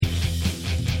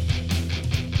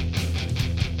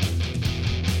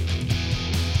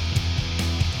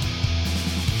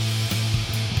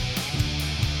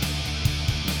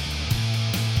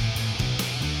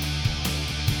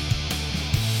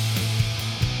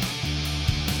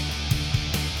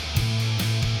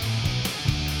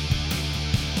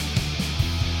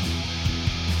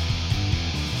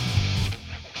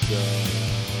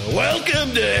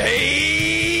Welcome to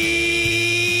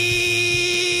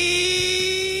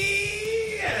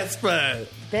Yes, but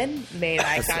Ben made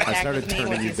eye contact I started with me when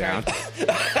turning he you down.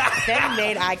 Ben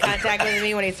made eye contact with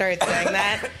me when he started saying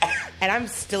that, and I'm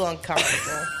still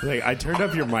uncomfortable. Like, I turned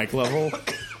up your mic level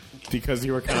because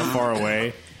you were kind of far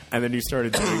away, and then you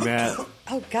started doing that.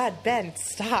 Oh God, Ben,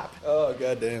 stop! oh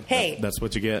goddamn. Hey, That's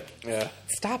what you get. Yeah.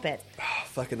 stop it!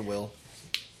 Fucking Will.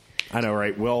 I know,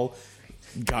 right? Will,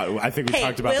 God, I think we Hey,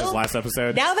 talked about Will, this last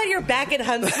episode. Now that you're back in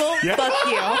Huntsville, fuck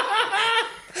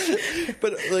you.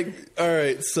 But like, all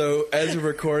right. So as we're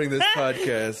recording this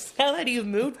podcast, Now that you've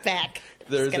moved back,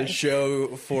 there's Just a kidding.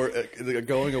 show for a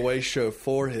going away show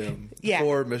for him. Yeah.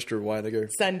 For Mr. Weiniger.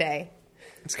 Sunday.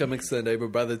 It's coming Sunday,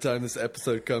 but by the time this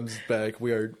episode comes back,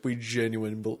 we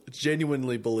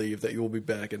genuinely believe that you will be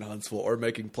back in Huntsville or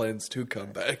making plans to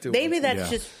come back to Maybe Huntsville.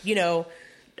 that's Yeah. just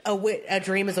a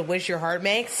dream is a wish your heart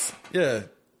makes. Yeah.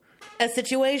 A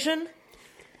situation.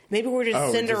 Maybe we're just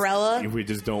Oh, Cinderella. we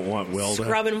just don't want Will to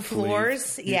Scrubbing leave.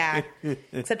 floors, yeah.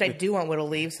 Except I do want Will to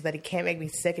leave so that he can't make me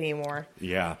sick anymore.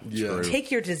 Yeah, Yeah. true.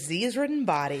 Take your disease-ridden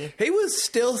body. He was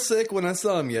still sick when I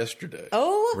saw him yesterday.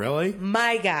 Oh, Really?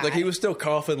 my God. Like he was still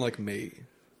coughing like me.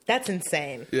 That's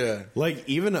insane. Yeah. Like,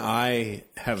 even I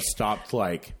have stopped,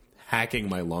 like, hacking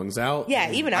my lungs out.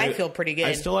 Yeah, even I feel pretty good.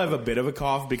 I still have a bit of a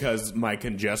cough because my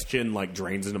congestion, like,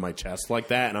 drains into my chest like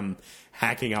that, and I'm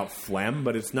hacking out phlegm,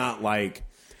 but it's not, like,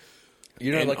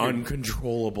 You know, an like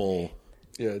uncontrollable...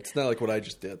 yeah, it's not like what I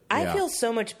just did. I Yeah. feel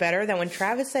so much better that when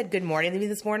Travis said good morning to me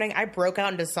this morning, I broke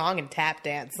out into song and tap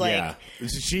dance. Like, yeah.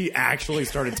 She actually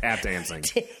started tap dancing.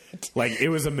 Like, it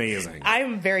was amazing.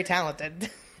 I'm very talented.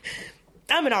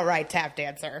 I'm an alright tap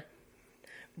dancer.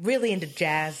 Really into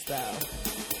jazz, though.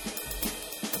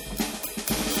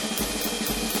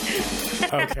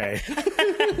 Okay.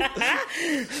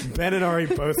 Ben and Ari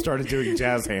both started doing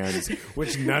jazz hands,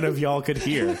 which none of y'all could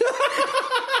hear.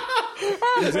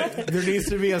 There needs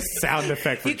to be a sound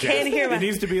effect for You jazz. can't hear my- It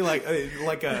needs to be like a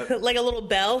Like a little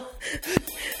bell.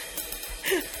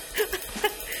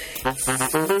 no, it's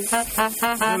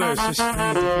just you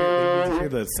need to hear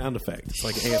the sound effect. It's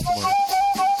like ASMR.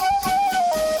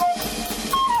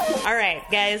 All right,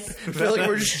 guys. I feel like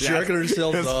we're just jerking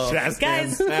ourselves off. Jazz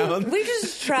Guys, hand sound. we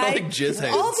just tried, Like jizz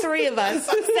hands. all three of us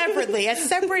separately, as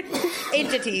separate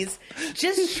entities,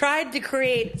 just tried to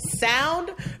create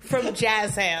sound from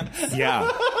jazz hands. Yeah,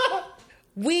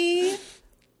 We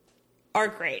are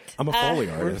great. I'm a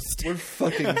Foley artist. We're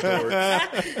fucking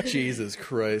dorks. Jesus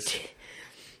Christ.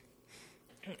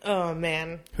 Oh,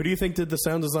 man. Who do you think did the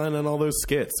sound design on all those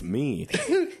skits? Me.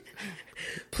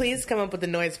 Please come up with the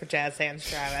noise for jazz hands,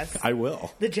 Travis. I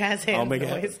will. The jazz I'll hands make it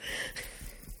noise.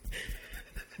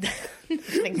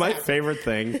 Thanks, My Travis. favorite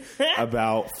thing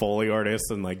about Foley artists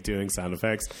and like doing sound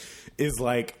effects is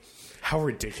like how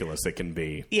ridiculous it can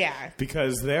be. Yeah.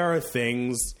 Because there are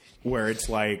things where it's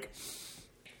like,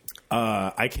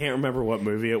 I can't remember what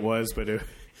movie it was, but it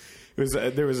was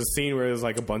there was a scene where there was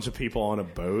like a bunch of people on a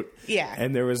boat. Yeah.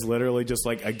 And there was literally just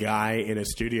like a guy in a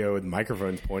studio with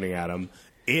microphones pointing at him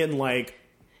in like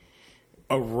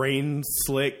a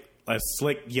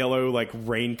slick yellow like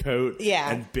raincoat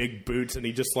Yeah. and big boots, and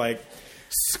he just like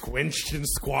squinched and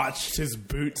squatched his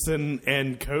boots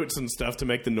and coats and stuff to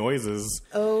make the noises.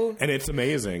 Oh. And it's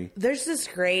amazing. There's this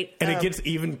great... And it gets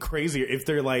even crazier if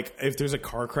there's a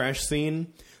car crash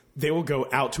scene, they will go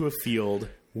out to a field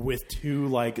with two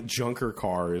like junker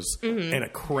cars and a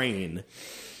crane,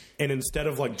 and instead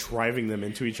of like driving them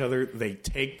into each other, they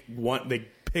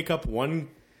pick up one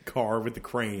car with the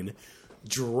crane,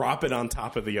 drop it on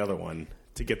top of the other one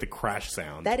to get the crash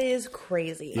sound. That is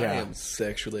crazy. Yeah. I am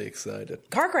sexually excited.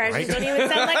 Car crashes Right? don't even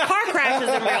sound like car crashes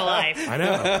in real life. I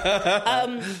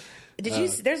know. Did you?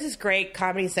 There's this great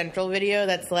Comedy Central video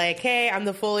that's like, "Hey, I'm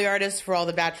the Foley artist for all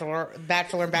the Bachelor and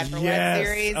Bachelorette Yes.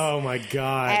 series, Oh my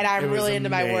god. and I'm It was really into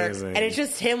my work." amazing. And it's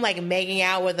just him like making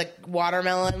out with a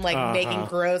watermelon, like making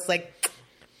gross, like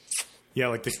yeah,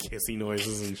 like the kissy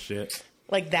noises and shit.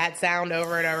 that sound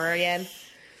over and over again.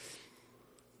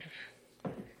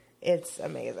 It's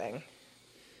amazing.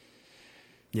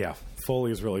 Yeah,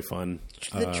 Foley is really fun.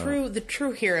 The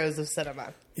true heroes of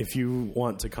cinema. If you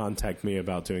want to contact me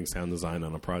about doing sound design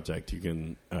on a project, you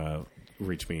can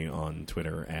reach me on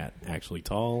Twitter at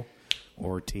actuallytall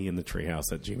or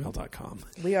tinthetreehouse@gmail.com.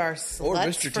 We are Or sluts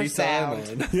Mr. for T. sound.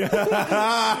 Simon.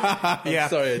 Yeah.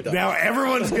 sorry, I don't. Now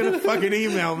everyone's going to fucking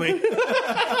email me.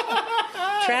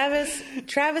 Travis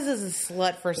is a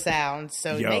slut for sound,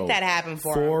 so Yo, make that happen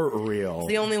for him. For real. It's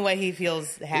the only way he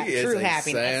feels He is true a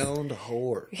happiness. sound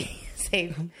whore.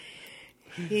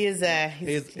 He is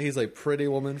He's a pretty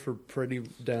woman for pretty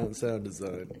down sound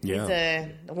design. Yeah.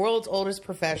 the world's oldest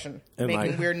profession, And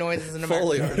making like- weird noises in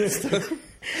Foley America. artist.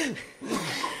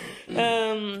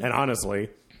 And honestly,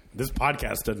 this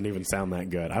podcast doesn't even sound that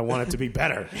good. I want it to be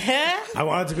better. I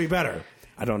want it to be better.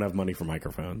 I don't have money for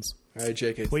microphones. All right,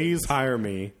 JK. Please hire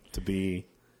me to be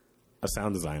a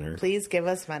sound designer Please give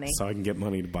us money. so I can get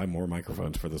money to buy more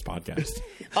microphones for this podcast.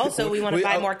 Also, we want to We-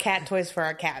 buy I'll- more cat toys for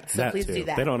our cats, so That please too. do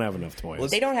that. They don't have enough toys.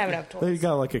 They don't have enough They toys.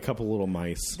 got like a couple little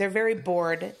mice. They're very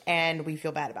bored, and we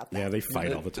feel bad about that. Yeah, they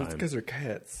fight all the It's time. because they're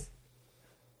cats.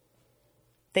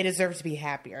 They deserve to be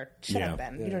happier. Shut Yeah. up,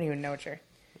 Ben. Yeah. You don't even know what you're...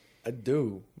 I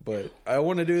do, but I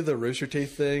want to do the Rooster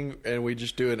Teeth thing, and we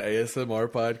just do an ASMR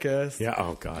podcast. Yeah.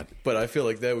 Oh God. But I feel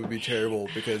like that would be terrible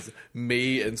because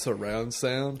me and surround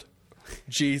sound.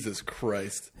 Jesus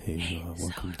Christ. Hey,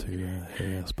 welcome to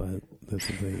AS, but this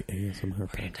is the ASMR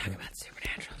podcast. about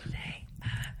Supernatural today.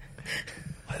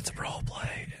 Let's role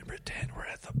play and pretend we're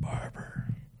at the barber.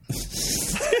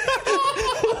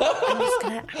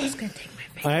 I'm just gonna take my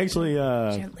finger, I actually,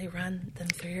 gently run them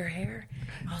through your hair.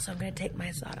 Also, I'm gonna take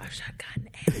my sawed-off shotgun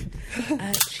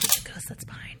and shoot the ghost that's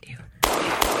behind you.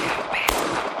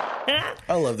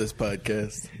 I love this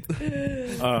podcast.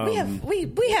 We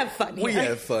have fun here. We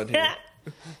have fun here.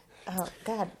 Oh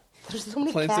God. There's so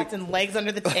many Playing cats sick- and legs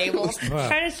under the table.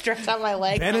 trying to stretch out my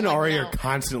legs. Ben I'm and like, Ari no. are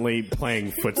constantly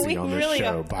playing footsie We on this really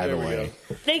show, are. by the There we way.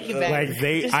 Thank you, Ben. Like Just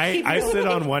keep I it sit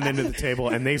on away. one end of the table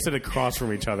and they sit across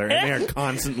from each other and they are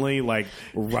constantly like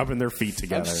rubbing their feet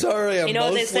together. I'm sorry, I'm You know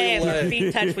what they mostly say? If our leg.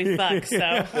 feet touch, we fuck.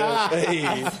 So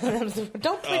Hey,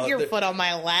 don't put your there- foot on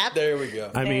my lap. there we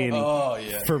go. I mean, Oh,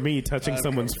 yeah. for me, touching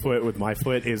someone's foot with my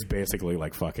foot is basically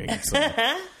like fucking.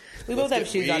 So. We both have get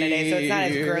shoes on today, so it's not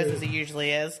as weird. gross as it usually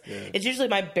is. It's usually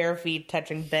my bare feet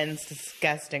touching Ben's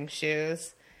disgusting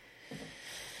shoes.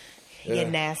 You Yeah.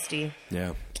 get nasty.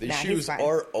 Yeah. These Nah, he's shoes fine.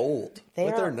 are old, They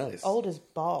but are they're nice. old as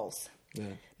balls. Yeah.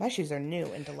 My shoes are new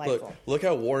and delightful. Look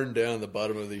how worn down the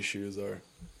bottom of these shoes are.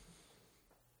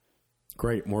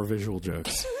 Great. More visual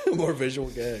jokes. More visual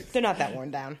gags. They're not that worn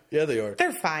down. Yeah, they are.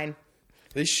 They're fine.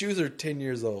 These shoes are 10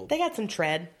 years old. They got some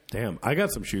tread. Damn. I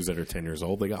got some shoes that are 10 years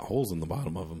old. They got holes in the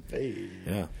bottom of them. Hey.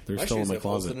 Yeah. They're My still in shoes my have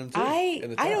holes closet. in them too, in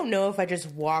the I top. don't know if I just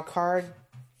walk hard.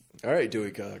 All right,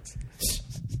 Dewey Cox.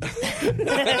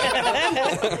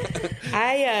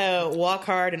 I walk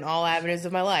hard in all avenues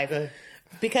of my life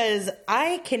because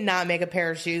I cannot make a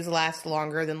pair of shoes last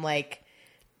longer than like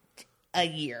a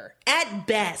year at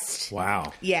best.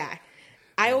 Wow. Yeah,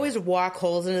 I always walk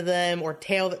holes into them or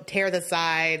tear the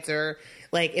sides, or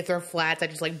like if they're flats, I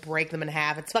just like break them in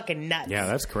half. It's fucking nuts. Yeah,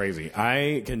 that's crazy.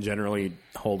 I can generally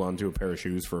hold on to a pair of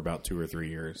shoes for about 2 or 3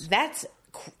 years. That's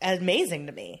amazing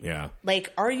to me. Yeah.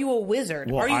 Like, are you a wizard?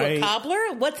 Well, are you a I- cobbler?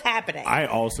 What's happening? I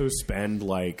also spend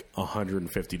like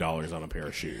 $150 on a pair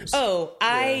of shoes.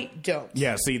 I don't.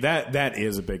 Yeah, see that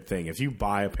is a big thing. If you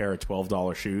buy a pair of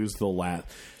 $12 shoes, they'll last.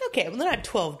 Okay, well, they're not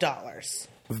 $12.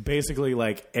 Basically,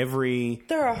 like every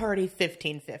They're a hearty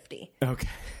 $15.50. okay,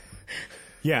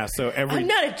 yeah. So I'm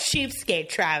not a cheapskate,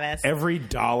 Travis. every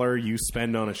dollar you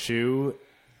spend on a shoe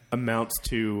amounts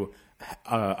to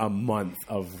a month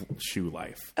of shoe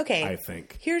life. Okay, I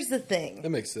think. Here's the thing.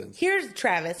 That makes sense. Here's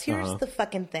Travis. Here's the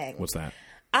fucking thing. What's that?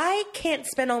 I can't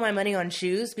spend all my money on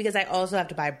shoes because I also have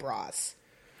to buy bras,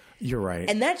 You're right.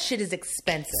 and that shit is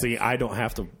expensive. See, I don't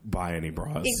have to buy any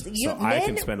bras, You- so I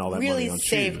can men spend all that really money on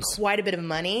save shoes. quite a bit of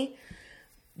money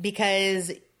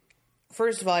because,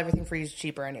 first of all, everything for you is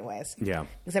cheaper anyways. Yeah.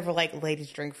 Except for like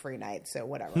ladies drink free night, so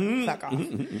whatever. Fuck off.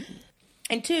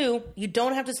 And two, you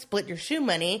don't have to split your shoe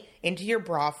money into your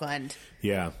bra fund.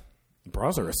 Yeah,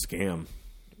 bras are a scam.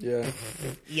 Yeah.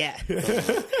 Yeah.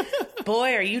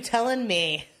 Boy, are you telling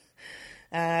me.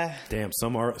 Damn,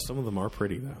 some of them are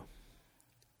pretty though.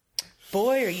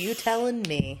 Boy, are you telling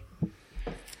me.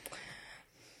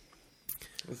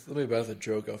 Let me bounce a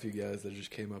joke off you guys that I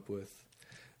just came up with.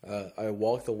 I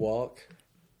walk the walk,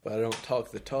 but I don't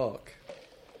talk the talk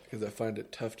because I find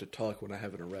it tough to talk when I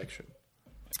have an erection.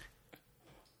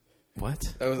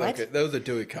 What? That was What? that was a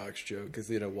Dewey Cox joke because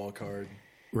walk hard.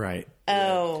 Right.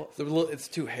 Oh, It's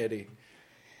too heady.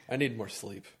 I need more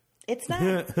sleep. it's not.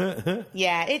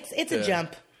 Yeah, it's a Yeah.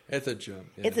 jump. It's a jump.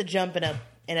 Yeah. It's a jump and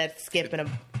a skip and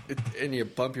a. And you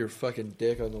bump your fucking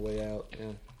dick on the way out.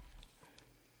 Yeah.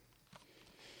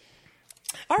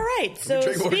 All right. So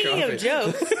drink more speaking of coffee.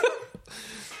 jokes.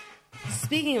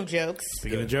 Speaking of jokes.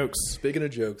 Speaking of jokes, Speaking of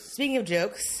jokes. Speaking of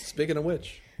jokes. Speaking of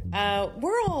which.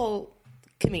 We're all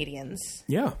comedians.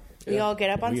 yeah, We all get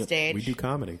up on we stage. do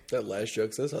comedy. That last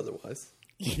joke says otherwise.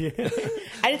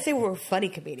 I didn't say we were funny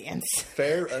comedians.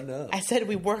 Fair enough. I said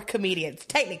we were comedians.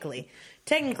 Technically,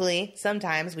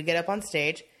 sometimes we get up on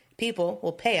stage. People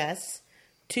will pay us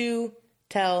to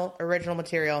tell original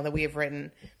material that we have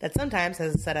written that sometimes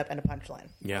has a setup and a punchline.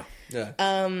 Yeah.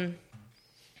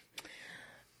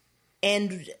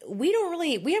 And we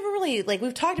haven't really, like,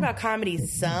 we've talked about comedy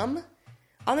some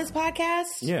on this podcast.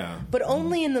 Yeah. But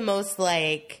only in the most,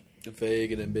 like,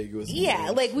 vague and ambiguous. yeah,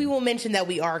 ways. like, we will mention that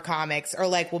we are comics, or,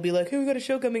 like, we'll be like, hey, we got a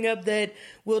show coming up that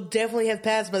will definitely have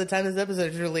passed by the time this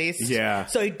episode is released. Yeah.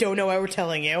 So I don't know why we're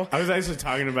telling you. I was actually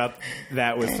talking about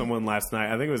that with someone last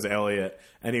night. I think it was Elliot.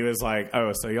 And he was like,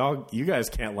 oh, so you guys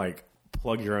can't, like,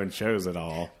 plug your own shows at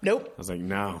all. Nope. I was like,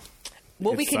 no.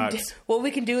 What It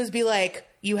we can do is be like,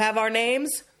 you have our names,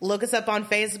 look us up on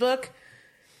Facebook.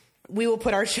 We will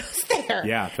put our shows there.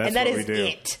 Yeah, that's and that what is we do.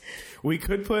 it. We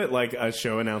could put, like, a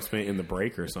show announcement in the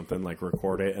break or something, like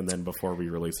record it, and then before we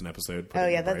release an episode, put it Oh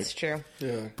in yeah, the that's break. true.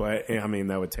 Yeah. But, I mean,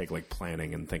 that would take, like,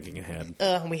 planning and thinking ahead.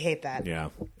 Ugh, we hate that. Yeah.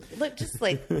 Look, just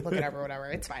like look it up or whatever.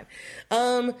 It's fine.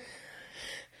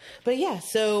 But yeah,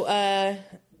 so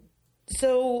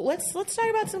let's talk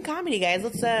about some comedy, guys.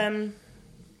 Let's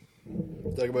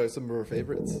Talk about some of our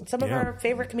favorites. some of Yeah. our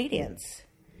favorite comedians.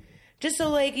 Just so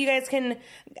like you guys can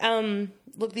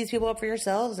look these people up for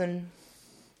yourselves and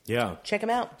Yeah. check them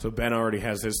out. So Ben already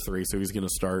has his 3, so he's going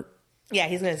to start. Yeah,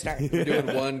 he's gonna start.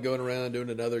 Doing one, going around, doing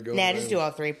another, going Nah, around. just do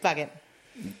all three. Fuck it.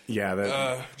 Yeah,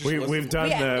 that just we've listen.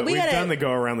 done We gotta- done the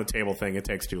go around the table thing. It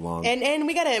takes too long, And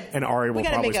we gotta and Ari we will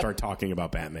gotta probably make up- start talking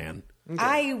about Batman.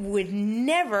 I would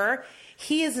never.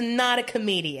 He is not a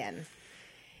comedian.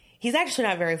 He's actually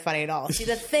not very funny at all. See,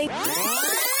 the thing.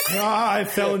 Ah, I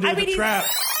fell into I mean, the trap.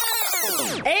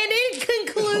 And in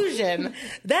conclusion,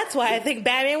 that's why I think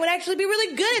Batman would actually be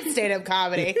really good at stand-up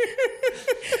comedy.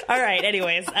 All right.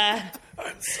 Anyways, I'm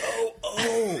so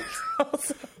old.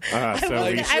 So I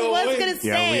was gonna say.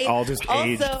 Yeah, we all just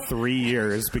aged also, 3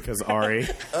 years because Ari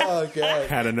Oh god.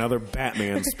 had another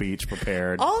Batman speech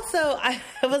prepared. also, I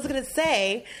was gonna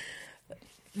say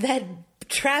that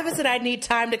Travis and I need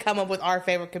time to come up with our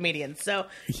favorite comedians. So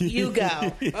you go.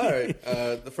 All right.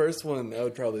 The first one I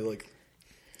would probably like.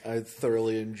 I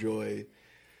thoroughly enjoy.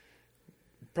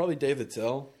 Probably Dave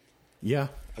Attell. Yeah,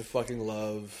 I fucking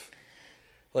love.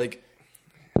 Like.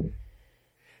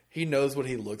 He knows what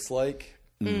he looks like,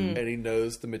 and he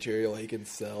knows the material he can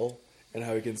sell, and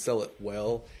how he can sell it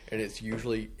well, and it's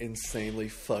usually insanely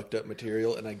fucked up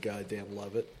material, and I goddamn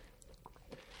love it.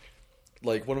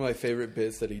 Like, one of my favorite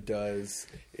bits that he does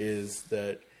is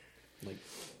that, like,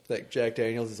 that Jack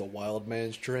Daniels is a wild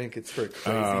man's drink. It's for a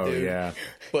crazy dude. yeah.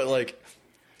 But, like,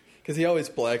 because he always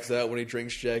blacks out when he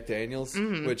drinks Jack Daniels,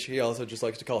 which he also just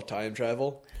likes to call time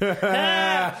travel.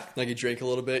 Like, you drink a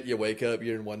little bit, you wake up,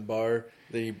 you're in one bar,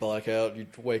 then you black out, you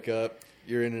wake up,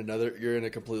 you're in a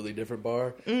completely different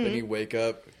bar, then you wake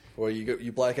up, or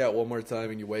you black out one more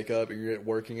time and you wake up and you're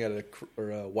working at a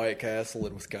White Castle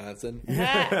in Wisconsin,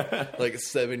 like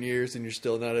 7 years, and you're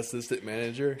still not assistant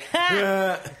manager,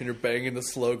 and you're banging the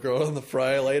slow girl on the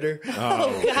fry later.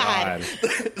 Oh, God.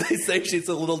 They say she's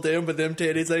a little dim, but them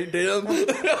titties ain't dim.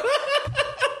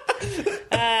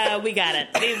 We got it.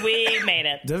 We made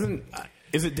it.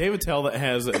 Is it Dave Attell that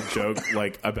has a joke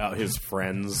like about his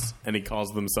friends, and he calls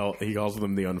them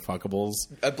the Unfuckables?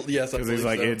 Yes, Because he's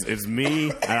like, so. it's me,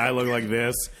 and I look like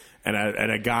this, and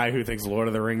a guy who thinks Lord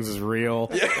of the Rings is real.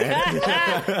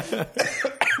 I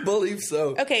believe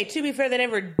so. Okay, to be fair, they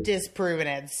never disproven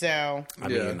it, so. I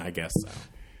mean, I guess so.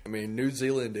 I mean, New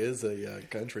Zealand is a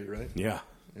country, right? Yeah.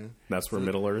 That's where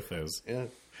Middle Earth is. Yeah.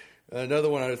 Another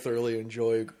one I thoroughly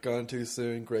enjoy, Gone Too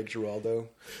Soon, Greg Giraldo.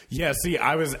 Yeah, see,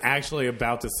 I was actually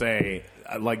about to say,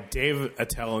 like, Dave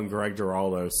Attell and Greg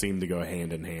Giraldo seem to go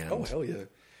hand in hand. Oh, hell yeah.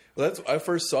 Well, I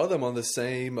first saw them on the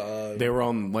same... They were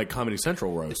on, like, Comedy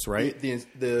Central roast, right?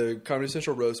 the Comedy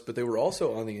Central roast, but they were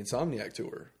also on the Insomniac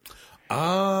tour.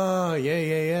 Ah,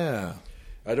 yeah.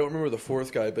 I don't remember the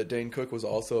fourth guy, but Dane Cook was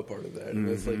also a part of that. And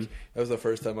it's like, that was the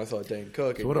first time I saw Dane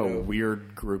Cook. And, What a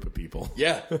weird group of people.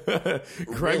 Yeah.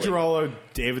 Greg Giraldo,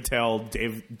 Dave Attell,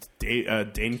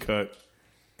 Dane Cook,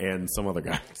 and some other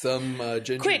guy. Some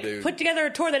ginger Quick, dude. put together a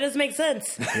tour that doesn't make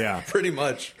sense. Yeah. Pretty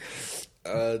much.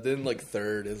 Then, like,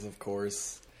 third is, of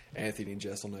course, Anthony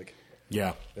Jeselnik.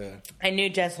 Yeah. Yeah. I knew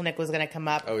Jeselnik was going to come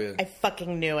up. Oh, yeah. I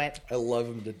fucking knew it. I love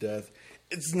him to death.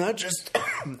 It's not just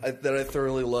that I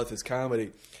thoroughly love his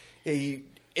comedy. He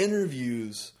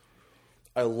interviews.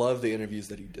 I love the interviews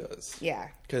that he does. Yeah.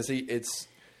 Because it's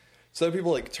some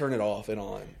people like turn it off and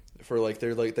on for like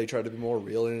they try to be more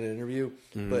real in an interview,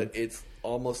 but it's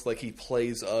almost like he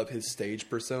plays up his stage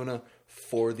persona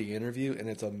for the interview, and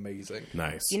it's amazing.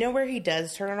 Nice. You know where he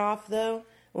does turn it off, though?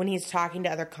 when he's talking to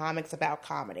other comics about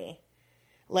comedy.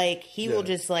 Like, he will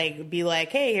Yeah. just, like, be like,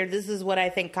 hey, here, this is what I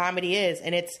think comedy is.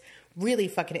 And it's really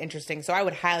fucking interesting. So I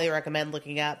would highly recommend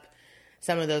looking up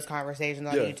some of those conversations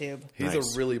on YouTube. He's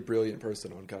Nice. a really brilliant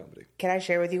person on comedy. Can I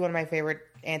share with you one of my favorite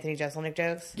Anthony Jeselnik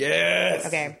jokes? Yes.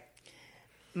 Okay.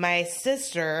 My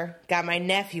sister got my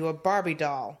nephew a Barbie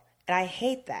doll. And I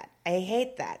hate that. I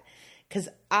hate that. Because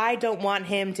I don't want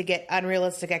him to get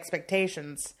unrealistic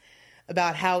expectations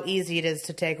about how easy it is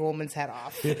to take a woman's head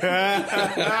off.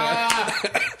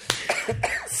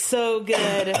 So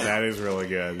good. That is really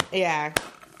good. Yeah.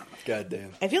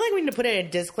 Goddamn. I feel like we need to put in a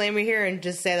disclaimer here and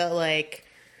just say that, like,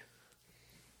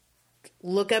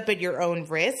 look up at your own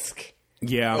risk.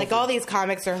 Yeah. Like, all these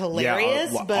comics are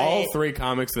hilarious, but all three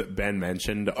comics that Ben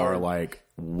mentioned are like,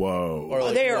 whoa. Or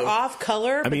like, they are well, off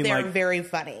color, but mean, they're like- very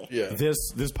funny. Yeah. This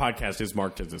podcast is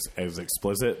marked as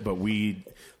explicit, but we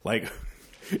like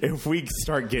if we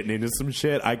start getting into some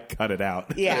shit, I cut it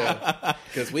out. Yeah.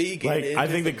 Because we get Like, I into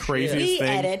think the some craziest shit. We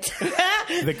thing- edit.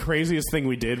 The craziest thing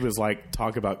we did was like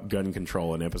talk about gun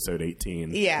control in episode 18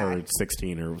 Yeah. or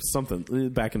 16 or something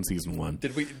back in season 1.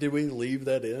 Did we leave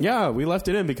that in? Yeah, we left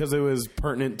it in because it was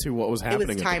pertinent to what was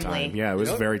happening at the timely. time. Yeah, it was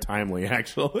You know- very timely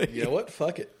actually. You know what?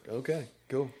 Fuck it. Okay.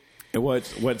 Cool. And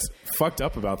what's fucked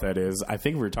up about that is I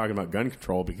think we were talking about gun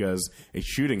control because a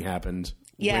shooting happened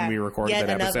Yeah, when we recorded yet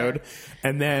that another. episode.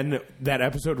 And then that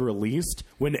episode released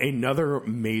when another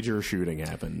major shooting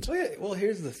happened. Well,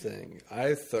 here's the thing.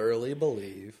 I thoroughly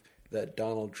believe that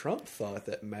Donald Trump thought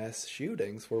that mass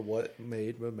shootings were what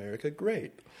made America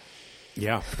great.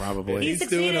 Yeah, probably. He's He's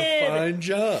doing a succeeded. fine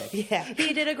job. Yeah.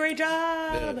 He did a great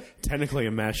job. Yeah. Technically,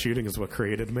 a mass shooting is what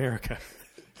created America.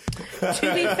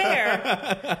 To be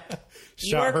fair,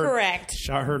 you are correct.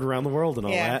 Shot heard around the world and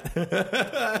all Yeah.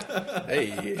 that.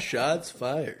 Hey, shots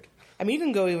fired. I mean, you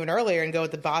can go even earlier and go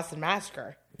with the Boston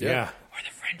Massacre. Yeah. Or the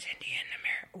French-Indian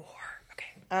War.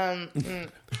 Okay.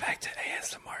 Back to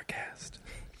ASMR cast.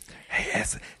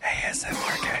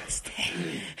 ASMR cast.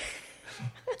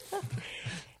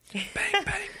 Bang, bang,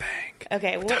 bang.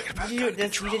 Okay. Well, talking about did you, gun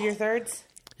this, you did your thirds?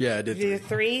 Yeah, I did Did you do your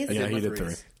three. threes? Yeah, he my did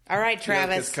threes. 3. All right,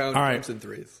 Travis. Because All right. counts in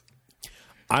threes.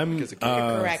 I'm Because of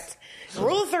Correct.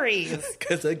 Rule threes.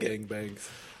 Because of gangbangs.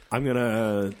 I'm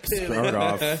gonna start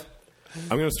off.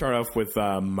 I'm gonna start off with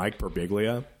Mike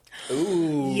Birbiglia.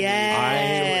 Ooh.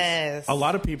 Yes. A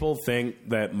lot of people think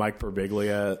that Mike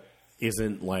Birbiglia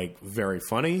isn't like very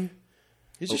funny.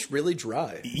 He's just really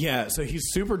dry. Yeah, so he's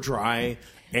super dry,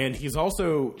 and he's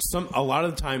also a lot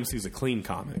of the times he's a clean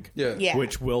comic. Yeah. Yeah.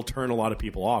 Which will turn a lot of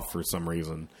people off for some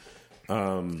reason.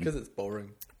 Because it's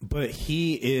boring. But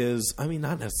he is, I mean,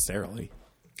 not necessarily.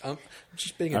 I'm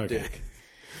just being a Okay. dick.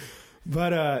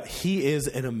 But he is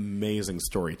an amazing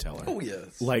storyteller. Oh,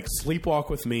 yes. Like Sleepwalk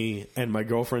with Me and My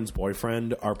Girlfriend's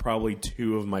Boyfriend are probably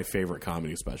two of my favorite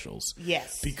comedy specials.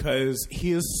 Yes. Because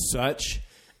he is such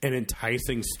an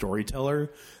enticing storyteller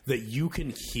that you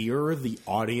can hear the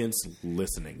audience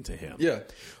listening to him. Yeah.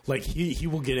 Like he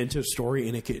will get into a story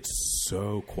and it gets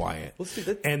so quiet. Well, see,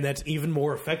 that- And that's even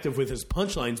more effective with his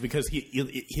punchlines because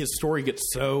his story gets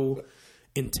so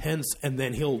intense and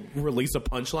then he'll release a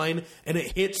punchline and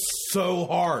it hits so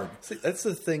hard. See, that's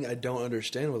the thing I don't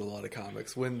understand with a lot of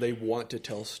comics. When they want to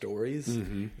tell stories,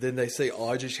 then they say, "Oh,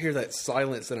 I just hear that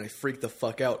silence and I freak the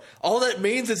fuck out." All that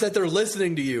means is that they're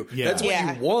listening to you. Yeah. That's what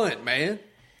Yeah. you want, man.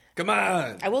 Come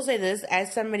on. I will say this,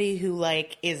 as somebody who,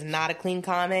 like, is not a clean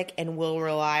comic and will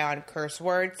rely on curse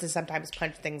words to sometimes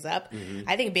punch things up,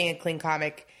 I think being a clean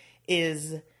comic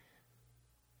is...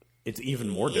 It's even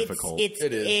more difficult. It is.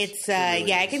 It really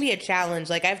It is. can be a challenge.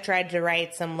 Like, I've tried to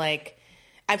write some, like...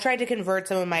 I've tried to convert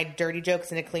some of my dirty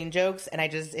jokes into clean jokes, and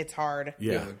it's hard.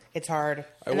 yeah. It's hard.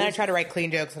 And then I try to write clean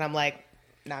jokes, and I'm like,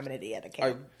 nah, I'm an idiot. I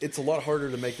can't. It's a lot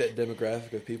harder to make that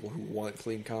demographic of people who want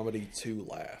clean comedy to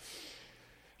laugh.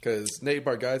 Because Nate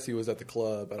Bargatze was at the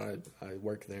club, and I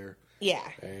worked there. Yeah.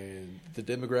 And the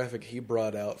demographic he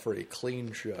brought out for a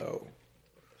clean show,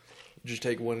 just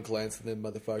take one glance at them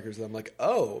motherfuckers, and I'm like,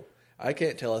 oh, I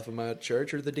can't tell if I'm at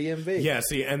church or the DMV. Yeah,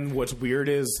 see, and what's weird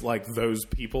is, like, those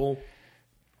people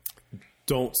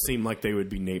don't seem like they would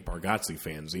be Nate Bargatze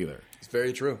fans either. It's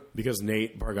very true. Because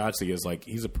Nate Bargatze is, like,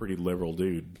 he's a pretty liberal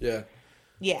dude. Yeah.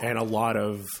 Yeah. And a lot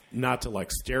of, not to,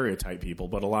 like, stereotype people,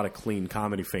 but a lot of clean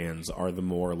comedy fans are the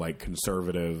more, like,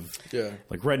 conservative, Yeah.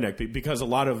 like, redneck. Because a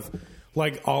lot of,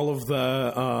 like, all of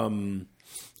the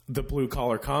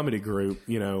blue-collar comedy group,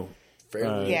 you know...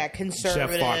 Fairly. yeah, Jeff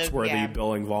conservative. Foxworthy, yeah.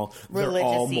 Bill Engvall, they're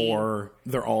all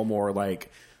Religious-y. more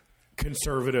like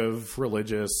conservative,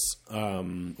 religious,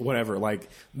 whatever. Like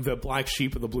the black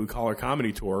sheep of the blue collar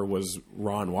comedy tour was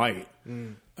Ron White,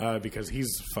 because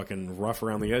he's fucking rough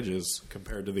around the edges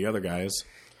compared to the other guys.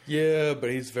 Yeah,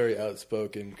 but he's very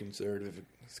outspoken,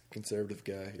 conservative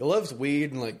guy. He loves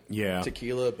weed and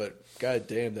tequila, but god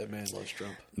damn, that man loves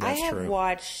Trump. That's I have true.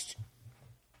 watched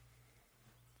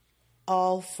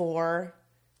all 5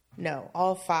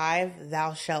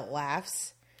 Thou Shalt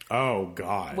Laughs, Oh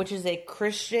God. which is a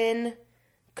Christian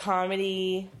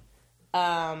comedy,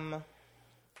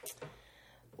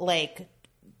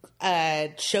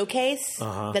 showcase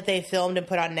that they filmed and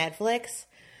put on Netflix.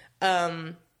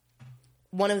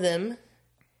 One of them,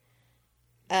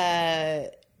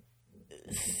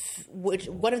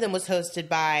 one of them was hosted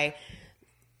by,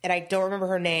 and I don't remember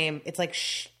her name. It's like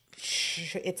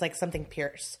it's like something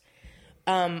Pierce.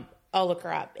 I'll look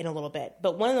her up in a little bit.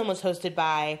 But one of them was hosted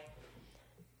by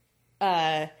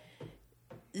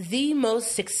the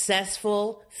most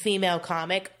successful female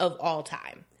comic of all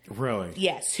time. Really?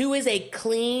 Yes, who is a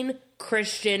clean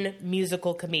Christian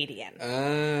musical comedian,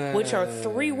 which are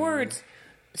 3 words.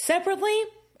 Separately,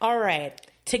 all right.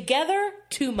 Together,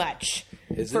 too much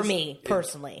for me,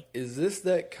 personally. Is this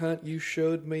that cunt you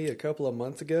showed me a couple of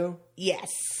months ago? Yes.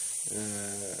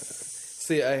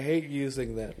 See, I hate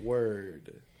using that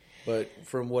word, but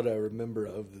from what I remember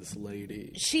of this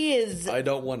lady, She is... I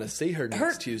don't want to see her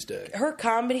next Tuesday. Her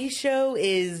comedy show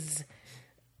is...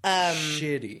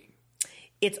 Shitty.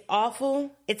 It's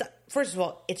awful. It's... First of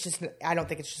all, it's just... I don't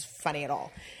think it's just funny at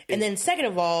all. And then second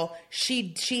of all,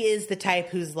 she is the type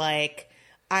who's like,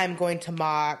 I'm going to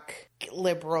mock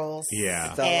liberals.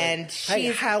 Yeah. And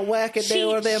Hey, how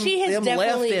wackadoo are them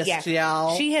definitely, leftists,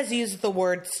 y'all? She has used the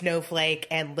word snowflake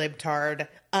and libtard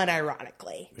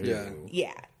unironically. Yeah.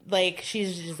 Yeah. Like,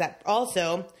 she's just that.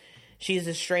 Also, she's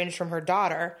estranged from her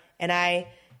daughter, and I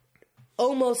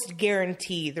almost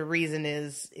guarantee the reason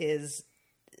is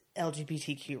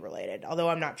LGBTQ related, although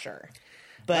I'm not sure.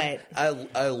 But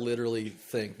I literally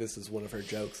think this is one of her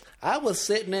jokes. I was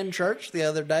sitting in church the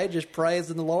other day just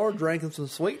praising the Lord, drinking some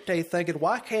sweet tea, thinking,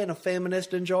 why can't a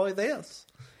feminist enjoy this?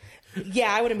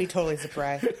 yeah, I wouldn't be totally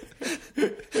surprised.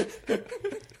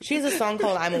 She has a song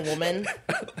called I'm a Woman,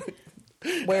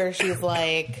 where she's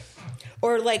like...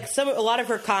 Or like a lot of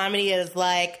her comedy is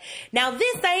like, now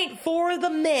this ain't for the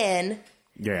men.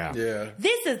 Yeah. Yeah.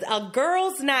 This is a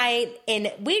girls' night,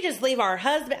 and we just leave our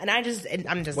husband. And I'm just. We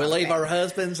not leave a fan. our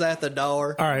husbands at the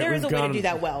door. All right. There is we've a way gone- to do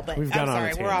that well, but we've I'm gone on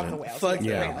a sorry, we're off the tangent. rails. Fuck We're off the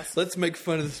yeah. rails. Let's make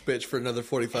fun of this bitch for another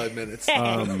 45 minutes.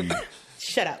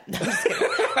 Shut up. No, I'm just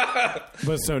kidding.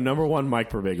 But so number 1, Mike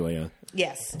Birbiglia.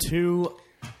 Yes. 2,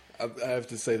 I have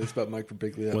to say this about Mike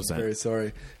Birbiglia. What's I'm that? very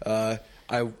sorry.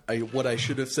 What I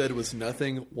should have said was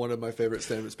nothing. One of my favorite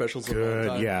stand-up specials of all Good,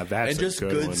 time. yeah, that's and a just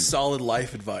good one. solid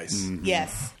life advice.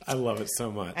 Yes. I love it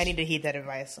so much. I need to heed that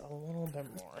advice a little bit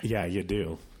more. Yeah, you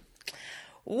do.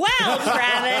 Wow,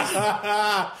 Travis.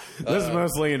 This is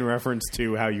mostly in reference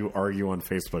to how you argue on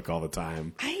Facebook all the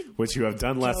time, which you have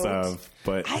done less of.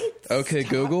 But Okay,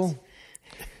 Google.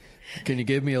 Can you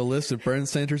give me a list of burn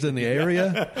centers in the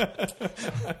area?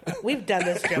 We've done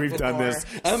this joke we've done before.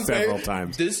 this several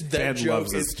times. That Ted joke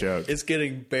loves this joke. It's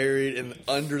getting buried in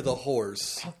under the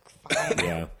horse.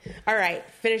 Yeah. All right,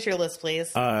 finish your list,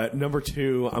 please. Number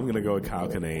 2, I'm going to go with Kyle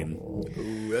Kinane.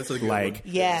 Ooh, that's a good Like,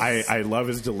 one. Yes. I love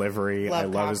his delivery. Love I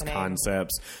love his Kinane.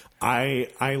 concepts. I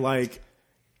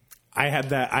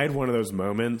had one of those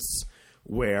moments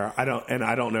where I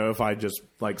don't know if I just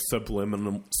like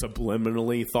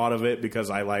subliminally thought of it, because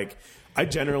I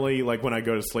generally, like, when I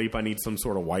go to sleep, I need some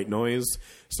sort of white noise.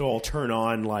 So I'll turn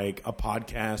on like a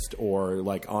podcast, or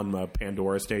like on my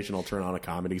Pandora station, I'll turn on a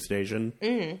comedy station.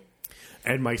 Mm-hmm.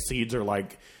 And my seeds are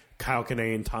like Kyle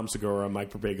Kinane, Tom Segura,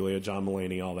 Mike Birbiglia, John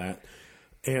Mulaney, all that.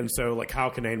 And so like Kyle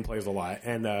Kinane plays a lot.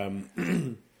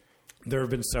 And there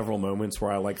have been several moments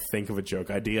where I like think of a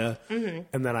joke idea,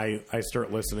 and then I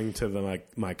start listening to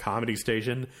my comedy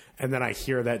station, and then I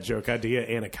hear that joke idea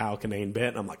and a Kyle Kinane bit,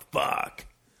 and I'm like, fuck.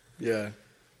 Yeah.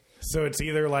 So it's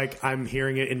either like I'm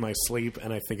hearing it in my sleep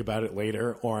and I think about it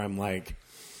later, or I'm like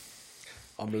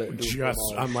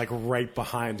I'm like right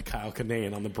behind Kyle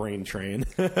Kinane on the brain train.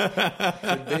 Could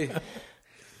be.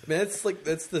 Man,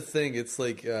 that's the thing. It's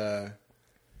like, I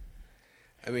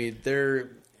mean,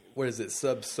 what is it?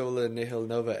 Sub sola nihil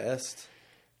nova est.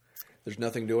 There's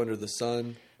nothing new under the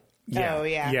sun. Oh,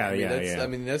 yeah. Yeah, I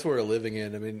mean, that's what we're living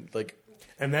in. I mean, like,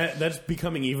 and that's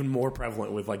becoming even more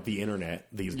prevalent with like the internet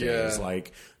these days. Yeah.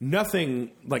 Like nothing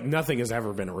has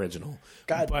ever been original.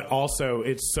 God. But also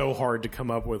it's so hard to come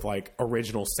up with like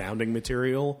original sounding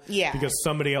material. Yeah. Because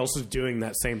somebody else is doing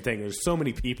that same thing. There's so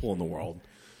many people in the world.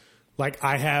 Like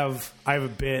I have a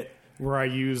bit where I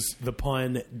use the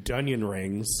pun Dunyan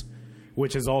Rings,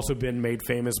 which has also been made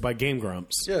famous by Game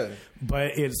Grumps. Yeah.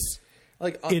 But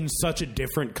Like in such a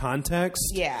different context.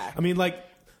 Yeah. I mean, like,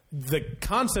 the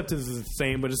concept is the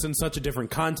same, but it's in such a different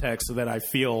context so that I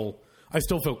still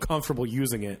feel comfortable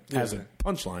using it as a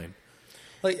punchline.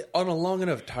 like on a long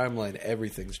enough timeline,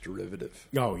 everything's derivative.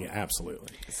 Oh, yeah,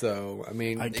 absolutely. So I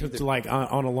mean, I could, like,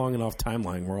 on a long enough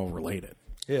timeline, we're all related.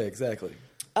 yeah, exactly.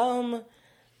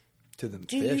 To them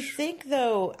Do fish. you think,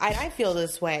 though, I feel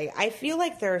this way. I feel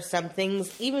like there are some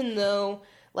things, even though,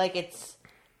 like, it's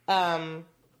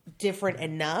different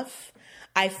enough,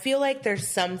 I feel like there's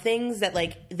some things that,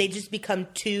 like, they just become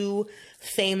too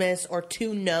famous or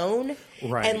too known.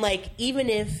 Right. And, like, even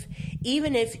if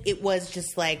it was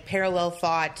just, like, parallel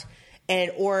thought,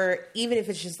 or even if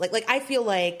it's just, like I feel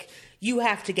like you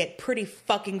have to get pretty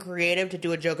fucking creative to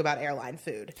do a joke about airline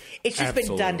food. It's just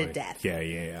been done to death.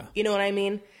 Yeah. You know what I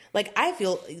mean? Like, I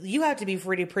feel you have to be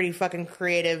pretty fucking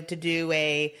creative to do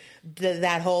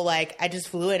that whole, like, I just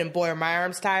flew in and boy, are my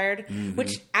arms tired,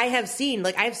 which I have seen.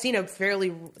 Like, I've seen a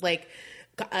fairly, like,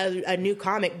 a new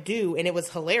comic do, and it was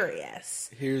hilarious.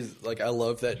 Here's like I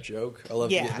love that joke. I love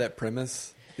that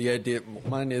premise. The idea,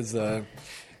 mine is I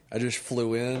just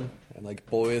flew in and like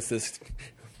boy is this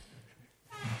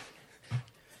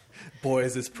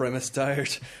premise tired.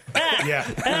 Yeah,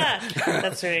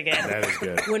 That's really good. that is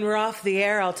good. When we're off the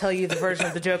air, I'll tell you the version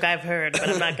of the joke I've heard, but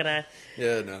I'm not gonna.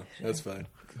 Yeah, no, that's fine.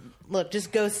 Look,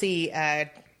 just go see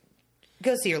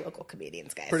your local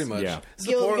comedians, guys. Pretty much. Yeah.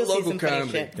 Support You'll see local some funny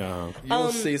comedy. shit.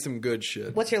 You'll see some good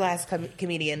shit. What's your last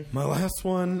comedian? My last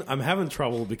one, I'm having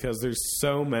trouble because there's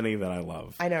so many that I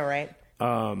love. I know, right?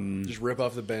 Just rip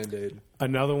off the Band-Aid.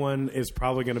 Another one is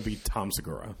probably going to be Tom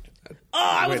Segura. Oh,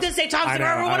 I was going to say Tom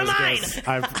Segura, one of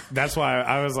mine. That's why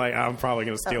I was like, I'm probably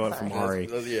going to steal it from Ari.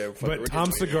 Yeah, But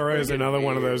Tom Segura is another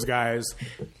one of those guys.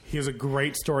 He's a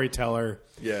great storyteller.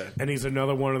 Yeah. And he's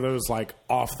another one of those, like,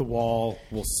 off the wall,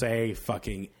 will say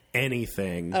fucking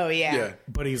anything. Oh, yeah. Yeah.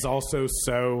 But he's also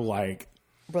so, like,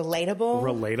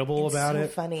 Relatable about so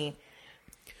it. Funny.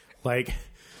 Like,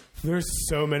 there's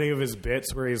so many of his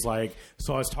bits where he's like,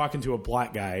 so I was talking to a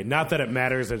black guy. Not that it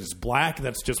matters that it's black.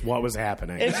 That's just what was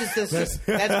happening. It's just that's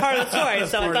part of the story,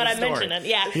 so I part thought of I'd the mention story. it.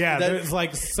 Yeah. Yeah, there's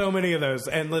like so many of those.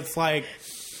 And it's like,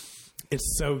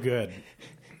 it's so good.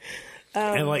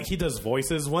 And like he does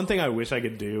voices. One thing I wish I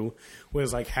could do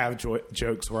was like have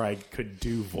jokes where I could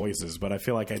do voices, but I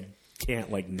feel like I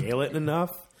can't like nail it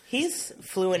enough. He's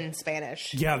fluent in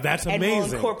Spanish. Yeah, that's And amazing.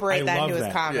 will incorporate I that love into his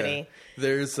that. comedy. Yeah.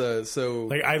 There's so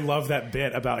Like I love that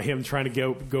bit about him trying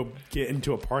to go get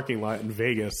into a parking lot in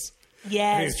Vegas. And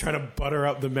Yes. he's trying to butter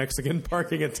up the Mexican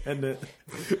parking attendant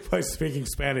by speaking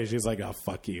Spanish. He's like, "Oh,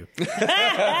 fuck you,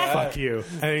 fuck you,"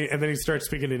 and then he starts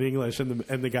speaking in English, and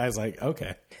the guy's like,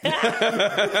 "Okay."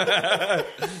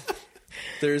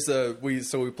 there's we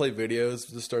play videos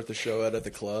to start the show out at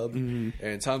the club,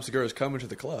 and Tom Segura's coming to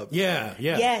the club. Yeah.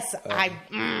 Yes.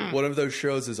 One of those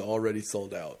shows is already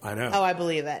sold out. I know. I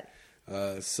believe it.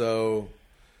 So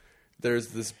there's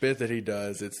this bit that he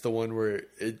does. It's the one where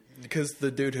because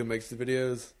the dude who makes the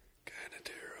videos kind of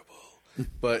terrible,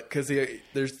 but because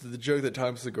there's the joke that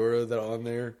Tom Segura that on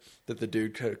there that the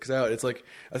dude cuts out. It's like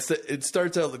it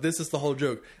starts out like this is the whole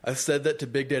joke. I said that to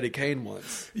Big Daddy Kane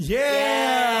once. Yeah.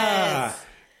 Yes.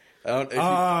 I don't,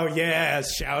 Oh yeah,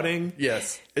 shouting.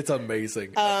 yes, it's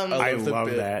amazing. I the love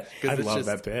bit, that. 'cause I it's love just-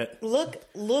 that bit.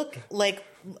 Look, like,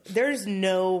 there's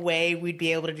no way we'd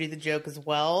be able to do the joke as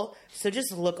well. So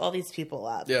just look all these people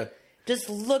up. Yeah. Just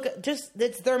look,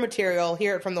 it's their material.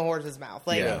 Hear it from the horse's mouth.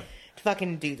 Like, Yeah.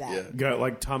 fucking do that. Yeah. Go,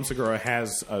 like Tom Segura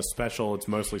has a special. It's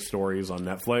mostly stories on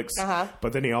Netflix.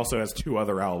 But then he also has 2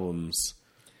 other albums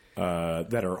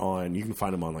that are on. You can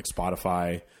find them on like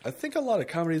Spotify. I think a lot of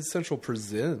Comedy Central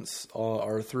presents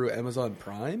are through Amazon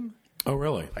Prime. Oh,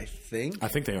 really? I think, I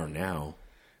think they are now.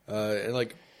 and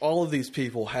like all of these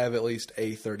people have at least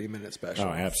a 30-minute special. Oh,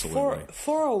 absolutely.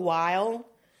 For a while,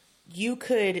 you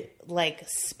could like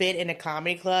spit in a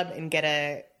comedy club and get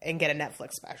a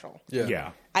Netflix special.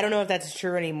 Yeah. I don't know if that's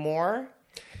true anymore.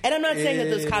 And I'm not saying that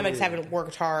those comics haven't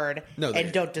worked hard No, they-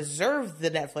 and don't deserve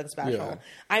the Netflix special. Yeah.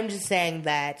 I'm just saying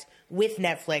that with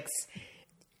Netflix,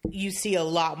 you see a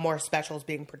lot more specials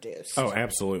being produced. Oh,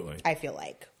 absolutely. I feel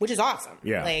like, which is awesome.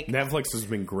 Yeah. Like, Netflix has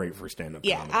been great for stand-up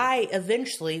yeah, comedy. I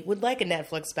eventually would like a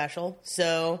Netflix special.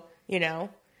 So, hit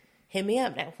me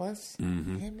up, Netflix.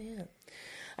 Mm-hmm. Hit me up.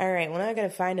 All right, well, now I got to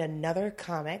find another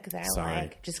comic that I Sorry.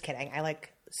 like. Just kidding. I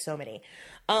like so many.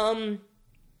 I'm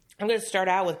going to start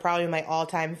out with probably my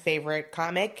all-time favorite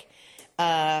comic,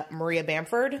 Maria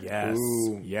Bamford. Yes.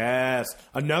 Yes.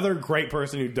 Another great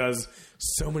person who does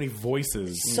so many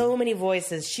voices. So many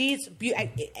voices. She's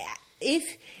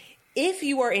if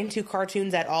you are into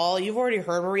cartoons at all, you've already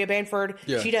heard Maria Bamford.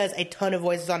 Yeah. She does a ton of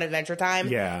voices on Adventure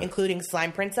Time, including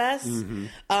Slime Princess.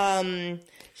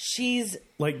 She's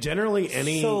like generally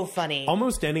so funny.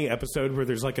 Almost any episode where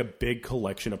there's like a big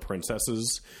collection of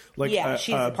princesses. Like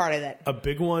she's a part of it. A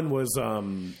big one was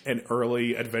an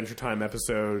early Adventure Time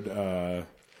episode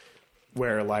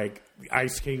where like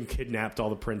Ice King kidnapped all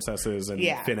the princesses and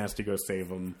Finn has to go save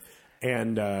them.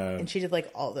 And she did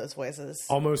like all those voices.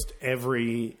 Almost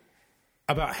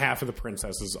about half of the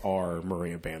princesses are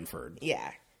Maria Bamford.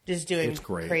 Yeah. Just doing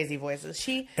crazy voices.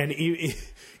 And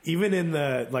even in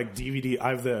the like DVD,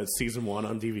 I have the season 1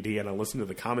 on DVD, and I listen to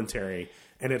the commentary,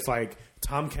 and it's like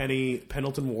Tom Kenny,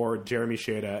 Pendleton Ward, Jeremy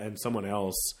Shada, and someone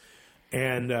else,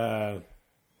 and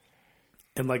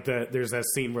like there's that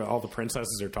scene where all the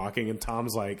princesses are talking, and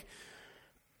Tom's like,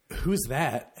 "Who's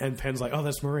that?" And Penn's like, "Oh,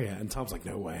 that's Maria," and Tom's like,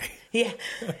 "No way." Yeah,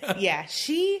 yeah.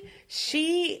 She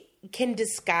can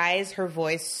disguise her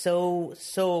voice so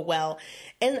well,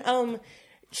 and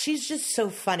she's just so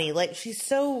funny. Like, she's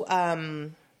so,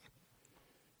 God,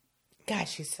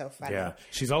 she's so funny. Yeah.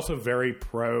 She's also very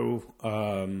pro,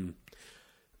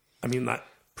 not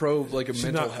pro, like a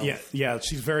mental health. Yeah.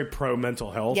 She's very pro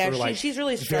mental health. Yeah, she's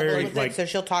really struggling with it, so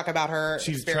she'll talk about her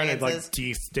She's trying to, like,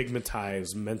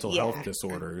 destigmatize mental health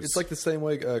disorders. It's like the same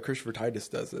way Christopher Titus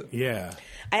does it. Yeah.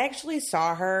 I actually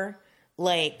saw her,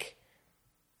 like,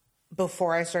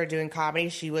 before I started doing comedy.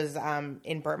 She was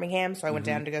in Birmingham, so I went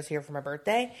down to go see her for my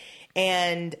birthday,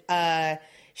 and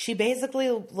she basically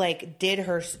like did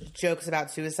her jokes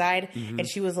about suicide, and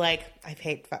she was like, "I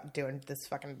hate doing this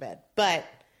fucking bit, but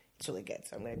it's really good,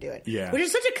 so I'm going to do it." Yeah, which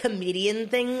is such a comedian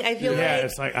thing. I feel like. Yeah,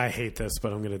 it's like, I hate this,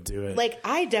 but I'm going to do it. Like,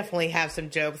 I definitely have some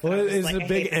jokes. Well, it's like, a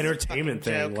big entertainment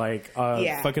thing. joke. Like,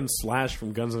 fucking Slash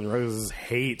from Guns N' Roses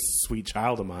hates "Sweet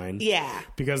Child of Mine." Yeah,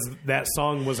 because that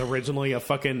song was originally a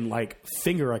fucking like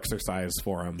finger exercise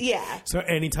for him. Yeah. So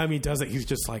anytime he does it, he's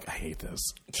just like, "I hate this.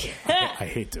 I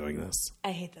hate doing this. I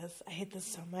hate this. I hate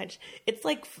this so much." It's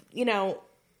like, you know,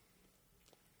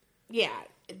 yeah.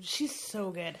 She's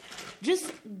so good.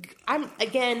 I'm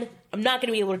not going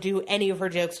to be able to do any of her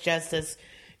jokes justice.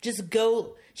 Just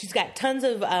go. She's got tons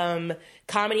of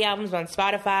comedy albums on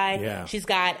Spotify. Yeah. She's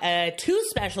got 2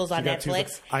 specials on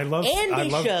Netflix. I love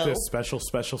this special.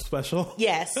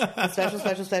 Yes,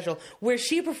 the special, where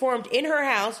she performed in her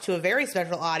house to a very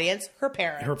special audience, her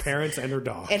parents and her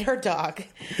dog.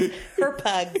 Her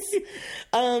pugs.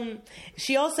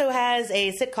 She also has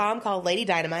a sitcom called Lady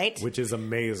Dynamite, which is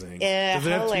amazing. Does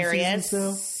it hilarious. Have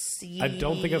 2 seasons now? I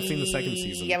don't think I've seen the second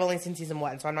season. Yeah, I've only seen season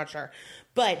 1, so I'm not sure.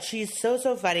 But she's so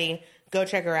funny. Go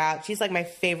check her out. She's like my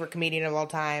favorite comedian of all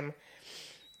time.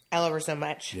 I love her so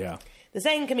much. Yeah. The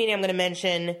second comedian I'm going to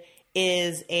mention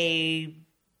is a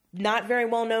not very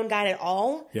well-known guy at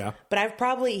all. Yeah. But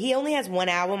he only has 1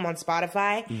 album on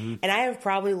Spotify, and I have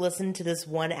probably listened to this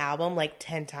one album like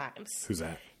 10 times. Who's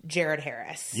that? Jared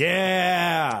Harris.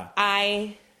 Yeah.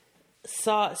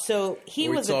 He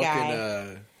was a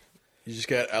guy. You just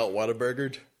got out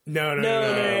Whataburgered? No.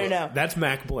 That's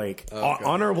Mac Blake. Okay.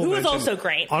 Who was also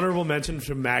great. Honorable mention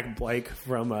to Mac Blake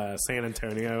from San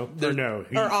Antonio.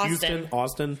 Or Austin.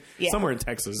 Austin. Yeah. Somewhere in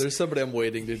Texas. There's somebody I'm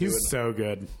waiting to do so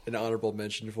good. An honorable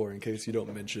mention for in case you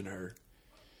don't mention her.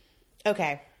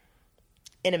 Okay.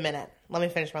 In a minute. Let me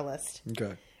finish my list.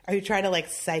 Okay. Are you trying to like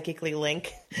psychically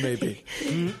link? Maybe.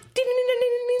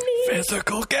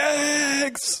 Physical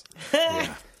gags!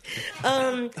 Yeah.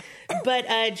 But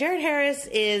Jared Harris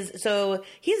he's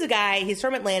a guy, he's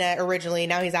from Atlanta originally,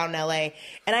 now he's out in LA.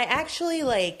 And I actually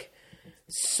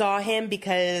saw him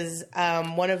because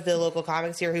one of the local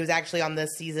comics here who's actually on the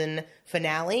season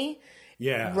finale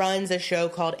runs a show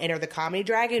called Enter the Comedy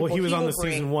Dragon. Well, he was on the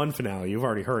season 1 finale. You've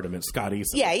already heard him. It's Scott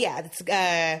Eason.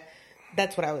 Yeah.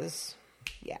 That's what I was saying.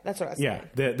 Yeah,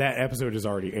 that episode is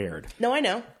already aired. No, I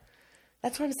know.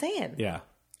 That's what I'm saying. Yeah.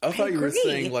 I thought you were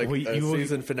saying a you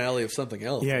season finale of something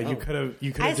else. Yeah, you could have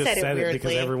just said it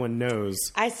because everyone knows.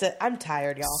 I'm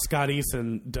tired, y'all. Scott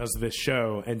Eason does this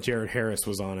show, and Jared Harris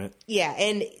was on it. Yeah,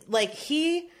 and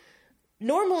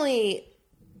normally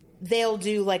they'll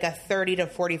do like a 30 to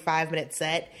 45 minute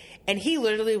set, and he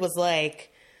literally was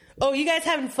like, "Oh, you guys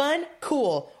having fun?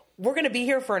 Cool. We're going to be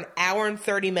here for an hour and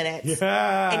 30 minutes.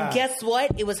 Yeah. And guess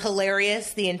what? It was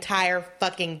hilarious the entire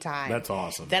fucking time. That's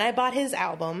awesome. Then I bought his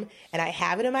album, and I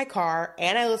have it in my car,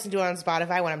 and I listen to it on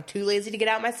Spotify when I'm too lazy to get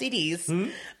out my CDs.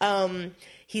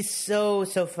 He's so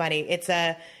funny. It's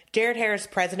a Jared Harris,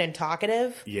 President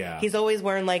Talkative. Yeah. He's always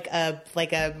wearing like a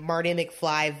Marty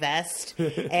McFly vest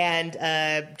and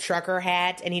a trucker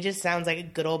hat, and he just sounds like a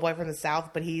good old boy from the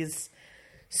South, but he's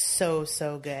so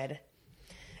good.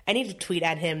 I need to tweet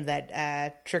at him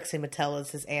that Trixie Mattel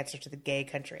is his answer to the gay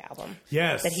country album.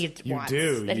 Yes, that he you wants,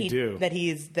 do. That You he do.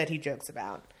 that he jokes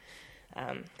about.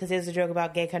 Because he has a joke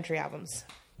about gay country albums.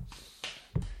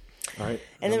 All right.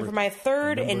 And then for my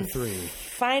third number and 3.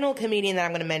 final comedian that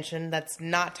I'm going to mention, that's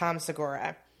not Tom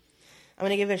Segura. I'm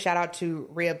going to give a shout out to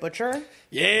Rhea Butcher,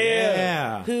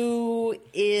 Yeah. who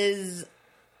is,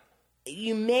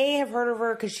 you may have heard of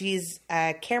her because she's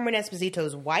Cameron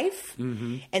Esposito's wife,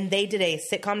 and they did a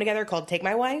sitcom together called Take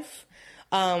My Wife,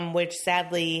 which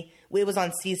sadly it was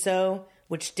on CISO,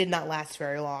 which did not last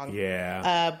very long.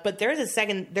 Yeah. But there's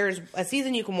a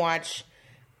season you can watch.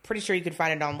 Pretty sure you could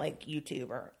find it on like YouTube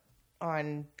or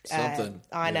on Something.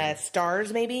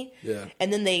 Stars maybe. Yeah.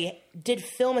 And then they did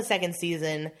film a second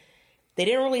season. They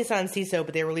didn't release it on CISO,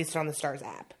 but they released it on the Stars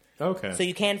app. Okay. So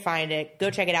you can find it. Go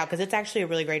check it out because it's actually a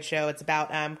really great show. It's about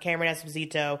Cameron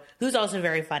Esposito, who's also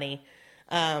very funny,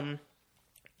 and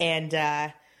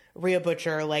Rhea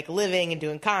Butcher, like living and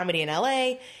doing comedy in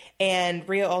LA. And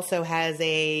Rhea also has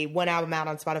a one album out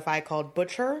on Spotify called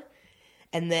Butcher,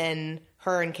 and then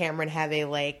her and Cameron have a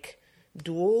like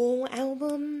dual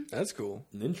album. That's cool.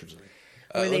 Interesting.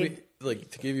 Where Let they- me,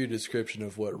 like, to give you a description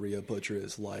of what Rhea Butcher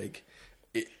is like.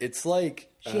 It's like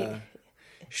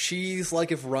she's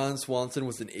like if Ron Swanson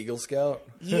was an Eagle Scout.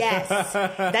 Yes,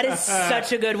 that is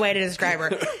such a good way to describe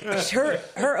her.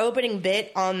 Her opening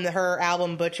bit on her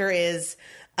album Butcher is,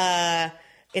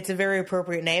 it's a very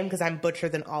appropriate name because I'm butcher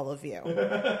than all of you.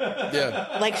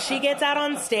 Yeah, Like she gets out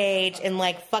on stage in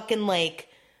like fucking like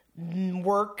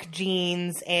work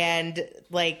jeans and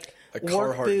like A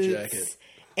work Carhartt boots. jacket.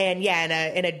 And yeah,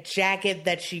 in a jacket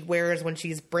that she wears when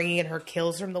she's bringing in her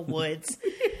kills from the woods.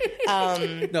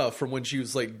 no, from when she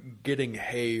was like getting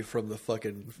hay from the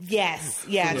fucking Yes,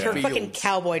 yeah, From her the fucking fields.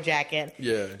 cowboy jacket.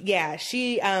 Yeah. yeah.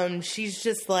 She's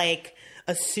just like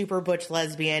a super butch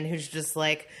lesbian who's just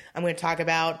like, I'm going to talk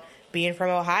about being from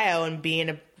Ohio and being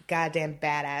a goddamn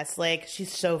badass. Like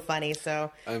she's so funny.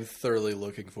 So I'm thoroughly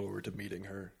looking forward to meeting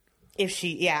her.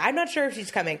 I'm not sure if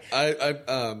she's coming.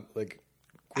 I like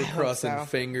we're hope crossing so.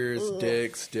 fingers,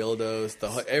 dicks,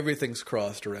 dildos. Everything's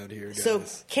crossed around here, guys. So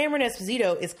Cameron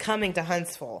Esposito is coming to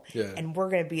Huntsville, Yeah. and we're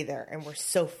going to be there, and we're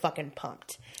so fucking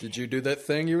pumped. Did you do that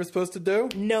thing you were supposed to do?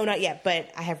 No, not yet, but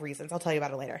I have reasons. I'll tell you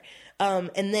about it later.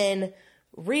 And then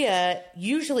Rhea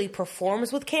usually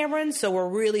performs with Cameron, so we're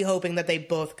really hoping that they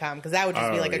both come because that would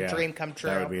just be like a dream come true.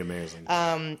 That would be amazing.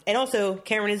 And also,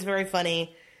 Cameron is very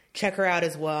funny. Check her out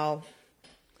as well.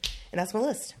 And that's my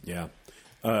list. Yeah.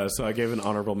 So I gave an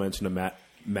honorable mention to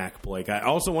Mac Blake. I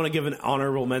also want to give an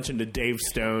honorable mention to Dave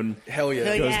Stone. Hell yeah.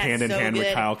 Oh, Goes yeah, hand in so hand with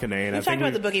good. Kyle Kinane. We've talked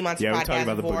about the Boogie Monster Yeah, we podcast talked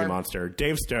about the before. Boogie Monster.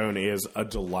 Dave Stone is a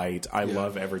delight. I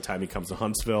love every time he comes to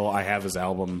Huntsville. I have his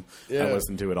album. Yeah. I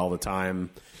listen to it all the time.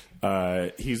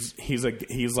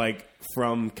 He's like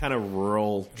from kind of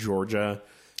rural Georgia.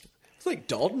 It's like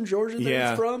Dalton, Georgia that Yeah.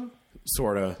 he's from.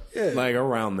 Sort of, Yeah. like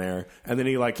around there, and then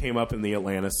he like came up in the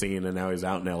Atlanta scene, and now he's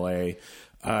out in L.A.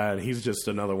 He's just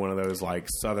another one of those like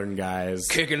Southern guys.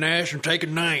 Kicking ass and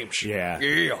taking names. Yeah.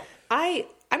 Yeah. I'm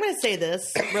going to say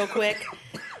this real quick.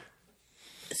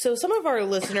 So some of our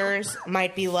listeners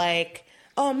might be like,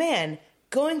 oh man,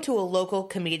 going to a local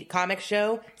comic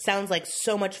show sounds like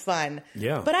so much fun.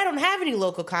 Yeah. But I don't have any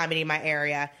local comedy in my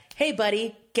area. Hey,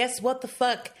 buddy, guess what the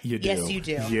fuck? You do. Yes, you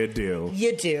do. You do.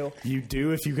 You do. You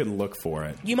do if you can look for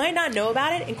it. You might not know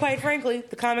about it, and quite frankly,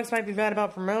 the comics might be bad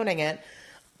about promoting it.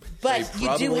 But They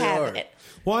you do probably have are. it.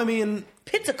 Well, I mean,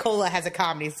 Pensacola has a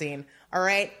comedy scene, all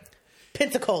right?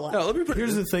 Pensacola. No, let me put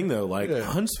here's the thing though. Like Yeah.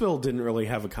 Huntsville didn't really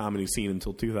have a comedy scene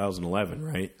until 2011,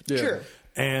 right? Yeah. Sure.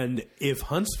 And if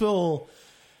Huntsville,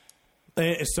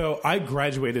 so I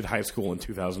graduated high school in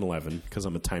 2011 because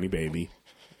I'm a tiny baby,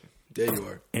 There you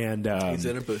are. and He's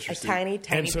in a booster A suit. tiny,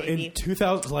 tiny and so baby. in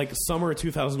 2000, like summer of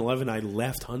 2011, I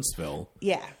left Huntsville.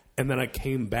 Yeah. And then I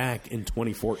came back in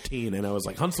 2014, and I was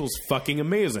like, Huntsville's fucking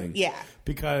amazing. Yeah.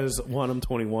 Because one, I'm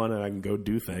 21 and I can go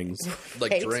do things.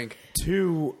 Like Right. drink.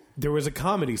 Two, there was a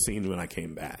comedy scene when I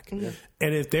came back. Mm-hmm.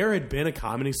 And if there had been a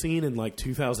comedy scene in like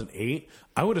 2008,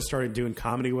 I would have started doing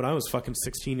comedy when I was fucking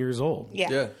 16 years old. Yeah.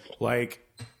 Yeah. Like,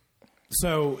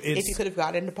 so it's. If you could have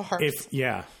got into bars.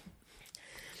 Yeah.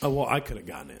 Oh, well, I could have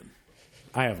gotten in.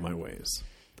 I have my ways.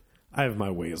 I have my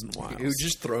ways and wiles. He was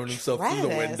just throwing himself through the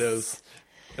Travis. windows.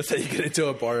 That's how you get into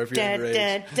a bar if you're Dun, underage.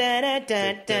 dun, dun,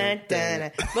 dun, dun, dun,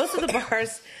 dun. Most of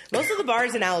the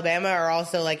bars in Alabama are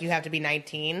also like you have to be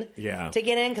 19 Yeah. to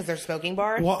get in because they're smoking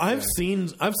bars. Well, I've seen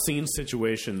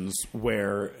situations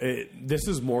where this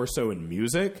is more so in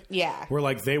music. Yeah. Where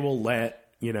like they will let,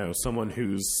 someone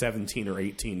who's 17 or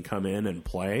 18 come in and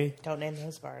play. Don't name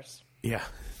those bars. Yeah.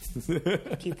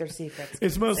 keep their secrets.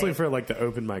 It's mostly safe. for like the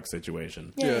open mic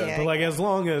situation. Yeah. But like as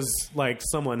long as like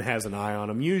someone has an eye on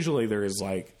them, usually there is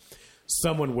like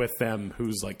someone with them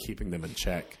who's like keeping them in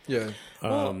check. Yeah.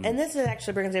 Well, and this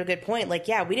actually brings up a good point. Like,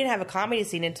 yeah, we didn't have a comedy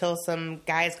scene until some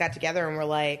guys got together and were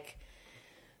like,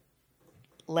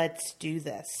 let's do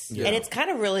this. Yeah. And it's kind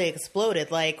of really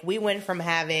exploded. Like, we went from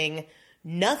having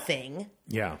nothing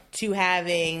Yeah. to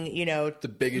having, The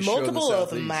biggest show in the multiple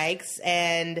open Southeast. mics.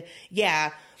 And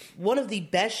yeah, one of the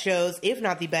best shows, if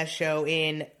not the best show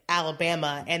in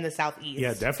Alabama and the Southeast.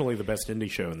 Yeah, definitely the best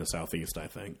indie show in the Southeast, I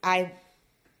think. I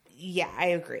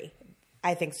agree.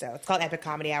 I think so. It's called Epic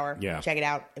Comedy Hour. Yeah. Check it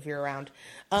out if you're around.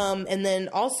 And then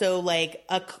also like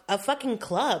a fucking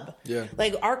club. Yeah.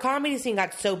 Like our comedy scene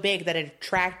got so big that it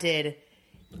attracted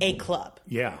a club.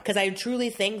 Yeah. Because I truly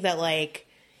think that like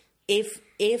if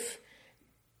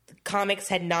comics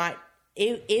had not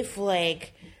if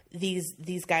like these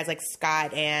guys like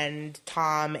Scott and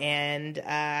Tom and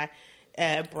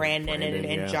Brandon and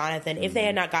yeah. Jonathan, if they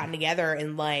had not gotten together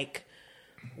and like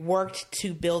worked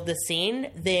to build the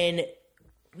scene, then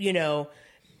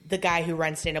the guy who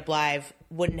runs Stand Up Live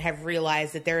wouldn't have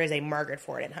realized that there is a market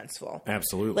for it in Huntsville.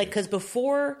 Absolutely. Like, because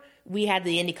before we had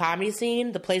the indie comedy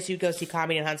scene, the place you'd go see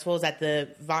comedy in Huntsville is at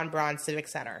the Von Braun Civic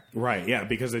Center. Right, yeah,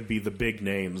 because it'd be the big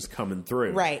names coming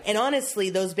through. Right. And honestly,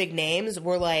 those big names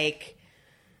were like,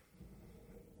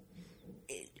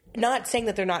 not saying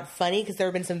that they're not funny, because there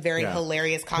have been some very Yeah.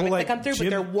 hilarious comics Well, like, that come through, Jim- but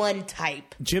they're one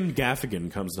type. Jim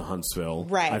Gaffigan comes to Huntsville,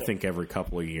 Right. I think every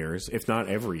couple of years, if not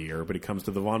every year, but he comes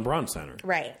to the Von Braun Center.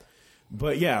 Right.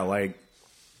 But yeah, like,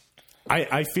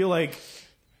 I feel like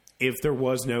if there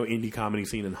was no indie comedy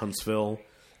scene in Huntsville,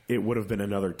 it would have been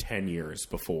another 10 years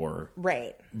before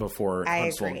Right. I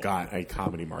Huntsville agree. got a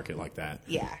comedy market like that.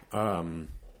 Yeah.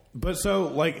 But so,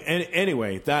 like,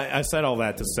 anyway, that I said all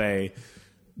that to say,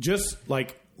 just,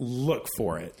 like, look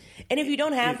for it. And if you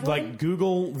don't have one, Like,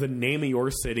 Google the name of your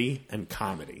city and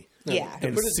comedy. yeah.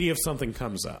 And see if something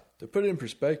comes up. To put it in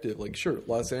perspective, like, sure,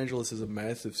 Los Angeles is a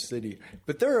massive city,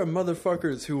 but there are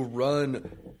motherfuckers who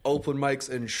run open mics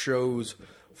and shows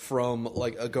from,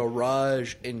 like, a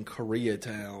garage in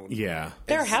Koreatown. Yeah.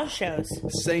 There are house shows.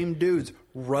 Same dudes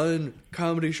run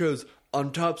comedy shows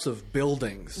on tops of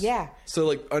buildings. Yeah. So,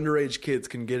 like, underage kids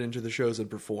can get into the shows and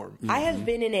perform. I have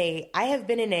been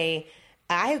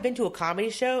to a comedy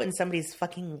show in somebody's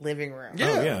fucking living room.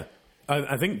 Yeah. Oh, yeah.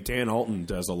 I think Dan Alton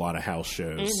does a lot of house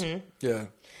shows. Mm-hmm. Yeah.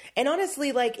 And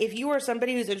honestly, like, if you are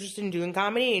somebody who's interested in doing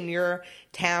comedy and your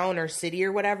town or city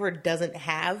or whatever doesn't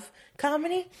have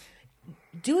comedy,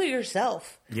 do it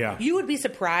yourself. Yeah. You would be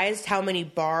surprised how many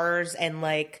bars and,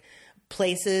 like,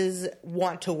 places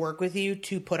want to work with you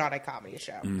to put on a comedy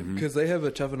show. Because they have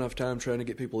a tough enough time trying to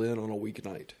get people in on a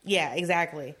weeknight. Yeah,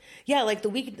 exactly. Yeah,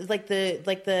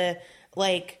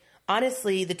 like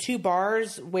honestly, the two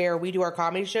bars where we do our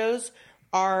comedy shows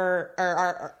are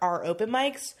our open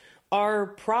mics are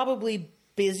probably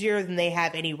busier than they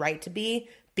have any right to be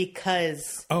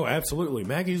because Oh, absolutely.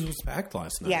 Maggie's was packed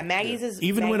last night. yeah, Maggie's is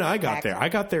Even when I got packed. there. I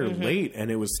got there late and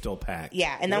it was still packed.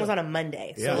 Yeah, and that was on a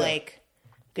Monday. So Yeah. like,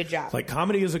 good job. Like,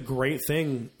 comedy is a great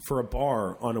thing for a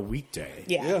bar on a weekday.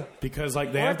 yeah. Yeah. Because,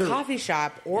 like, they Or a have their... coffee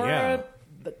shop or Yeah.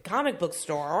 a comic book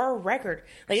store or a record.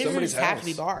 Like, it doesn't Somebody's just have to house.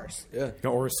 be bars. Yeah.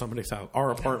 Or somebody's house.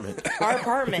 Our apartment. Our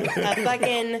apartment, a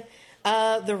fucking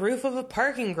the roof of a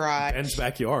parking garage, Ben's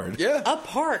backyard. Yeah. a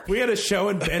park. We had a show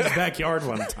in Ben's backyard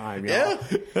one time, y'all.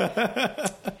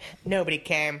 Nobody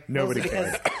came. Nobody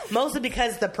Mostly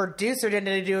because the producer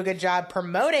didn't do a good job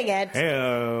promoting it.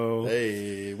 Heyo.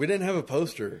 Hey, we didn't have a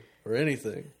poster or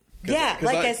anything. Yeah, 'cause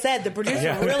like I- I said, the producer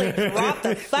Yeah. really dropped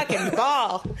the fucking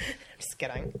ball. Just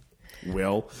kidding.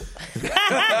 Will.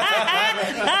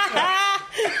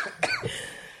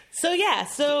 So yeah,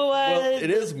 Well,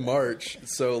 it is March,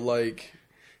 so, like,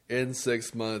 in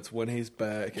 6 months when he's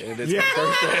back and it's Yeah. his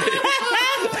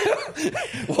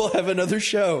birthday, we'll have another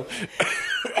show.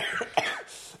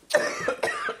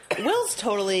 Will's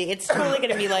it's totally going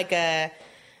to be like a,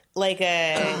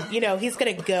 he's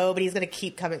going to go, but he's going to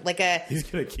keep coming. He's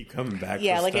going to keep coming back.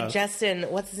 Yeah, for like a stuff. Justin,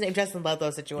 what's his name? Justin Ludlow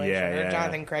situation Yeah, or yeah.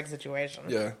 Jonathan Craig situation.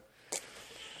 Yeah.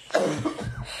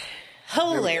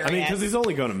 Hilarious. I mean, because he's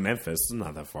only going to Memphis. It's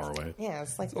not that far away. yeah,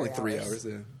 it's like It's only 3 hours,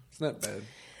 yeah. It's not bad.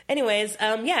 Anyways,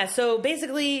 so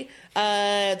basically,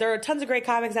 there are tons of great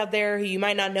comics out there who you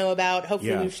might not know about.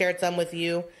 Hopefully, Yeah. we've shared some with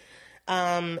you.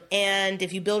 And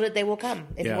if you build it, they will come.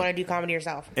 If you Yeah. want to do comedy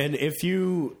yourself. And if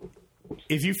you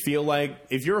feel like,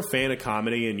 if you're a fan of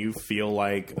comedy and you feel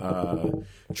like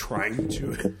trying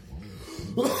to...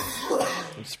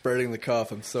 I'm spreading the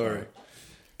cough. I'm sorry.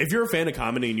 if you're a fan of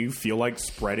comedy and you feel like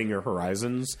spreading your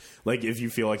horizons, like if you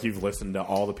feel like you've listened to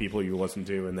all the people you listen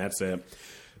to and that's it,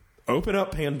 open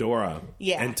up Pandora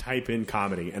and type in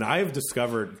comedy. And I have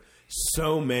discovered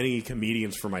so many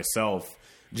comedians for myself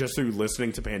just through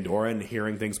listening to Pandora and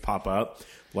hearing things pop up,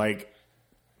 like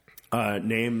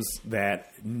names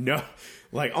that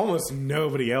almost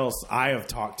nobody else I have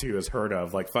talked to has heard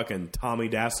of, like fucking Tommy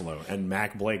Dassolo and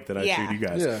Mac Blake that I showed you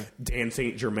guys, Dan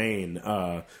St. Germain,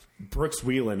 Brooks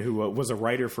Wheelan, who was a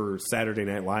writer for Saturday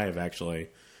Night Live, actually.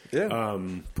 Yeah.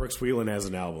 Brooks Wheelan has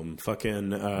an album.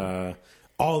 Fucking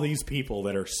all these people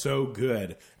that are so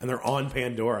good, and they're on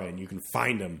Pandora, and you can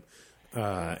find them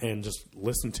and just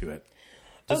listen to it.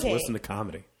 Just listen to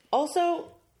comedy. Also,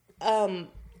 I'm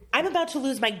about to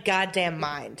lose my goddamn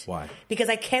mind. Why? Because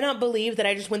I cannot believe that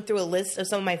I just went through a list of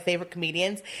some of my favorite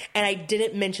comedians and I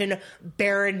didn't mention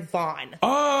Baron Vaughn.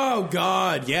 Oh,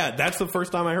 God. Yeah, that's the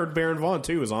first time I heard Baron Vaughn,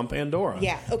 too, was on Pandora.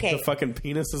 Yeah, okay. The fucking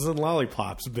penises and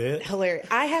lollipops bit. Hilarious.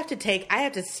 I have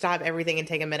to stop everything and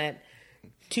take a minute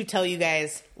to tell you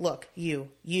guys, look, you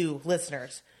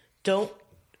listeners, don't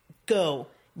go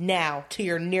now to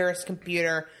your nearest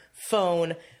computer,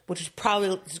 phone, which is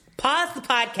probably pause the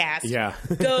podcast. Yeah.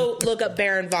 Go look up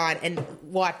Baron Vaughn and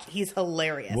watch. He's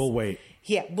hilarious. We'll wait.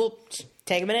 Yeah, we'll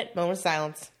take a minute. Moment of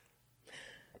silence.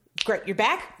 Great, you're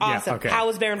back. Awesome. Yeah, okay. How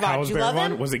was Baron Vaughn? How was Did you Baron love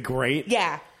Vaughn? him? Was it great?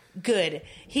 Yeah, good.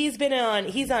 He's on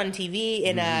TV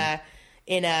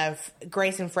in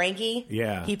Grace and Frankie.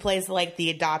 Yeah. He plays like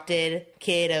the adopted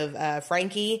kid of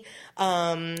Frankie.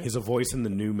 He's a voice in the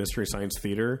new Mystery Science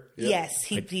Theater. Yes,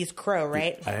 he's Crow,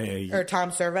 right? Or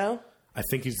Tom Servo. I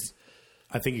think he's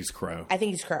Crow. I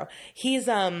think he's Crow. He's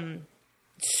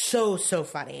so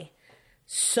funny.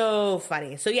 So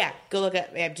funny. So yeah, go look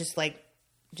at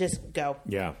just go.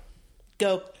 Yeah.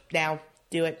 Go now.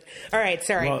 Do it. All right,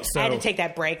 sorry. Well, I had to take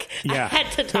that break. Yeah. I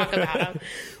had to talk about him.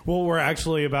 Well, we're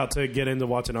actually about to get into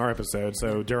watching our episode,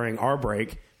 so during our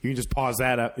break, you can just pause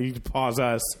that up. You can pause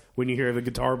us when you hear the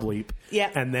guitar bleep.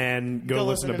 Yeah. And then go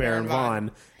listen to Baron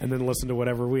Vaughn, and then listen to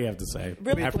whatever we have to say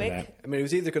Really after quick. that. I mean, it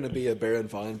was either going to be a Baron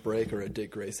Vaughn break or a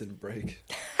Dick Grayson break.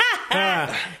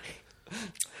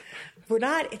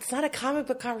 It's not a comic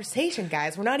book conversation,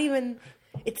 guys. We're not even,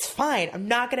 it's fine. I'm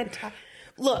not going to talk.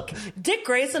 Look, Dick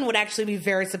Grayson would actually be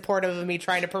very supportive of me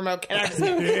trying to promote Ken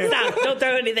Armstrong. Stop. Don't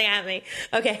throw anything at me.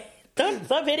 Okay.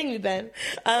 Stop hitting me, Ben.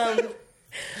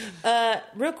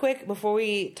 Real quick, before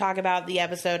we talk about the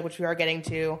episode, which we are getting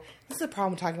to, this is the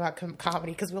problem with talking about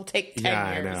comedy, because we'll take 10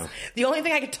 years. I know. The only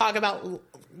thing I could talk about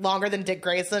longer than Dick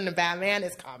Grayson and Batman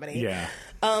is comedy. Yeah.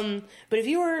 But if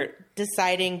you were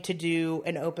deciding to do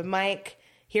an open mic,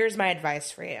 here's my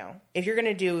advice for you. If you're going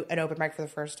to do an open mic for the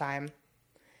first time,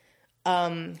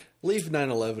 Leave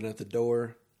 9/11 at the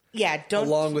door. yeah,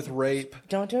 Along with rape.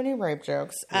 don't do any rape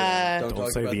jokes. Don't Don't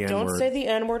talk say about the Don't N-word. say the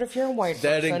N-word if you're a white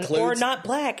That person includes- or not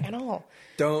black at all.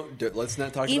 Let's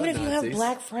not talk Even about if you Nazis. have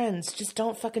black friends, just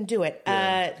don't fucking do it.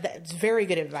 That's very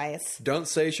good advice. Don't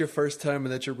say it's your first time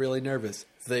and that you're really nervous.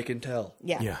 They can tell.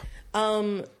 Yeah. Yeah.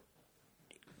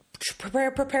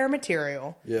 Prepare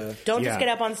material. Yeah. Don't Yeah. just get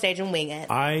up on stage and wing it.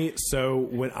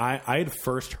 When I had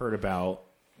first heard about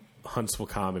Huntsville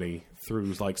Comedy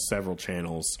through like several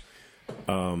channels,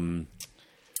 and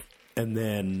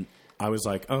then I was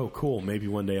like, oh, cool, maybe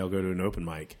one day I'll go to an open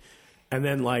mic. And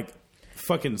then like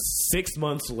fucking 6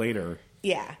 months later,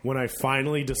 Yeah. when I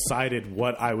finally decided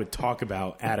what I would talk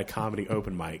about at a comedy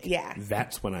open mic, Yeah.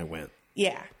 that's when I went.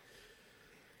 Yeah.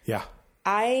 Yeah.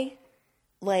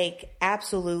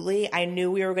 Absolutely, I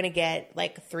knew we were going to get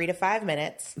like 3 to 5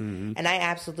 minutes, Mm-hmm. and I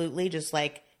absolutely just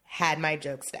like had my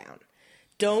jokes down.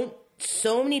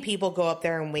 So many people go up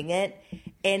there and wing it,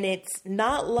 and it's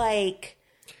not like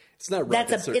It's not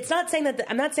rocket it's not saying that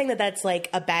I'm not saying that that's like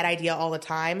a bad idea all the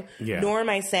time. Yeah. Nor am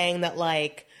I saying that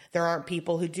like there aren't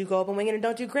people who do go up and wing it and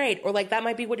don't do great, or like that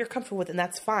might be what you're comfortable with, and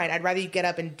that's fine. I'd rather you get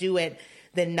up and do it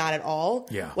than not at all.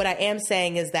 Yeah. What I am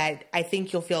saying is that I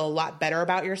think you'll feel a lot better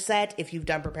about your set if you've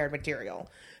done prepared material.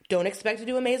 Don't expect to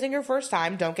do amazing your first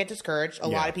time. Don't get discouraged. A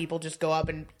lot of people just go up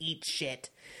and eat shit.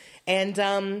 And,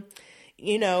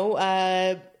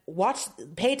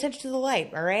 pay attention to the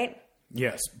light, all right?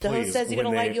 Yes. The host please. says he's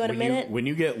gonna light you in a minute. When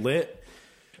you get lit,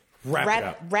 wrap it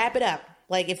up. Wrap it up.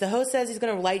 Like, if the host says he's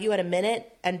going to light you at a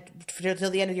minute and till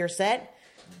the end of your set,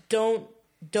 don't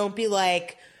be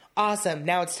like, awesome,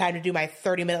 now it's time to do my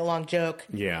 30-minute long joke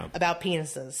Yeah. about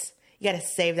penises. You got to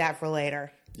save that for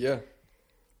later. Yeah.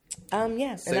 Yeah,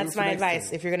 and Save that's it for my next advice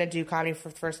time. if you're going to do comedy for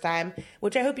the first time,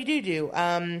 which I hope you do.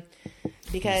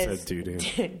 Because You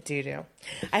said doo-doo. do.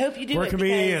 I hope you do. We're it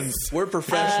comedians. We're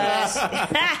professionals.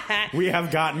 We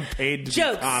have gotten paid to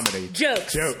Jokes, do comedy.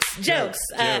 jokes. Jokes.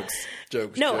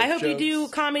 Jokes. No, jokes, I hope you jokes. do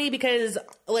comedy because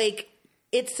like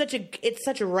it's such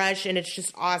a rush and it's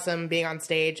just awesome being on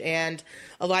stage, and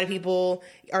a lot of people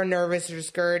are nervous or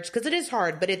discouraged because it is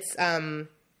hard, but it's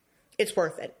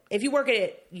worth it. If you work at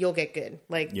it, you'll get good.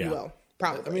 Like Yeah. you will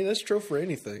probably. I mean, that's true for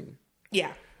anything.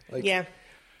 yeah, like- yeah.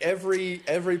 Every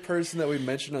person that we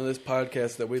mentioned on this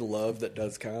podcast that we love that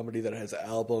does comedy, that has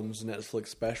albums, Netflix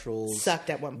specials,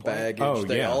 Sucked at one point. baggage. Oh,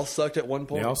 They yeah. all sucked at one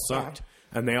point. They all sucked.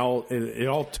 And it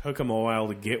all took them a while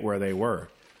to get where they were.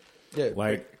 Yeah,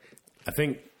 Like, I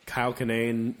think Kyle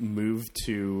Kinane moved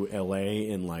to LA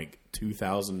in like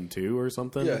 2002 or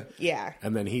something. Yeah. Yeah.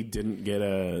 And then he didn't get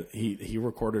he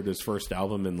recorded his first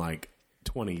album in like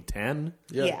 2010.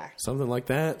 Yeah. Something like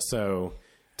that. So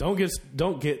don't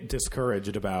get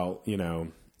discouraged about,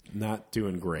 not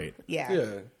doing great. Yeah.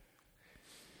 Yeah.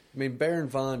 I mean, Baron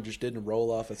Vaughn just didn't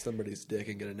roll off of somebody's dick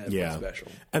and get a Netflix Yeah. special.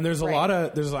 And there's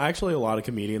Right. there's actually a lot of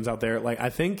comedians out there. Like, I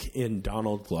think in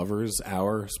Donald Glover's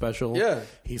Hour special, Yeah.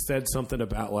 he said something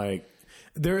about like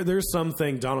there's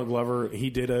something Donald Glover, he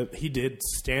did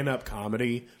stand up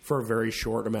comedy for a very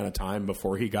short amount of time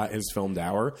before he got his filmed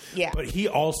hour. Yeah. But he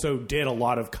also did a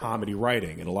lot of comedy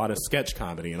writing and a lot of sketch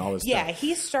comedy and all this Yeah, stuff.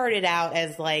 he started out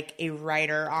as like a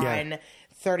writer on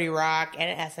 30 Rock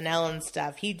and SNL and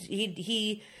stuff.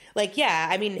 He like, yeah,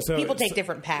 I mean, So- people take so-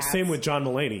 different paths. Same with John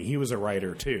Mulaney. He was a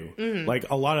writer too. Mm-hmm. Like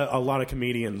a lot of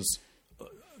comedians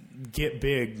get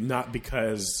big not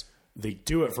because they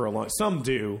do it for a long. Some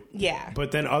do, Yeah.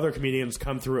 But then other comedians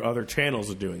come through other channels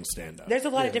of doing stand up. There's a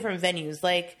lot of different venues.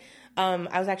 Like, I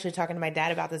was actually talking to my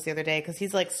dad about this the other day because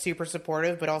he's like super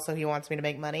supportive, but also he wants me to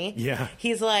make money. Yeah.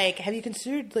 He's like, "Have you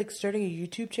considered like starting a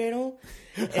YouTube channel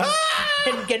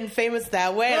and getting famous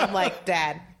that way?" And I'm like,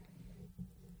 "Dad,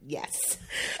 yes,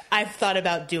 I've thought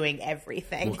about doing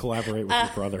everything." We'll collaborate with your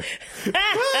brother.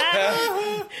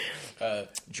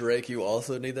 Drake, you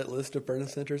also need that list of burn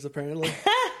centers, apparently.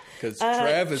 Because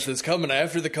Travis is coming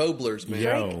after the Koblers, man.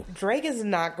 Yo. Drake is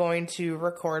not going to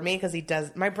record me because he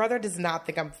does. My brother does not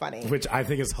think I'm funny. Which I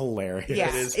think is hilarious. Yeah,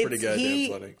 It is pretty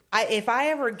goddamn funny. If I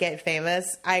ever get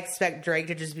famous, I expect Drake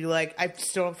to just be like, I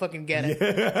still don't fucking get it.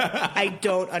 I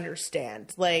don't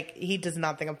understand. Like, he does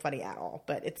not think I'm funny at all.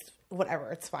 But it's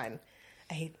whatever. It's fine.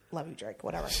 Love you, Drake.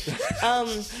 Whatever.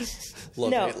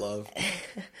 Love, No. hate, love.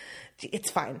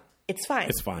 It's fine. It's fine.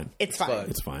 It's fine. It's fine. fine.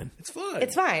 It's fine. It's fine.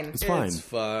 It's fine. It's fine. It's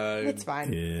fine. It's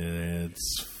fine.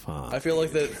 It's fine. I feel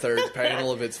like that third panel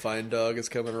of It's Fine Dog is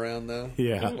coming around now.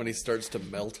 Yeah. When he starts to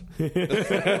melt.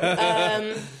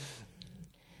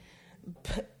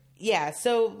 Yeah,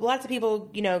 so lots of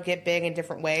people, get big in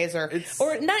different ways, or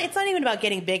not. It's not even about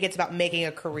getting big. It's about making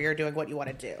a career doing what you want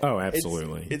to do. Oh, It's-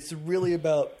 absolutely. It's really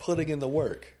about putting in the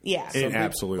work. Yeah. It Some people-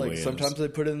 absolutely is. Sometimes they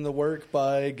put in the work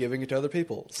by giving it to other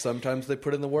people. Sometimes they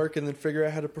put in the work and then figure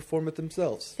out how to perform it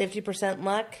themselves. 50%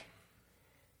 luck,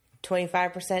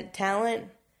 25% talent,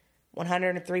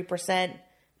 103%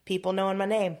 people knowing my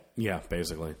name. Yeah,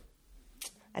 basically.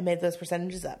 I made those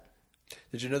percentages up.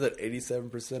 Did you know that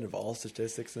 87% of all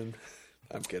statistics in...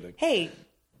 I'm kidding. Hey,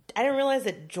 I didn't realize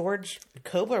that George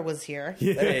Kobler was here.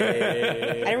 Hey.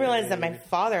 I didn't realize that my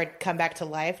father had come back to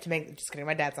life to make... Just kidding,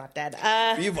 my dad's not dead.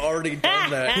 You've already done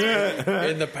that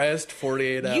in the past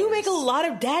 48 hours. You make a lot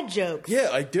of dad jokes. Yeah,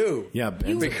 I do. Yeah,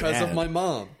 Ben's a Because of dad. my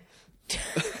mom.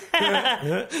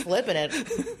 Flipping it.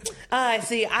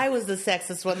 See, I was the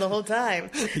sexist one the whole time.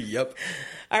 Yep.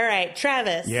 All right,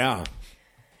 Travis. Yeah.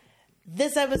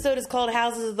 This episode is called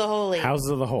Houses of the Holy. Houses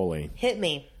of the Holy. Hit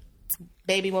me,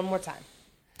 baby, one more time.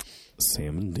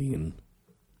 Sam and Dean.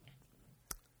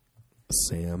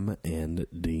 Sam and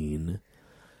Dean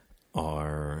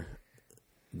are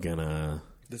gonna...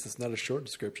 This is not a short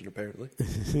description, apparently.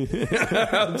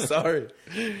 I'm sorry.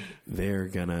 They're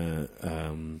gonna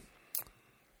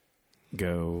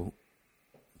go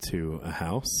to a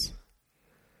house,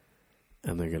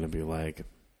 and they're gonna be like,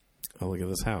 "Oh, look at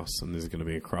this house," and there's gonna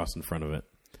be a cross in front of it,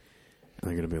 and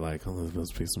they're gonna be like, "Oh, there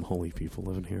must be some holy people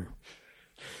living here,"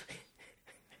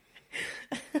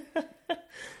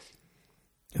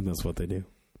 and that's what they do.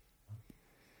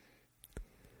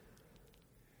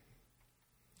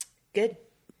 Good.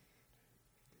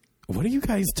 What are you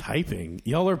guys typing?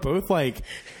 Y'all are both like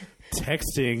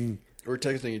texting. We're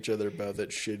texting each other about that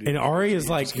shitty... And Ari has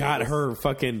like got her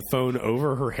fucking phone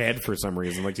over her head for some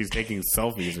reason, like she's taking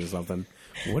selfies or something.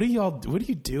 What are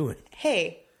you doing?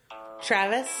 Hey,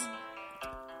 Travis.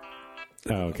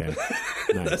 Oh, okay.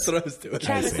 Nice. That's what I was doing.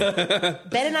 Travis,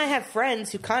 Ben and I have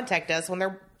friends who contact us when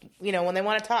they're, when they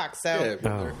want to talk. So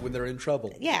Yeah, when they're in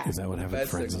trouble. yeah. Is that what having Bad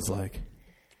friends signals. is like?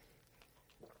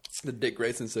 The Dick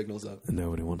Grayson signal's up.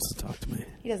 Nobody wants to talk to me.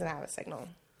 He doesn't have a signal.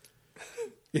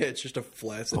 Yeah, it's just a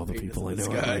flaccid All the penis people I in the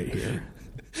know are sky. right here.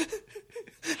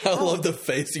 I love the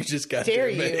face you just got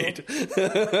Dare there you. made.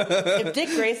 If Dick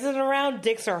Grayson's around,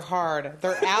 dicks are hard.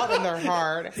 They're out and they're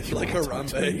hard. Like You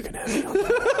Harambe. can have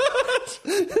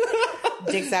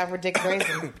it. Dicks out for Dick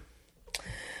Grayson.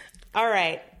 All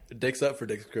right. Dick's up for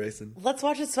Dick Grayson. Let's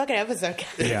watch this fucking episode,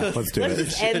 guys. Yeah, let's do Let's it.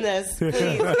 just end this,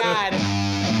 please, God.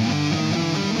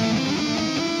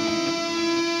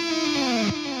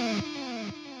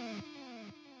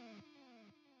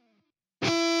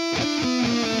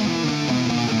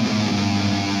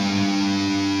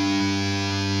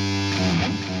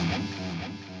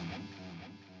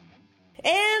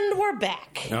 And we're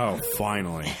back. Oh,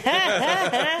 finally.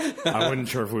 I wasn't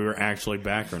sure if we were actually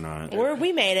back or not.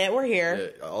 We made it. We're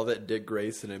here. All that Dick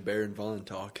Grayson and Baron Vaughn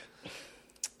talk.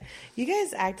 You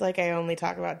guys act like I only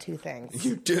talk about two things.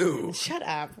 You do. Shut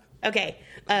up. Okay,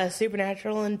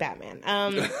 Supernatural and Batman.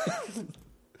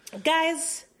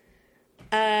 Guys,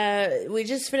 we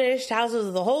just finished Houses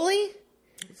of the Holy.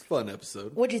 It's a fun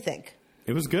episode. What'd you think?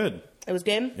 It was good. It was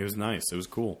good? It was nice. It was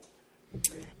cool.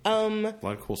 A lot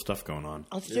of cool stuff going on.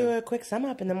 Let's do a quick sum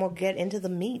up and then we'll get into the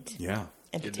meat Yeah.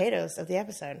 and potatoes of the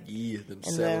episode. Them And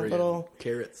celery the little and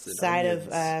carrots and side onions.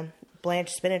 of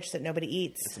blanched spinach that nobody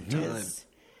eats. time. Because,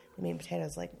 I mean,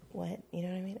 potatoes, like, what? You know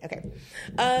what I mean?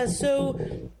 Okay.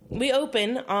 So we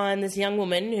open on this young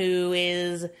woman who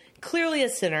is clearly a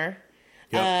sinner.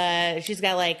 Yep. She's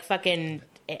got, like, fucking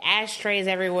ashtrays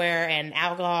everywhere and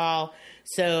alcohol.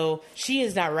 So she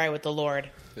is not right with the Lord.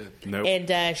 Nope.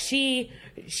 And she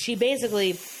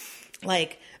basically,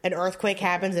 like, an earthquake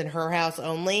happens in her house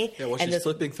only. Yeah, well, and she's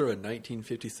flipping through a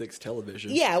 1956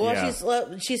 television. Yeah, well,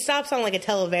 Yeah. she stops on like a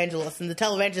televangelist, and the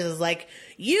televangelist is like,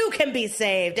 "You can be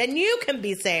saved, and you can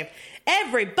be saved.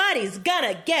 Everybody's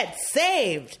gonna get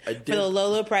saved I for did- the low,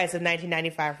 low price of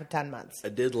 $19.95 for 10 months." I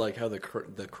did like how the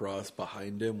cross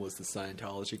behind him was the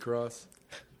Scientology cross.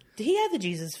 Did he have the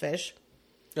Jesus fish?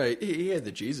 Yeah, he had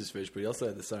the Jesus fish, but he also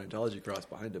had the Scientology cross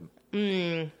behind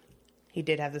him. He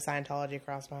did have the Scientology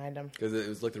cross behind him. Because it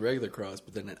was like the regular cross,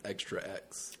 but then an extra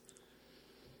X.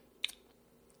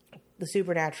 The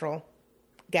Supernatural,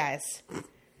 guys,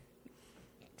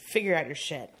 figure out your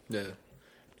shit. Yeah.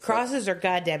 Crosses are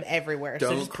goddamn everywhere. so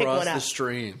Don't just pick cross one the up.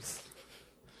 streams.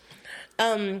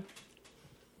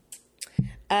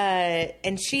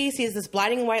 And she sees this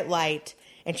blinding white light,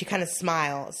 and she kind of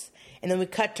smiles. And then we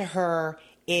cut to her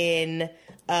in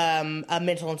a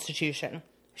mental institution.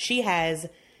 She has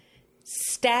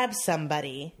stabbed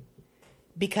somebody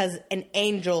because an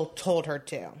angel told her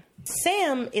to.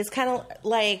 Sam is kind of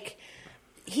like,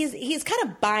 he's kind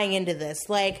of buying into this.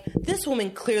 Like, this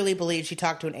woman clearly believes she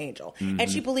talked to an angel. And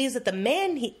she believes that the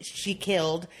man she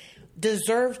killed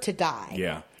deserved to die.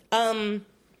 Yeah.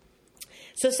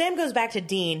 So Sam goes back to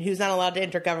Dean, who's not allowed to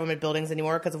enter government buildings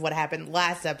anymore because of what happened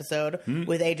last episode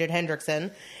with Agent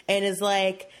Hendrickson, and is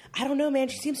like, I don't know, man.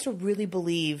 She seems to really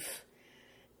believe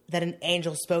that an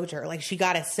angel spoke to her. Like, she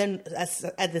got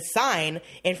the sign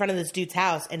in front of this dude's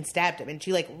house and stabbed him, and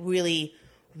she like really,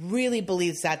 really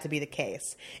believes that to be the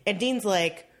case. And Dean's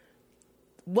like,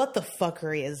 what the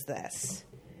fuckery is this?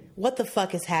 What the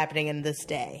fuck is happening in this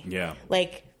day? Yeah.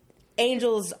 Like,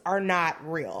 angels are not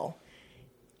real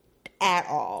at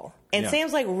all. And Yeah.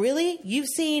 Sam's like, really? You've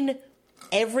seen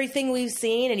everything we've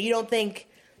seen and you don't think,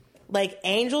 like,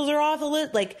 angels are off the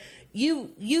list? Like, you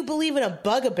believe in a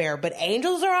bugbear, but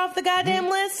angels are off the goddamn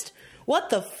list? What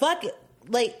the fuck?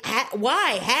 Like,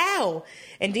 why? How?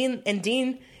 And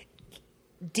Dean,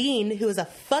 who is a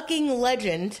fucking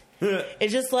legend,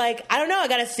 is just like, I don't know, I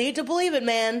gotta see it to believe it,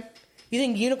 man. You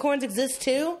think unicorns exist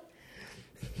too?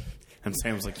 And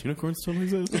Sam's like, unicorns still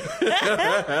exist?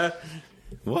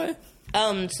 What?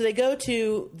 So they go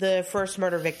to the first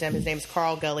murder victim. His name's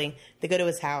Carl Gully. They go to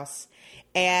his house,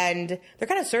 and they're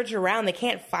kind of searching around. They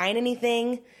can't find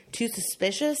anything too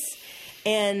suspicious.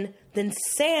 And then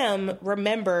Sam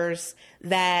remembers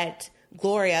that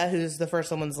Gloria, who's the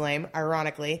first woman's name,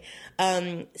 ironically,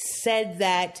 said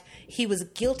that he was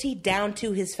guilty down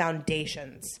to his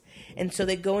foundations. And so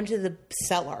they go into the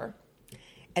cellar,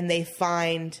 and they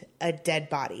find a dead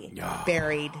body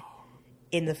buried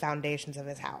in the foundations of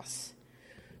his house.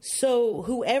 So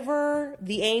whoever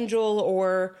the angel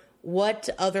or what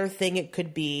other thing it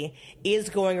could be is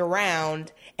going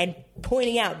around and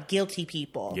pointing out guilty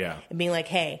people. Yeah. And being like,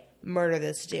 hey, murder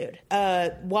this dude.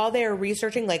 While they're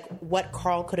researching like what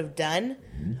Carl could have done,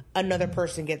 another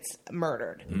person gets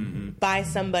murdered by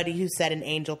somebody who said an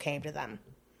angel came to them.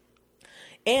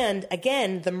 And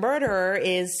again, the murderer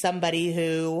is somebody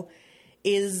who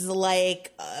is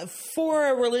like, for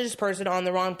a religious person, on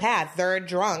the wrong path. They're a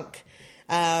drunk.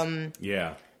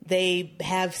 Yeah. They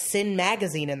have Sin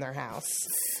Magazine in their house.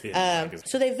 Sin Magazine.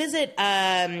 So they visit.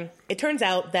 It turns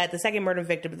out that the second murder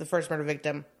victim,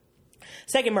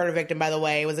 second murder victim, by the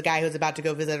way, was a guy who was about to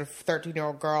go visit a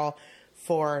 13-year-old girl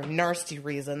for nasty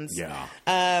reasons. Yeah.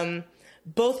 They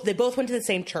both went to the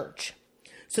same church.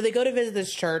 So they go to visit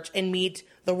this church and meet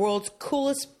the world's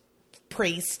coolest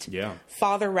priest,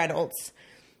 Father Reynolds,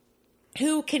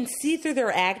 who can see through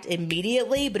their act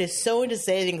immediately, but is so into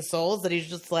saving souls that he's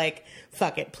just like,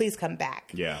 fuck it, please come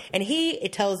back. Yeah. And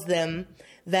it tells them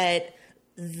that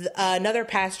another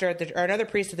pastor another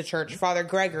priest of the church, Father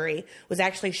Gregory, was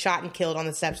actually shot and killed on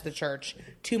the steps of the church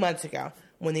 2 months ago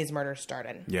when these murders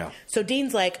started. Yeah. So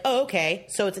Dean's like, oh, okay,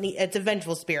 so it's a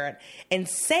vengeful spirit. And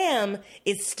Sam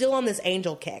is still on this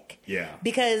angel kick. Yeah.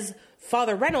 Because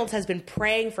Father Reynolds has been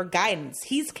praying for guidance.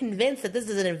 He's convinced that this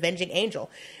is an avenging angel.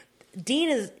 Dean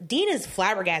is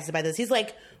flabbergasted by this. He's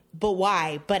like, but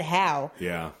why? But how?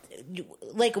 Yeah.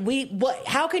 Like,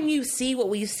 how can you see what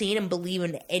we've seen and believe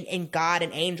in God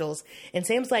and angels? And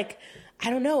Sam's like, I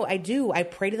don't know. I do. I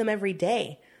pray to them every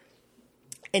day.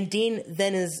 And Dean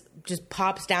then just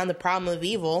pops down the problem of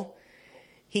evil.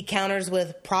 He counters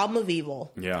with problem of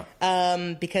evil. Yeah.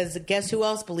 Because guess who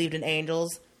else believed in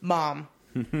angels? Mom.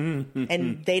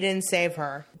 And they didn't save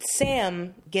her.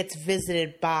 Sam gets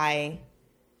visited by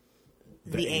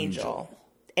the angel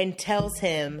and tells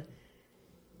him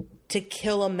to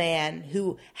kill a man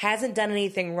who hasn't done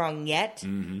anything wrong yet,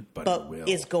 but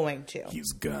is going to.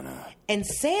 He's gonna. And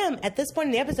Sam, at this point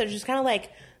in the episode, is just kind of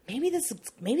like, maybe this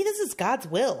is God's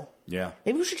will. Yeah.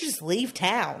 Maybe we should just leave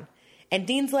town. And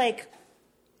Dean's like,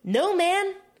 no,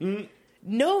 man.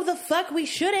 No, the fuck we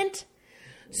shouldn't.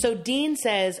 So Dean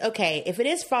says, okay, if it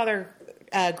is Father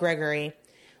Gregory,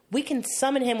 we can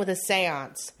summon him with a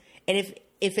seance. And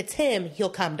if it's him, he'll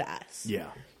come to us. Yeah.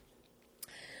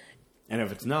 And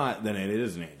if it's not, then it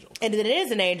is an angel. And then it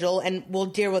is an angel, and we'll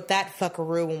deal with that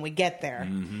fuckaroo when we get there.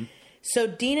 So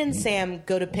Dean and Sam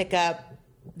go to pick up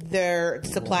their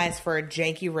supplies for a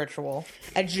janky ritual,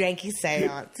 a janky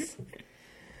seance.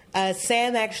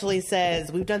 Sam actually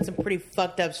says, we've done some pretty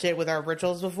fucked up shit with our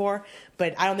rituals before,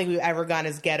 but I don't think we've ever gone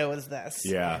as ghetto as this.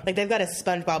 Yeah. Like, they've got a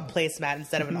SpongeBob placemat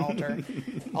instead of an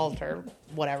altar,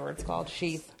 whatever it's called,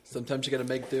 sheath. Sometimes you gotta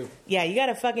make do. Yeah, you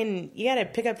gotta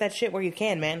pick up that shit where you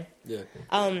can, man. Yeah.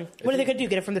 What are they gonna do?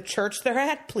 Get it from the church they're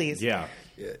at? Please. Yeah.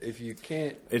 Yeah, if you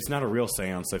can't... It's not a real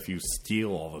seance if you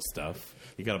steal all the stuff.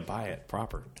 You gotta buy it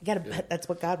proper. That's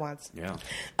what God wants. Yeah.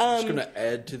 Just gonna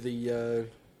add to the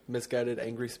misguided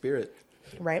angry spirit.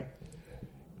 Right.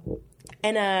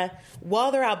 And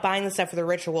while they're out buying the stuff for the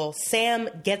ritual, Sam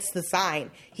gets the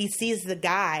sign. He sees the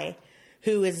guy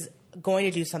who is going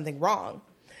to do something wrong.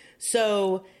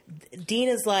 So Dean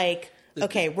is like,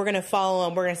 okay, we're going to follow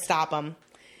him. We're going to stop him.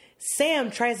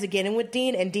 Sam tries to get in with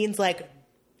Dean, and Dean's like,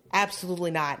 absolutely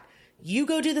not. You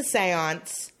go do the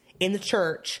seance in the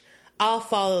church. I'll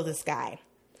follow this guy.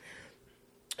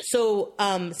 So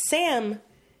Sam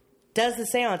does the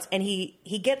seance, and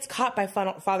he gets caught by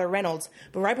Father Reynolds.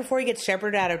 But right before he gets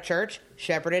shepherded out of church,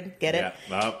 shepherded, get it?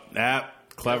 Yeah.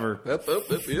 Clever. Yep.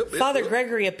 Father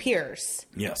Gregory appears.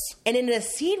 Yes. And in a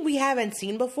scene we haven't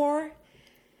seen before,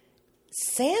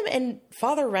 Sam and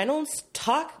Father Reynolds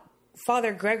talk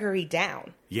Father Gregory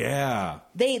down. Yeah.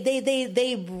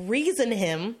 They reason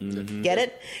him, get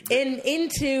it,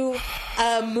 into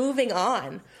moving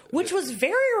on, which was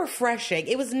very refreshing.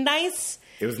 It was nice.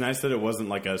 It was nice that it wasn't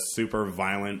like a super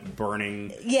violent burning,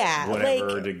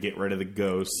 whatever, like, to get rid of the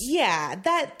ghosts. Yeah,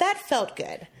 that felt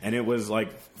good. And it was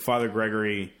like Father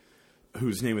Gregory,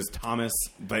 whose name is Thomas,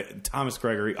 but Thomas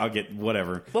Gregory, I'll get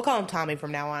whatever. We'll call him Tommy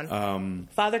from now on.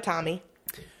 Father Tommy.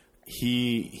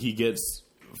 He gets,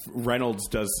 Reynolds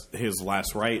does his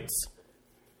last rites,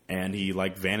 and he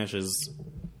like vanishes.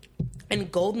 And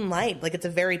golden light, like it's a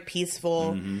very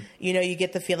peaceful, you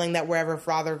get the feeling that wherever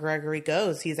Father Gregory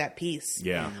goes, he's at peace.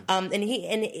 Yeah. And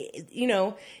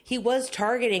he was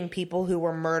targeting people who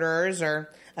were murderers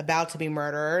or about to be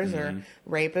murderers or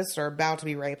rapists or about to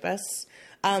be rapists.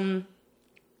 They're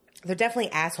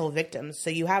definitely asshole victims. So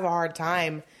you have a hard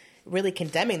time really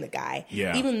condemning the guy.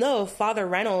 Yeah. Even though Father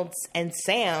Reynolds and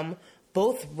Sam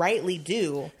both rightly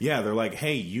do. Yeah. They're like,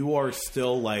 hey, you are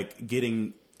still like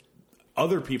getting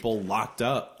other people locked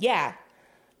up. Yeah.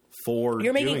 For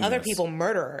you're making doing other this. people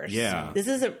murderers. Yeah. This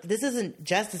isn't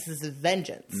justice, this is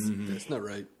vengeance. That's not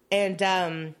right.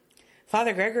 And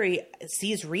Father Gregory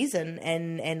sees reason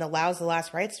and allows the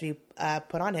last rites to be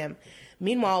put on him.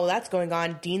 Meanwhile, while that's going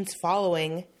on, Dean's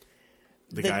following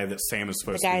The guy that Sam is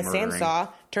supposed the to guy be Sam murdering. saw.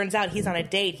 Turns out he's on a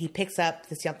date. He picks up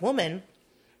this young woman,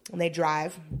 and they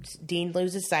drive. Dean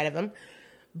loses sight of him,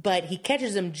 but he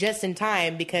catches him just in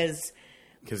time because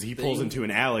Because he pulls into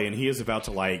an alley and he is about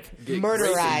to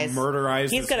murderize.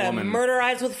 He's this gonna woman.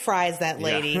 murderize with fries that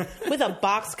lady Yeah. with a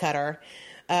box cutter,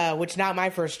 which not my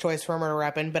first choice for a murder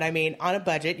weapon. But I mean, on a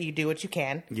budget, you do what you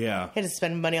can. Yeah. He had to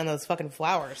spend money on those fucking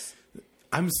flowers.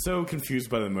 I'm so confused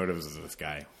by the motives of this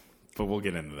guy, but we'll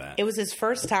get into that. It was his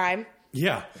first time.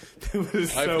 Yeah. It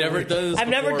was I've so never weird. done this. I've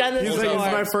never before. done this He's like, before.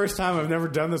 it's my first time. I've never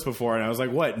done this before. And I was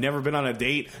like, what? Never been on a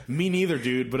date? Me neither,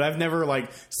 dude. But I've never, like,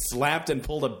 slapped and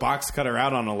pulled a box cutter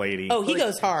out on a lady. Oh, he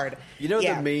goes hard. You know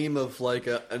Yeah. the meme of like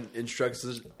an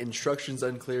instructions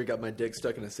unclear, got my dick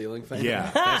stuck in a ceiling fan?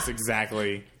 Yeah, that's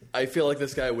exactly. I feel like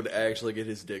this guy would actually get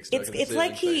his dick stuck in a It's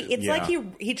ceiling like Yeah.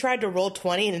 he tried to roll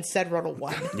 20 and instead rolled a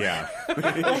 1. Yeah.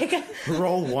 Like,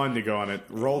 Roll one to go on it.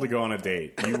 Roll to go on a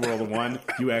date. You roll the one.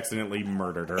 You accidentally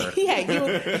murdered her.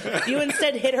 yeah, you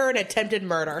instead hit her in attempted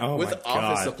murder Oh with my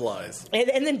office God. supplies.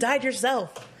 and then died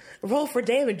yourself. Roll for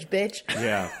damage, bitch.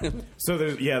 Yeah. So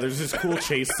there's this cool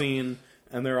chase scene,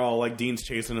 and they're all like Dean's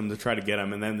chasing him to try to get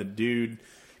him, and then the dude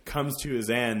comes to his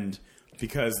end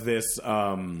because this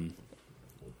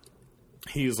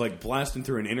he's like blasting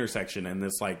through an intersection, and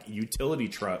this like utility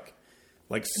truck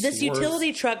like This swerves-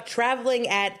 utility truck traveling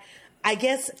at, I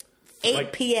guess, 8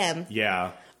 Like- p.m.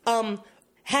 Yeah.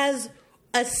 has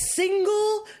a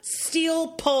single steel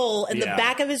pole in the Yeah.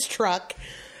 back of his truck.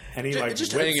 And he Ju- like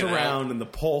just whips hanging around, out. and the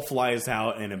pole flies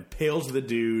out and impales the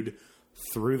dude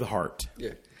through the heart.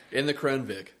 Yeah, in the Crown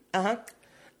Vic.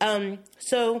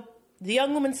 So the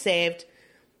young woman's saved.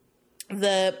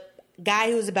 The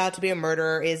guy who's about to be a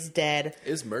murderer is dead.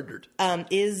 Is murdered.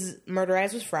 Is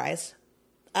murderized with fries.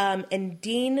 And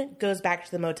Dean goes back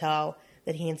to the motel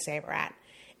that he and Sam are at.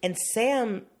 And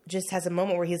Sam just has a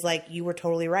moment where he's like, you were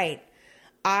totally right.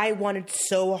 I wanted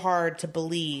so hard to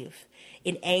believe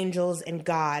in angels and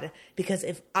God, because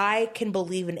if I can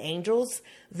believe in angels,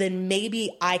 then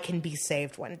maybe I can be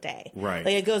saved one day. Right.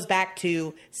 Like it goes back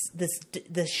to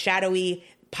this shadowy,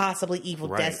 possibly evil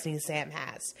Right. destiny Sam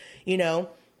has. You know?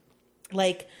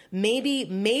 Like maybe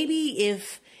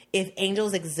if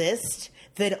angels exist,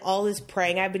 then all this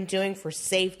praying I've been doing for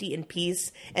safety and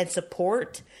peace and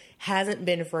support hasn't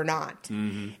been for naught.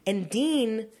 Mm-hmm. And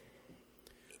Dean,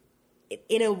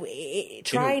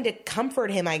 trying to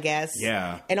comfort him, I guess,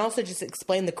 Yeah. and also just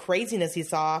explain the craziness he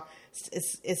saw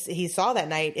that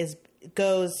night,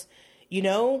 goes, you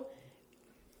know,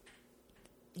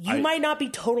 you might not be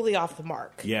totally off the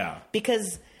mark. Yeah.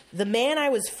 Because the man I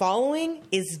was following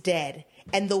is dead.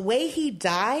 And the way he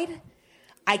died,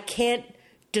 I can't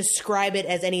describe it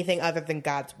as anything other than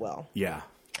God's will. Yeah.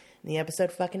 And the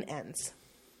episode fucking ends.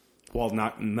 While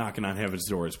knocking on heaven's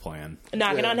door is playing.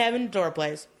 Knocking Yeah. on heaven's door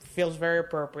plays. Feels very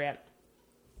appropriate.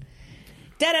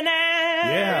 Da-da-da!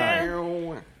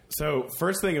 Yeah. So,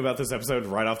 first thing about this episode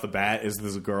right off the bat is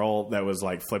this girl that was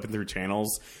like flipping through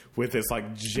channels with this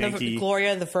like janky.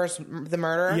 Gloria, the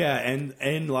murderer. Yeah,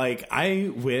 and like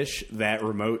I wish that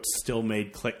remote still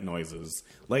made click noises.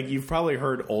 Like you've probably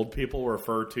heard old people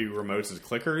refer to remotes as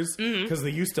clickers because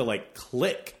they used to like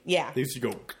click. Yeah. They used to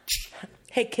go.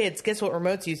 Hey kids, guess what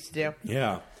remotes used to do?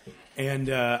 Yeah. And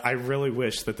I really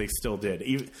wish that they still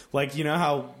did. Like, you know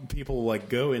how people like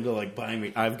go into like buying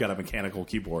me. I've got a mechanical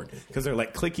keyboard because they're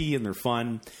like clicky and they're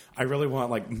fun. I really want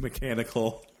like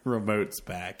mechanical remotes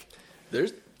back.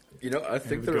 There's, I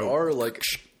think we there go. are like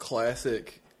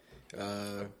classic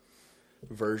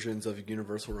versions of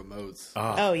universal remotes.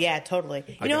 Oh yeah, totally.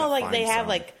 You know gotta how like they find have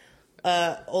some.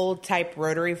 like old type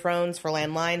rotary phones for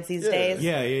landlines these days?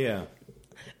 Yeah.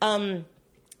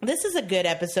 This is a good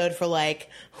episode for like,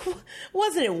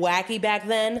 wasn't it wacky back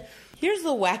then? Here's the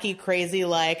wacky, crazy,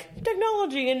 like,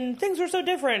 technology and things were so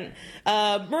different.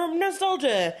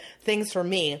 Nostalgia things for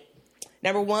me.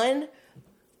 Number one,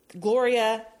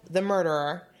 Gloria, the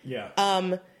murderer. Yeah.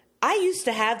 I used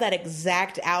to have that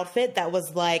exact outfit that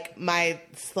was like my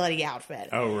slutty outfit.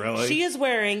 Oh, really? She is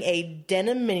wearing a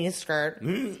denim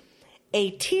miniskirt, a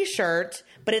t-shirt,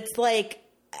 but it's like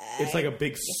It's like a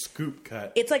big scoop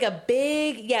cut. it's like a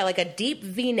big, like a deep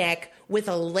V-neck with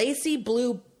a lacy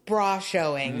blue bra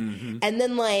showing, Mm-hmm. and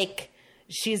then like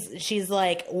she's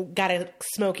like got a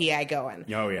smoky eye going.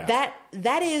 Oh, yeah.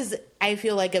 that is, I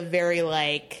feel like a very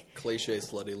like, Cliche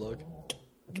slutty look.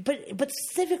 but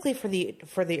specifically for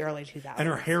the early 2000s. And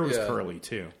her hair was Yeah. curly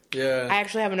too. Yeah. I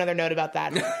actually have another note about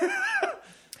that.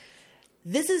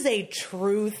 this is a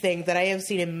true thing that I have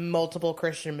seen in multiple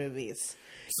Christian movies.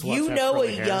 Sluts You have know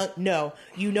curly hair?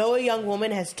 you know a young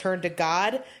woman has turned to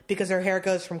God because her hair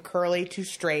goes from curly to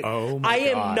straight. Oh my I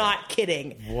am God. not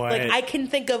kidding. What? Like I can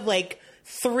think of like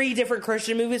 3 different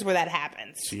Christian movies where that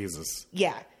happens. Jesus.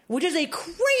 Yeah, which is a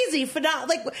crazy phenomenon.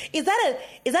 Like, is that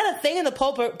a thing in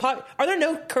the are there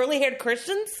no curly haired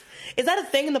Christians? Is that a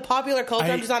thing in the popular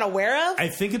culture I'm just not aware of? I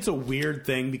think it's a weird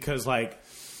thing because like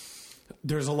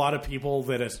there's a lot of people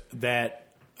that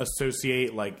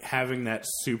associate like having that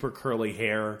super curly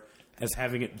hair as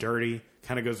having it dirty.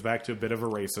 Kind of goes back to a bit of a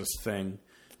racist thing.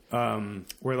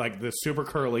 Where like the super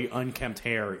curly unkempt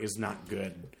hair is not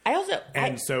good.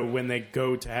 So when they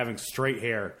go to having straight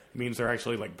hair, it means they're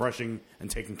actually like brushing and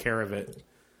taking care of it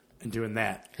and doing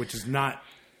that, which is not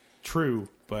true,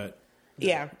 but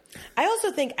yeah. I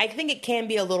think it can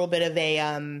be a little bit of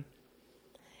a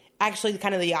actually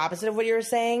kind of the opposite of what you were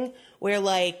saying, where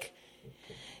like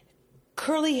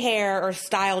curly hair or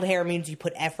styled hair means you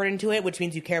put effort into it, which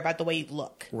means you care about the way you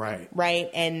look. Right.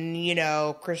 Right? And, you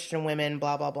know, Christian women,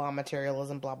 blah, blah, blah,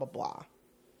 materialism, blah, blah, blah.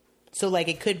 So, like,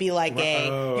 it could be like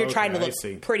you're trying to look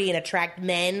pretty and attract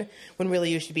men when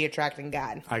really you should be attracting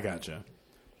God. I gotcha.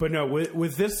 But no,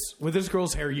 with this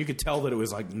girl's hair, you could tell that it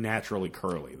was like naturally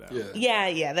curly though.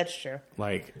 Yeah. That's true.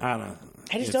 Like, I don't know.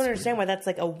 I just don't understand why that's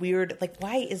like a weird, like,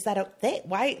 why is that a thing?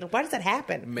 Why does that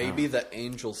happen? Maybe the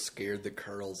angel scared the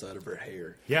curls out of her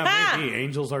hair. Yeah, maybe.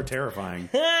 Angels are terrifying.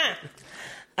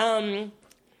 And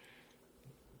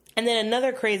then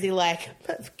another crazy, like,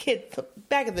 kid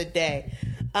back in the day,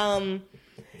 the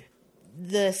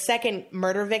second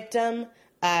murder victim,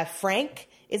 Frank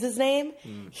is his name.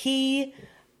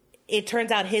 It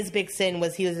turns out his big sin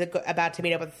was he was about to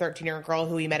meet up with a 13-year-old girl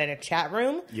who he met in a chat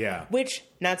room. Yeah. Which,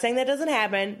 not saying that doesn't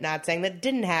happen, not saying that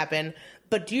didn't happen,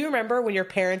 but do you remember when your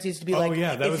parents used to be like,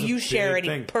 if you share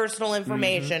any personal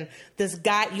information, this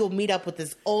guy, you'll meet up with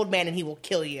this old man and he will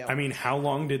kill you. I mean, how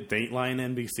long did Dateline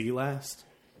NBC last?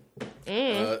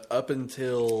 Up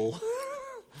until...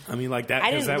 I mean, like that.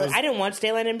 I didn't watch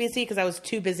Daylight NBC because I was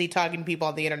too busy talking to people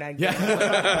on the internet.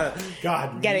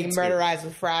 God, getting murderized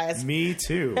with fries. Me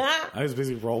too. I was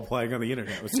busy role playing on the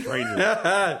internet with strangers.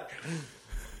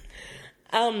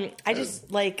 I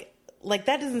just like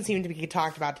that doesn't seem to be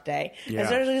talked about today. Yeah.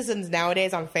 Especially since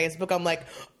nowadays on Facebook, I'm like,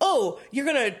 oh, you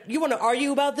want to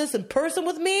argue about this in person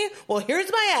with me? Well,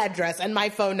 here's my address and my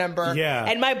phone number,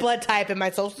 and my blood type and my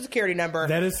social security number.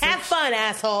 Have fun,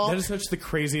 asshole. That is such the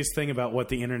craziest thing about what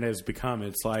the internet has become.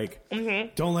 It's like,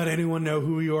 don't let anyone know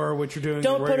who you are, what you're doing,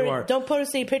 where you are. Don't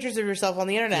post any pictures of yourself on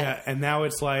the internet. Yeah, and now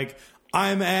it's like,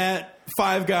 I'm at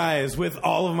Five Guys with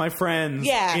all of my friends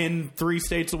in 3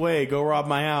 states away. Go rob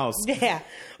my house. Yeah.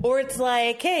 Or it's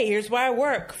like, hey, here's where I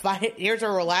work. Here's a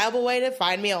reliable way to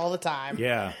find me all the time.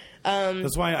 Yeah.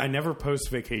 That's why I never post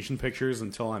vacation pictures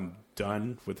until I'm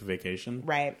done with the vacation.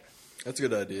 Right. That's a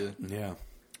good idea. Yeah.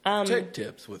 Tech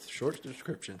tips with short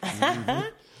description.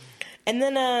 And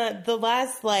then the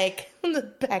last, like,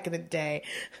 back in the day,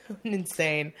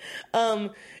 insane,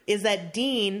 is that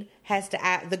Dean has to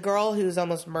the girl who's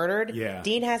almost murdered,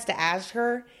 Dean has to ask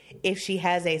her if she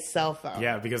has a cell phone.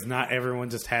 Yeah, because not everyone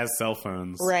just has cell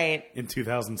phones. Right. In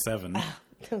 2007. That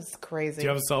was crazy. Do you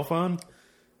have a cell phone?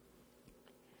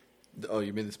 Oh,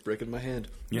 you mean this brick in my hand?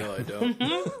 Yeah. No, I don't.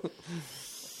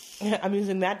 I'm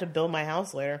using that to build my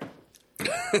house later.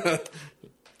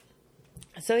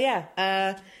 So,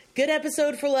 yeah, good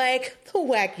episode for, like, the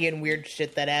wacky and weird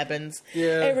shit that happens.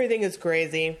 Yeah. Everything is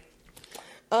crazy.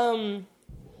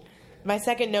 My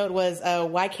second note was,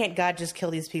 why can't God just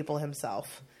kill these people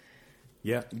himself?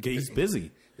 Yeah, he's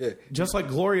busy. Yeah. Just like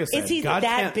Gloria said. Is he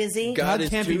that busy? God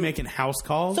can't be making house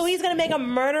calls. So he's going to make a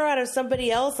murder out of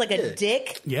somebody else, like a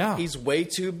dick? Yeah. He's way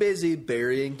too busy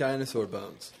burying dinosaur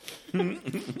bones.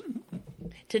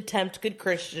 To tempt good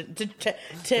Christian to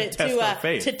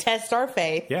test our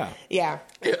faith. Yeah. Yeah.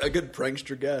 A good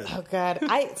prankster guy. Oh God.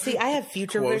 I have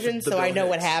future Quote vision, the so I know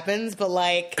what donuts. happens, but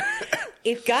like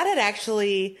if God had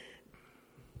actually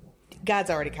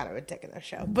God's already kind of a dick in the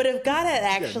show. But if God had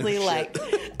actually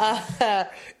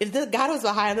if God was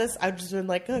behind this, I've just been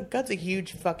like, oh, God's a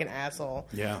huge fucking asshole.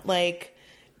 Yeah. Like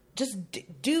just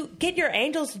get your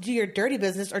angels to do your dirty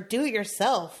business or do it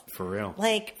yourself. For real.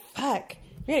 Like, fuck.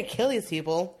 You're going to kill these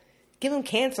people. Give them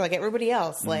cancer like everybody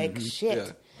else. Like,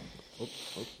 shit. Yeah.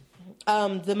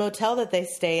 The motel that they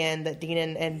stay in, that Dean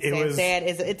and Sam stay at,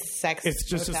 it's a sex It's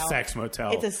just motel. a sex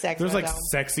motel. It's a sex There's motel. like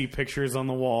sexy pictures on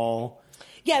the wall.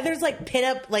 Yeah, there's like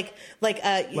pinup,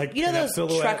 you know those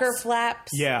silhouettes. trucker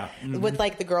flaps? Yeah. With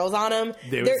like the girls on them?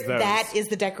 Those. That is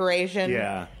the decoration.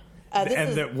 Yeah.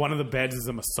 This is one of the beds is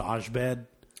a massage bed.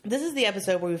 This is the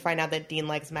episode where we find out that Dean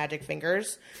likes magic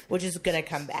fingers, which is going to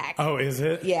come back. Oh, is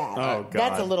it? Yeah. Oh, God.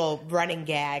 That's a little running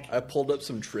gag. I pulled up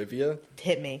some trivia.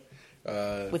 Hit me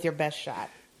with your best shot.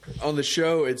 On the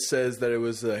show, it says that it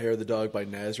was Hair of the Dog by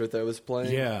Nazareth that was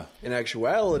playing. Yeah. In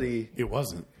actuality, It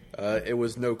wasn't. it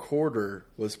was No Quarter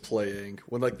was playing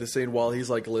when like the scene while he's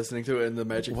like listening to it and the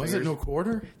magic Was fingers. it No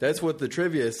Quarter? That's what the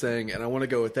trivia is saying, and I want to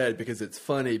go with that because it's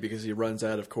funny because he runs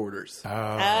out of quarters. Oh,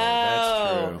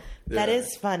 that's true. That Yeah.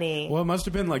 is funny. Well, it must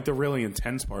have been like the really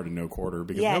intense part of No Quarter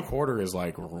because Yeah. No Quarter is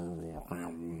like.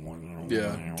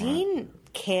 Yeah. Dean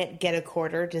can't get a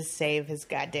quarter to save his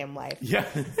goddamn life. Yeah.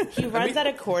 He runs out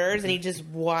of quarters and he just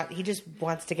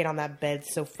wants to get on that bed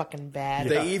so fucking bad.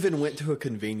 They even went to a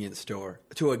convenience store,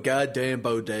 to a goddamn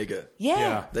bodega. Yeah.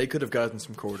 Yeah. They could have gotten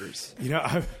some quarters You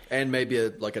know, and maybe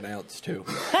like an ounce too.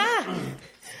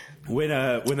 when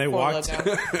they walked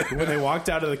logo. when they walked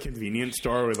out of the convenience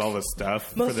store with all the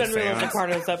stuff Most for the unrealistic seance.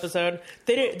 part of this episode.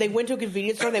 They went to a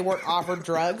convenience store. They weren't offered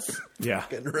drugs. Yeah.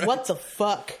 What the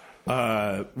fuck?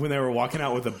 When they were walking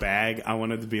out with a bag, I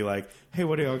wanted to be like, "Hey,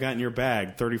 what do y'all got in your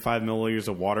bag? 35 milliliters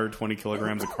of water, 20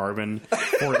 kilograms of carbon,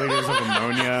 4 liters of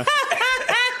ammonia,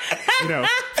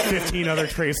 15 other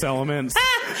trace elements."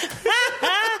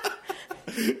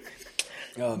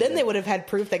 Then they would have had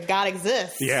proof that God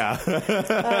exists. Yeah.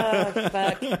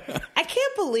 Fuck. I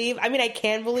can't believe. I mean, I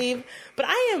can believe, but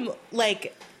I am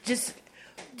like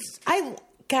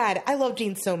I love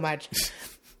Dean so much.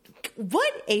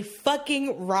 What a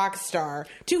fucking rock star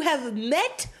to have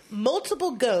met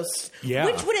multiple ghosts, Yeah.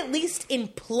 which would at least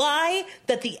imply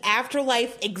that the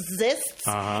afterlife exists,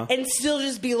 and still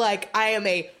just be like, I am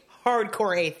a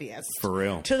hardcore atheist. For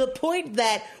real. To the point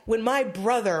that when my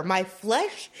brother, my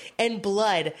flesh and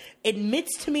blood,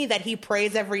 admits to me that he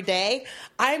prays every day,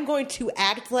 I'm going to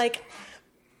act like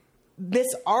Miss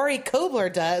Ari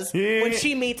Kobler does when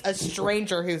she meets a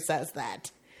stranger who says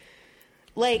that.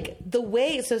 Like, the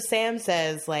way... So Sam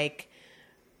says, like,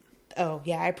 oh,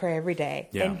 yeah, I pray every day.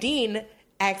 Yeah. And Dean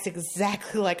acts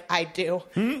exactly like I do,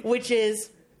 which is,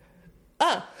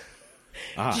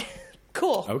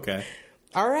 cool. Okay.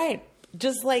 All right.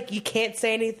 Just, like, you can't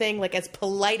say anything, like, as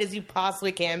polite as you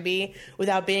possibly can be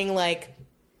without being like,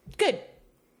 good.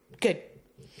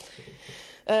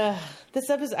 This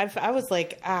episode, I was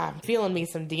like, I'm feeling me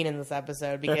some Dean in this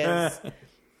episode because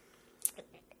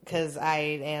I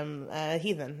am a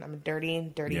heathen. I'm a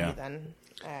dirty Yeah. heathen.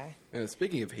 And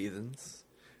speaking of heathens,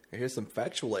 here's some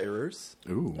factual errors.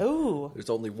 Ooh. There's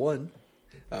only one.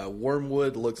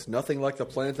 Wormwood looks nothing like the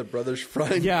plant the brothers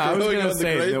find. Yeah, I was growing going on to the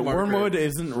say grave that marker. wormwood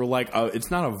isn't like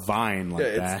it's not a vine like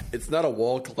Yeah, that. it's not a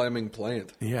wall climbing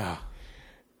plant. Yeah.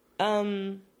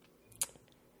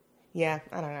 Yeah,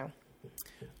 I don't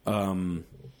know.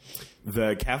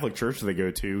 The Catholic church they go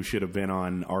to should have been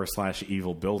on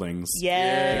r/evil buildings.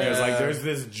 Yeah. Because like there's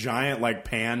this giant like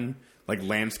pan like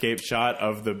landscape shot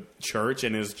of the church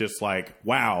and it's just like,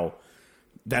 wow,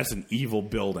 that's an evil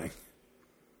building.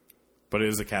 But it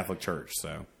is a Catholic church,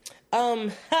 so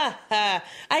I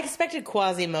expected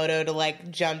Quasimodo to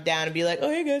like jump down and be like, "Oh,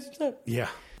 hey guys, what's up?" yeah.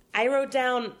 I wrote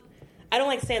down, I don't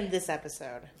like Sam this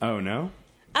episode. Oh no?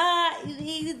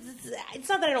 It's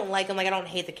not that I don't like him. Like, I don't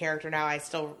hate the character now. He's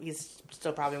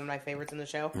still probably one of my favorites in the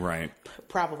show. Right.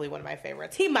 Probably one of my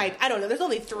favorites. He might. I don't know. There's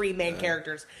only 3 main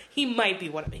characters. He might be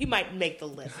one of them. He might make the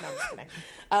list. No, I'm just kidding.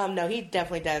 No, he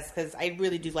definitely does because I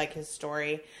really do like his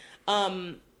story.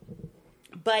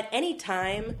 But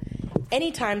anytime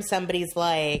somebody's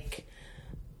like,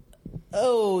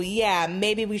 "Oh yeah,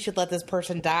 maybe we should let this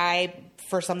person die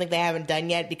for something they haven't done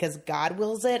yet because God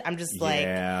wills it," I'm just like,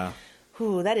 Yeah.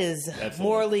 ooh, that is That's a little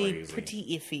morally crazy.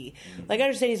 pretty iffy. Like, I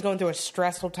understand he's going through a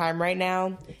stressful time right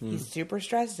now. He's super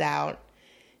stressed out.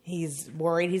 He's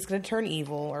worried he's going to turn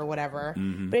evil or whatever.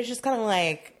 But it's just kind of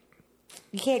like,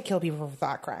 you can't kill people for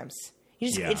thought crimes.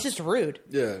 Yeah. It's just rude.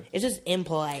 Yeah. It's just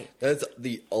impolite. That's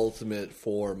the ultimate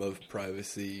form of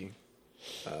privacy.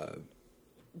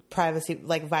 Privacy,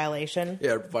 like, violation.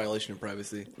 Yeah, violation of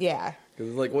privacy. Yeah.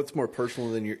 Because, like, what's more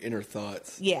personal than your inner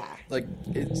thoughts? Yeah. Like,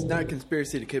 it's not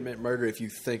conspiracy to commit murder if you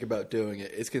think about doing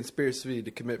it. It's conspiracy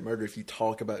to commit murder if you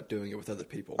talk about doing it with other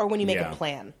people. Or when you make Yeah. a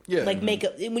plan. Yeah. Like,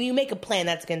 when you make a plan,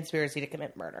 that's conspiracy to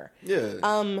commit murder. Yeah.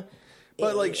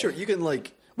 But, like, sure, you can,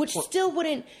 like... Which still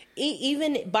wouldn't,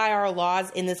 even by our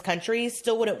laws in this country,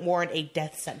 still wouldn't warrant a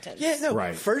death sentence. Yeah, no.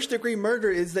 Right. First-degree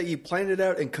murder is that you planned it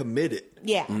out and commit it.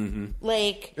 Yeah.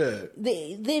 Like, Yeah.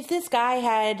 if this guy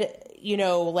had,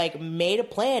 like, made a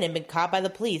plan and been caught by the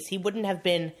police, he wouldn't have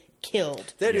been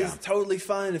killed. That is Yeah. totally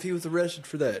fine if he was arrested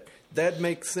for that. That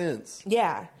makes sense.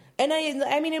 Yeah. And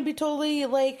I mean, it'd be totally,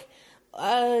 like,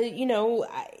 the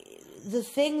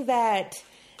thing that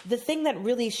the thing that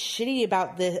really shitty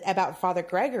about Father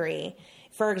Gregory,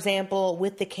 for example,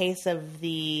 with the case of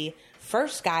the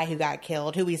first guy who got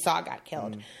killed, who we saw got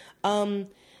killed,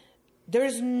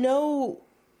 there's no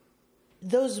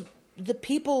the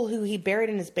people who he buried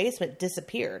in his basement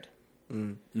disappeared.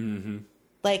 Mm-hmm.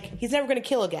 Like, he's never going to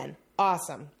kill again.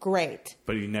 Awesome, great.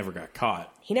 But he never got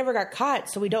caught. He never got caught,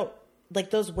 so we don't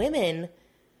like those women.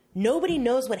 Nobody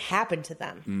knows what happened to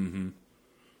them. Mm-hmm.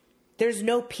 There's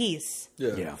no peace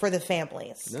Yeah. for the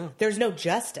families. No. There's no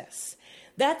justice.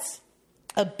 That's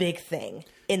a big thing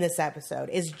in this episode,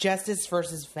 is justice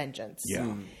versus vengeance.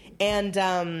 Yeah. And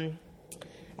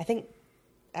I think,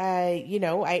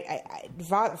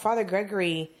 Father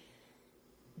Gregory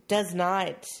does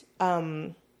not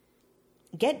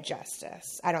get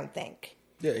justice, I don't think.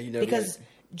 Yeah, he never. Because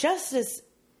justice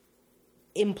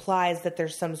implies that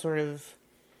there's some sort of...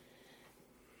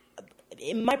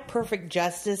 My perfect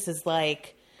justice is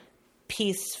like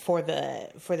peace for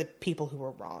the people who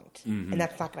were wronged. Mm-hmm. And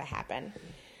that's not going to happen.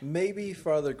 Maybe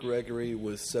Father Gregory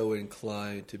was so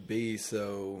inclined to be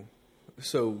so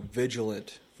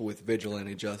vigilant with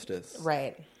vigilante justice.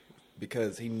 Right.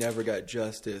 Because he never got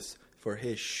justice for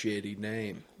his shitty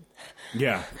name.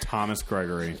 Yeah, Thomas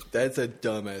Gregory. That's a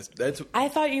dumbass. That's I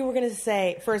thought you were going to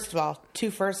say, first of all,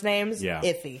 2 first names, Yeah.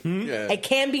 iffy. Yeah. It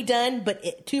can be done,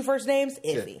 but 2 first names,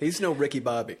 iffy. he's no Ricky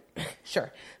Bobby.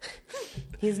 Sure.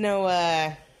 He's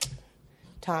no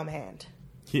Tom Hand.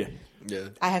 Yeah. Yeah.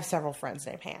 I have several friends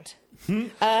named Hand.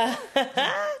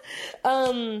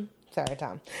 Sorry,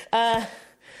 Tom.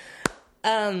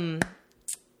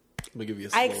 Let me give you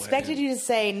a I slow expected hand. you to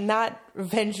say not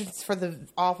vengeance for the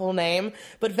awful name,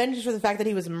 but vengeance for the fact that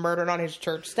he was murdered on his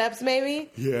church steps, maybe?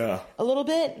 Yeah. A little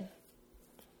bit?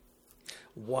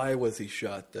 Why was he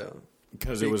shot though?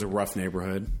 Because it was a rough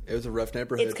neighborhood. It was a rough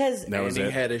neighborhood. It's 'cause- That was and he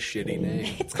it. had a shitty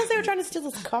name. It's because they were trying to steal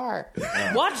his car.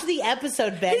 Watch the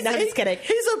episode, Ben. No, I'm just kidding.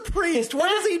 He's a priest.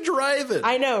 What is he driving?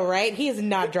 I know, right? He is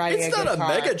not driving It's a not good a car.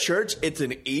 mega church. It's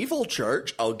an evil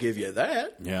church. I'll give you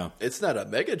that. Yeah. It's not a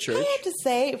mega church. I have to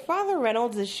say, Father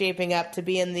Reynolds is shaping up to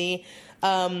be in the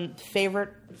favorite,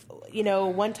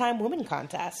 one-time woman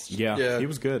contest. Yeah. Yeah. He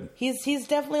was good. He's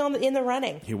definitely in the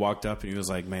running. He walked up and he was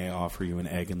like, "May I offer you an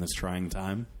egg in this trying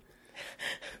time?"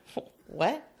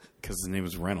 What? Because his name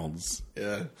was Reynolds.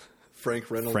 Yeah.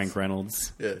 Frank Reynolds. Frank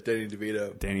Reynolds. Yeah, Danny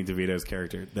DeVito. Danny DeVito's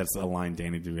character. That's a line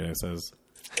Danny DeVito says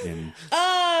in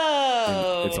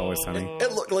Oh! It's Always Sunny.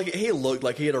 It looked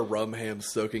like he had a rum ham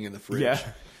soaking in the fridge. Yeah.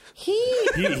 He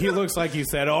He looks like he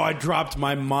said, "Oh, I dropped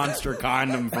my monster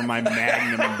condom from my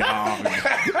Magnum dong."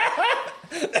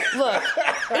 Look,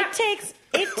 it takes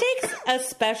a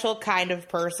special kind of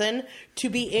person to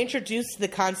be introduced to the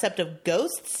concept of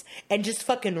ghosts and just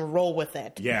fucking roll with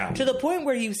it. Yeah. To the point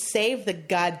where you save the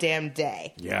goddamn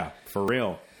day. Yeah, for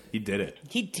real. He did it.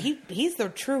 He's the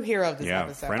true hero of this Yeah,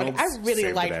 episode. Reynolds I really saved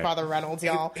the liked day. Father Reynolds,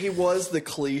 y'all. He was the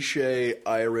cliche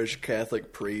Irish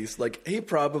Catholic priest. Like, he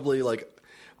probably,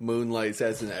 moonlights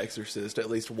as an exorcist at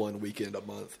least one weekend a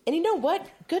month. And you know what?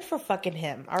 Good for fucking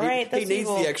him. All right, He needs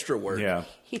people, the extra work. Yeah.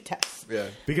 He does. Yeah.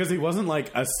 Because he wasn't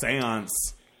like a seance.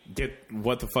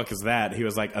 What the fuck is that? He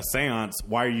was like, a seance?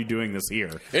 Why are you doing this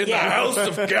here? In Yeah. the house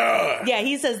of God. Yeah,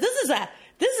 he says this is the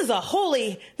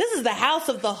house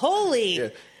of the holy. Yeah.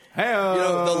 Hey,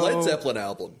 The Led Zeppelin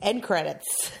album. End credits.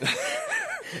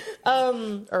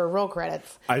 Or roll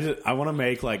credits. I want to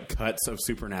make cuts of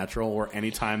Supernatural where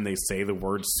anytime they say the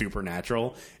word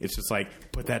supernatural, it's just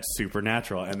put that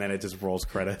supernatural, and then it just rolls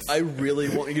credits. I really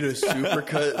want you to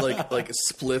supercut,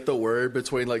 split the word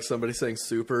between somebody saying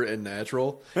super and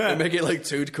natural, and make it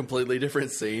 2 completely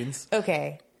different scenes.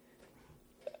 Okay.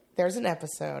 There's an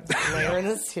episode later in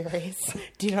the series.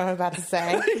 Do you know what I'm about to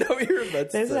say? I know what you're about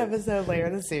to There's an say. episode later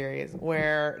in the series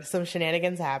where some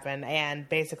shenanigans happen, and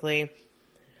basically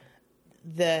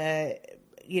Sam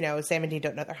and Dean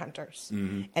don't know they're hunters.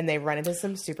 Mm-hmm. And they run into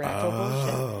some supernatural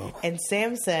bullshit. And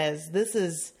Sam says, this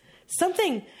is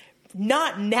something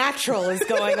not natural is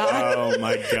going on. Oh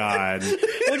my god.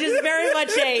 Which is very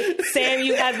much a Sam,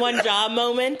 you had one job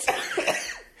moment.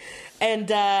 And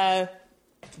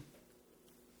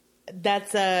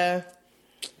that's I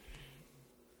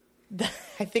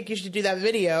think you should do that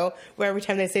video where every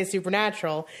time they say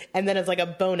supernatural, and then it's like a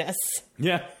bonus.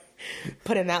 Yeah.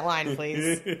 Put in that line,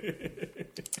 please.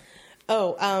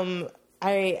 What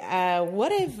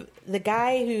if the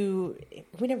guy who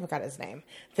we never got his name,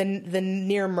 the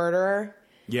near murderer?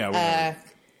 Yeah.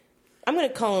 I'm gonna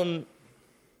call him.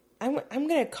 I'm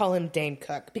gonna call him Dane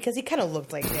Cook because he kind of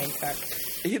looked like Dane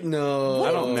Cook. No.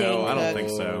 I don't know. Dane I don't Cook. think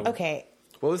so. Okay,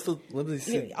 What was the... Let me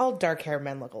see. all dark haired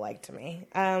men look alike to me.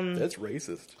 That's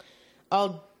racist.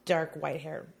 All dark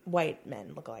white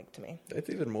men look like to me. That's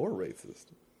even more racist.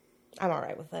 I'm all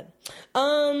right with it.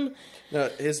 No,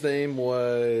 his name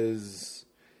was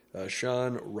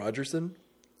Sean Rogerson.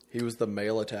 He was the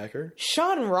male attacker.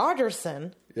 Sean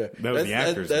Rogerson. Yeah, That was the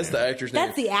actor's That's name. the actor's name.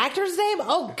 That's the actor's name?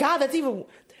 Oh, God, that's even...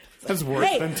 That's worse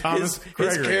Hey, than Thomas his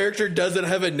Gregory. character doesn't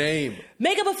have a name.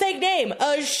 Make up a fake name.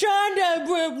 Sean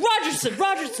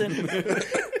Rogerson.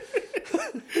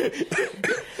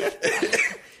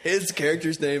 His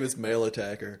character's name is male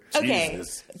attacker. Okay.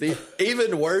 Jesus.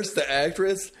 Even worse, the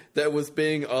actress that was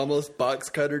being almost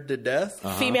box cuttered to death.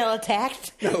 Female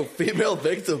attacked. No, female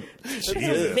victim. That's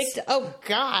it. Victim. Oh,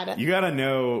 God. You gotta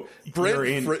know Brent you're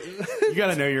in. Fr- You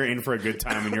gotta know you're in for a good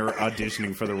time when you're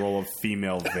auditioning for the role of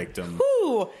female victim.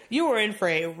 Ooh, you were in for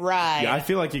a ride. Yeah, I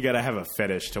feel like you gotta have a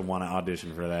fetish to want to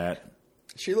audition for that.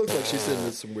 She looks like she's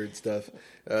into some weird stuff.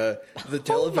 The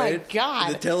Oh my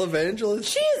God. The televangelist.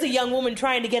 She is a young woman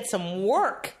trying to get some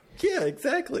work. Yeah,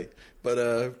 exactly. But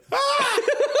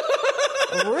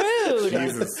Rude.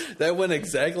 Jesus. that went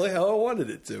exactly how I wanted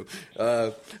it to.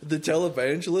 The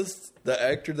televangelist, the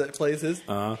actor that plays it,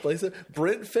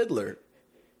 Brent Fiddler.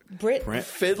 Brit. Brent-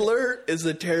 Fiddler is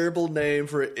a terrible name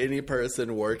for any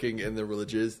person working in the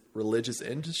religious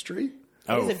industry.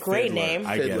 Oh, It's a great Fiddler. name.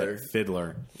 I Fiddler. get it.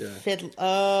 Fiddler. Fiddle.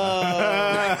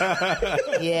 Oh.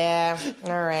 Yeah.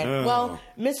 All right. Well,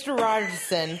 Mr.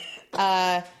 Rogerson,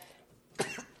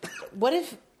 what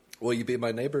if... Will you be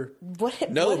my neighbor?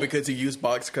 What, No, what, because he used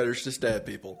box cutters to stab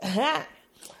people.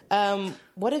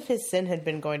 what if his sin had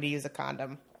been going to use a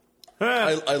condom?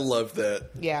 I love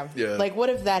that. Yeah. Yeah. Like, what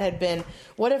if that had been...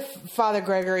 What if Father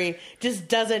Gregory just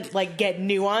doesn't, like, get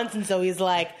nuance, and so he's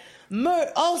like,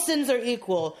 all sins are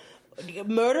equal.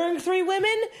 Murdering 3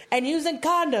 women and using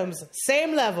condoms,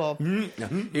 same level. That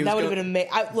would have been amazing.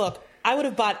 Look, I would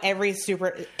have bought every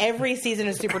season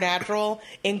of Supernatural,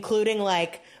 including,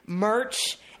 like,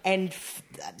 merch and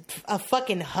a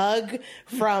fucking hug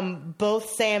from both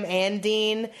Sam and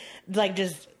Dean. Like,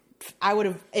 just... I would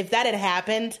have... If that had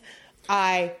happened...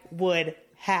 I would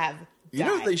have died. You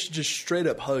know they should just straight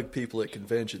up hug people at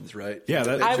conventions, right? Yeah,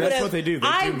 that's what they do.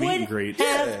 They do meet and greets.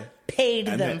 have Yeah. paid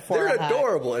And them for They're a hug.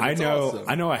 adorable. And I it's know. awesome.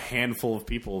 I know a handful of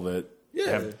people that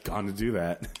Yeah. have gone to do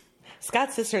that.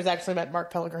 Scott's sisters actually met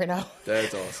Mark Pellegrino.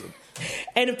 That's awesome.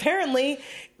 And apparently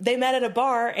they met at a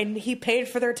bar and he paid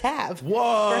for their tab.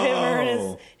 Whoa. For him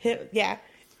or his yeah.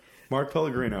 Mark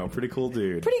Pellegrino, pretty cool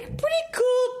dude. Pretty cool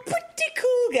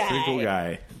guy. Pretty cool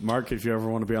guy. Mark, if you ever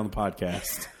want to be on the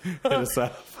podcast, hit us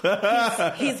up.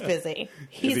 He's busy.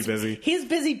 Is he busy? He's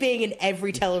busy being in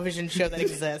every television show that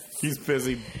exists. He's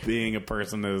busy being a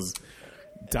person who's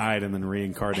died and then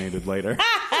reincarnated later.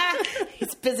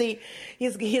 He's busy.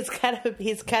 He's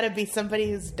gotta be somebody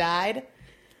who's died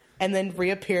and then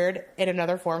reappeared in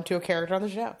another form to a character on the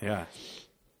show. Yeah.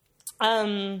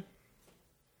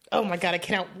 Oh my God, I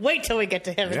cannot wait till we get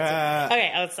to him. Yeah. Okay,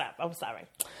 I'm sorry. I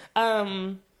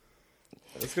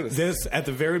was gonna say, This at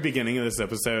the very beginning of this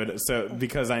episode, so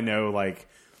because I know like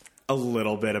a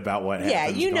little bit about what Yeah,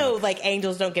 happens. you going know, on. like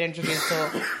angels don't get introduced till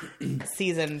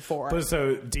season 4. But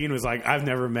so Dean was like, "I've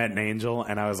never met an angel,"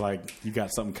 and I was like, "You got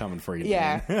something coming for you." Dean."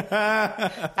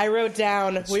 Yeah, I wrote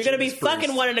down we're gonna be Judas Priest.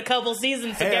 fucking one in a couple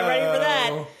seasons, so get ready for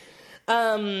that.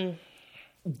 Heyo.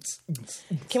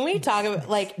 Can we talk about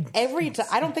like every time?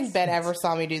 I don't think Ben ever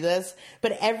saw me do this,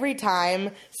 but every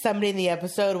time somebody in the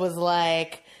episode was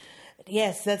like,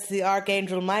 "Yes, that's the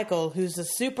Archangel Michael, who's a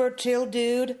super chill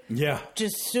dude." Yeah.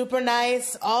 Just super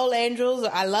nice. All angels.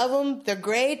 I love them. They're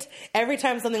great. Every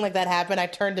time something like that happened, I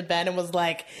turned to Ben and was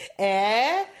like,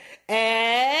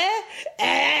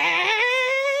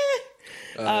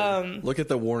 look at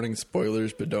the warning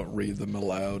spoilers, but don't read them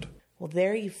aloud. Well,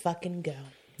 there you fucking go.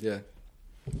 Yeah.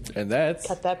 And that's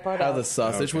Cut that part how out. the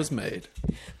sausage was made.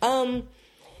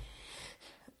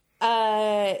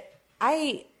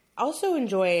 I also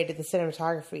enjoyed the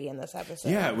cinematography in this episode.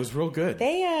 Yeah, it was real good.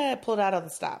 They pulled out all the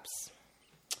stops.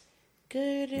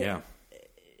 Good. Yeah.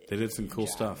 They did some cool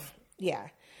stuff. Yeah.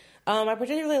 I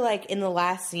particularly like in the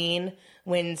last scene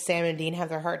when Sam and Dean have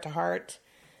their heart to heart,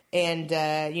 and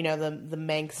the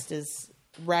Manx is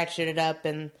ratcheted up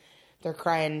and they're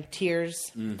crying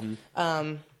tears.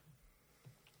 Mm-hmm.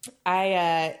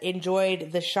 I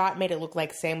enjoyed the shot; made it look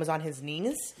like Sam was on his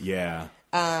knees, Yeah.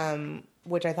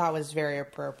 which I thought was very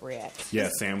appropriate. Yeah,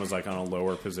 Sam was like on a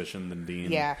lower position than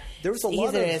Dean. Yeah, There was a he's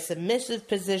lot in of- a submissive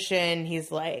position.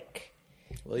 He's like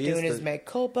Well, he doing is his the- mea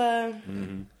culpa.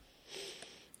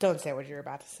 Don't say what you're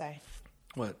about to say.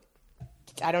 What?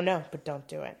 I don't know, but don't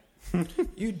do it.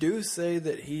 You do say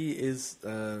that he is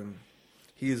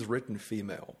written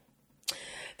female.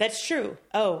 That's true.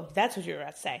 Oh, that's what you were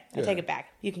about to say. I Yeah. take it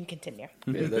back. You can continue.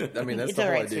 Yeah, that's It's the all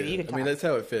whole right, idea. sweetie, you can talk. That's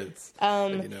how it fits. You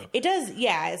know. It does,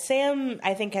 yeah. Sam,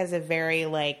 I think, has a very,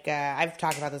 like, I've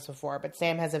talked about this before, but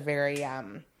Sam has a very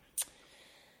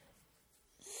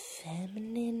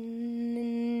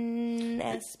feminine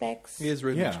aspects. He is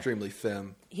written Yeah. extremely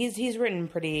femme. He's written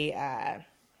pretty, and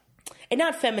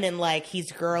not feminine like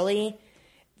he's girly.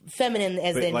 Feminine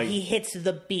as But, in like, he hits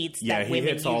the beats Yeah, that he women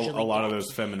hits usually a lot get. of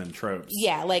those feminine tropes.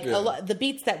 Yeah, like Yeah. the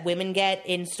beats that women get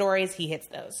in stories, he hits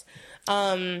those.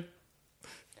 And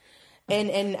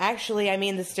actually, I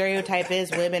mean, the stereotype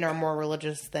is women are more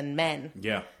religious than men.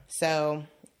 Yeah. So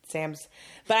Sam's,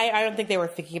 but I don't think they were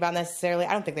thinking about necessarily.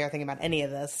 I don't think they were thinking about any of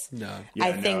this. No. Yeah,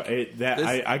 I think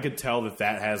I could tell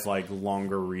that has like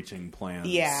longer reaching plans.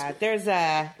 yeah, there's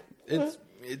a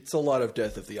It's a lot of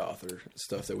death of the author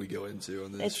stuff that we go into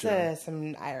on this show.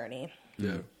 some irony.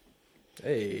 Yeah.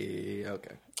 Hey,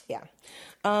 okay. Yeah.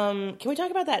 Can we talk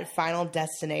about that final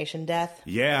destination death?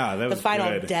 Yeah, that The was final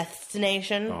good.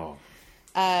 destination. Oh,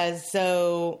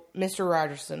 So Mr.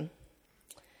 Rogerson.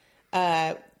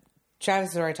 Travis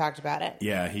has already talked about it.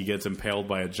 yeah, he gets impaled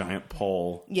by a giant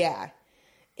pole. Yeah.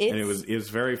 And it was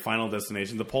very Final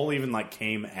Destination. The pole even like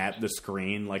came at the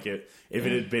screen. Like if it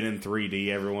had been in 3D,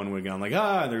 everyone would have gone like,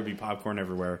 there'd be popcorn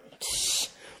everywhere.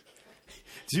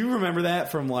 Do you remember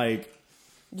that from like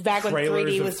back when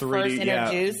trailers 3D of was 3D, first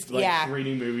introduced. like Yeah.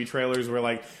 3D movie trailers where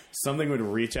like something would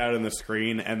reach out in the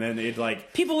screen and then it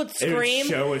like People would it scream. would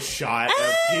show a shot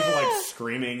of people like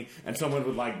screaming and someone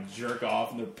would like jerk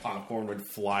off and the popcorn would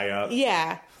fly up.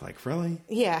 Yeah. Like really?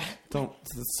 Yeah. Don't.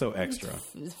 It's so extra.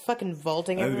 Fucking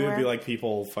vaulting And everywhere. it'd be like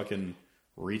people fucking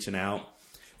reaching out.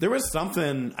 There was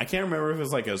something, I can't remember if it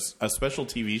was like a special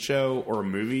TV show or a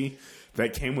movie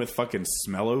that came with fucking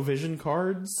smell-o-vision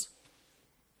cards.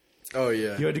 Oh,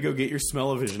 yeah. You had to go get your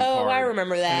smell-o-vision card. I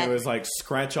remember that. And it was like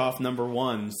scratch off number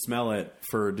 1, smell it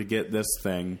to get this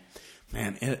thing.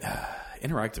 Man,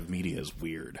 interactive media is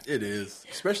weird. It is.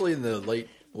 Especially in the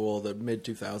the mid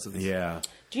 2000s. Yeah.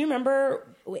 Do you remember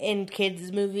in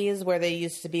kids' movies where they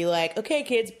used to be like, okay,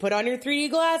 kids, put on your 3D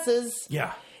glasses.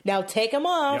 Yeah. Now take them Yeah,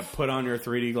 off. put on your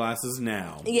 3D glasses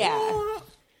now. Yeah.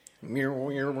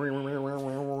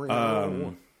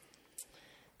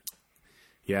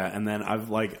 Yeah, and then I've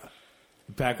like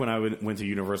back when I went to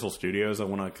Universal Studios, I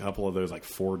went on a couple of those like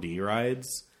 4D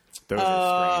rides. Those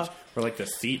are strange. Where like the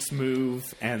seats move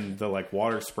and the like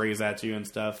water sprays at you and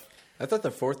stuff. I thought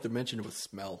the fourth dimension was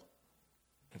smell.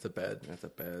 That's a bad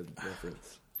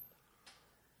reference.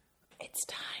 It's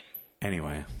time.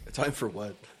 Anyway, Time for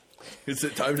what? Is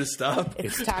it time to stop?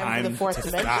 It's time for the fourth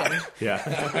dimension. Yeah.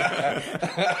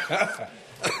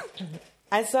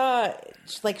 I saw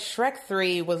like Shrek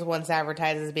 3 was once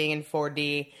advertised as being in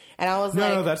 4D, and I was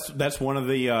No, like, that's one of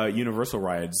the Universal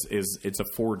rides. It's a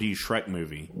 4D Shrek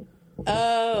movie,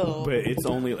 oh, but it's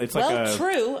like well, a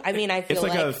true. I mean, I feel it's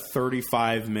like a like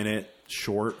 35-minute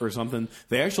short or something.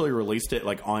 They actually released it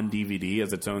like on DVD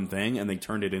as its own thing, and they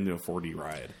turned it into a 4D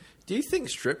ride. Do you think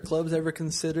strip clubs ever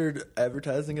considered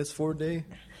advertising as 4D?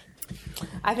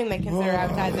 I think they consider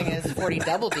advertising as 40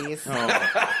 double Ds. Boom,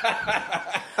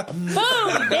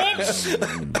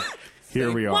 bitch! Here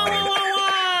we Wah, wah, are.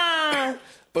 wah, wah.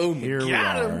 Boom. Here we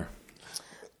are.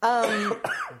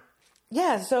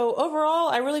 Yeah, so overall,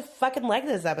 I really fucking like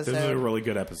this episode. This is a really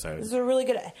good episode. This is a really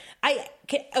good.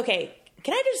 Okay.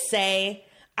 Can I just say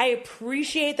I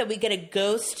appreciate that we get a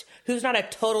ghost who's not a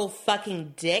total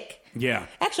fucking dick. Yeah.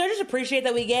 Actually, I just appreciate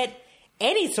that we get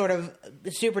any sort of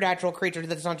supernatural creature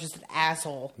that's not just an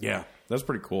asshole. Yeah. That's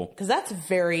pretty cool. Because that's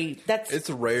It's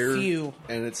rare, few.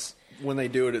 and it's when they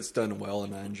do it, it's done well,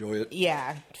 and I enjoy it.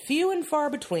 Yeah, few and far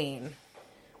between.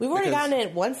 We've already Because- gotten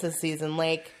it once this season.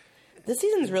 Like, this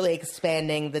season's really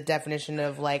expanding the definition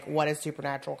of like what a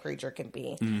supernatural creature can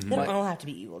be. Mm-hmm. They don't all have to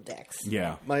be evil dicks.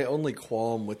 Yeah. My only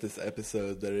qualm with this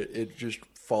episode that it just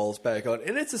falls back on,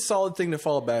 and it's a solid thing to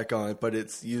fall back on, but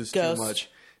it's used Ghost. too much.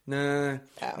 Nah,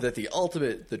 Oh. that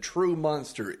the true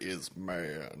monster is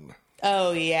man.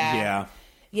 Oh yeah, Yeah.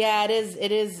 yeah.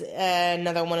 It is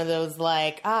another one of those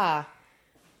like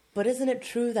but isn't it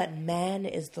true that man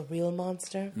is the real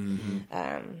monster?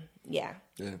 Mm-hmm. Yeah.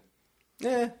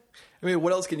 Yeah. I mean,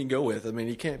 what else can you go with? I mean,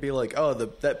 you can't be like, oh,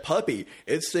 that puppy,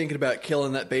 it's thinking about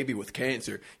killing that baby with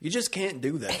cancer. You just can't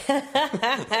do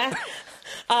that.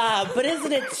 But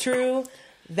isn't it true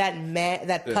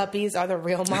that puppies are the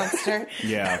real monster.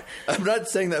 Yeah. I'm not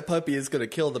saying that puppy is going to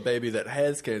kill the baby that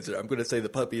has cancer. I'm going to say the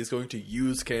puppy is going to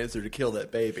use cancer to kill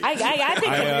that baby. I think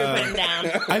what you're putting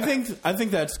down. I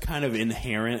think that's kind of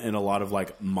inherent in a lot of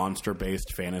like monster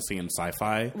based fantasy and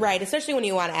sci-fi. Right, especially when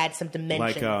you want to add some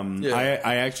dimension. Like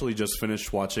I actually just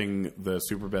finished watching the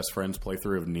Super Best Friends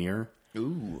playthrough of Nier.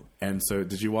 Ooh. And so,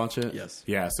 did you watch it? Yes.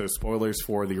 Yeah. So, spoilers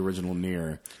for the original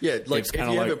Nier. Yeah, like It's if you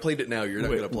kinda haven't played it now, you're not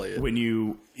going to play it.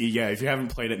 If you haven't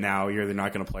played it now, you're either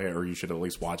not going to play it, or you should at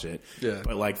least watch it. Yeah.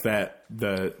 But like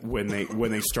when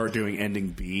they start doing ending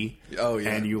B, Oh, yeah.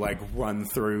 and you like run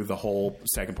through the whole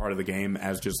second part of the game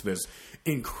as just this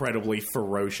incredibly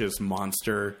ferocious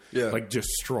monster, Yeah. like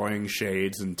destroying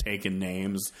shades and taking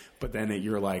names. But then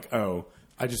you're like, oh,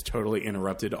 I just totally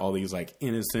interrupted all these like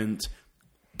innocent,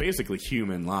 basically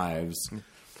human lives.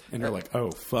 And you're like,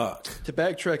 oh, fuck. To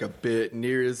backtrack a bit,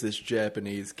 Nier is this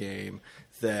Japanese game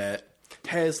that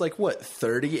has like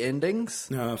 30 endings?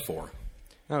 4.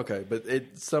 Okay, but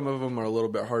some of them are a little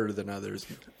bit harder than others.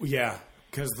 Yeah,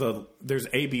 because there's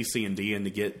A, B, C, and D, and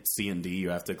to get C and D, you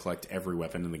have to collect every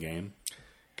weapon in the game.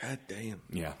 God damn.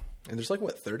 Yeah, And there's like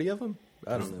 30 of them?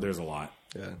 I don't know. there's a lot.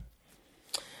 Yeah.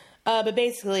 But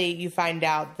basically, you find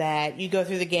out that you go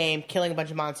through the game killing a bunch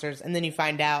of monsters, and then you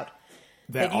find out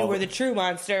that you were the true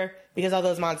monster because all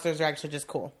those monsters are actually just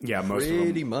cool. Yeah, most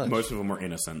Pretty much. Most of them were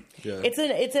innocent. Yeah. It's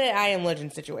a I Am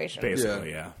Legend situation.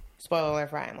 Basically, yeah. Spoiler alert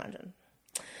for I Am Legend.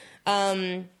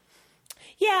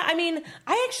 Yeah, I mean,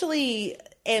 I actually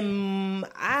am.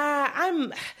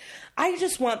 I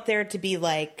just want there to be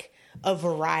like a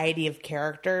variety of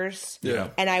characters. Yeah.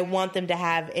 And I want them to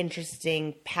have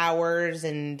interesting powers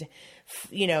and,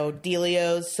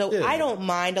 dealios. So Yeah. I don't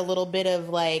mind a little bit of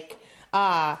like,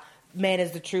 man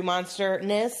is the true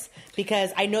monster-ness,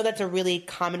 because I know that's a really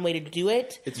common way to do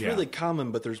it. It's Yeah. really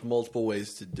common, but there's multiple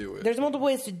ways to do it. There's multiple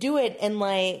ways to do it, and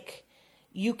like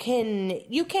you can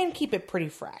keep it pretty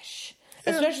fresh.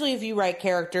 Especially if you write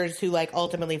characters who like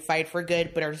ultimately fight for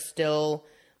good but are still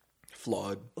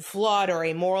flawed or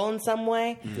amoral in some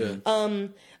way. Yeah.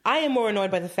 I am more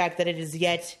annoyed by the fact that it is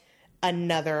yet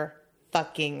another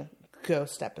fucking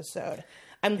ghost episode.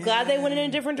 I'm glad they went in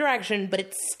a different direction, but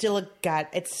it's still a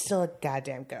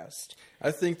goddamn ghost.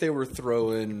 I think they were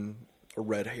throwing a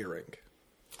red herring.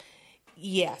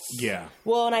 Yes. Yeah.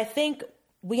 Well, and I think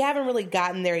we haven't really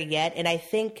gotten there yet, and I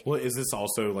think Well, is this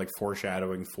also like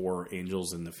foreshadowing for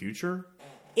Angels in the future?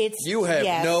 it's You have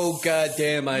yes. no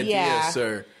goddamn idea, Yeah.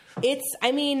 sir. It's.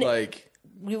 I mean, Like,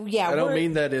 yeah. I don't we're-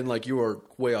 mean that in like you are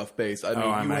way off base. I mean,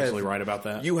 I'm you actually have, right about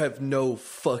that. You have no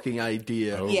fucking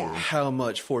idea Yeah. how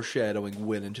much foreshadowing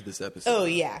went into this episode. Oh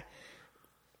yeah.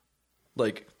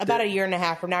 Like About a year and a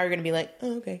half from now, you're going to be like,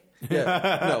 oh, okay.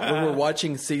 yeah. No, when we're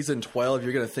watching season 12,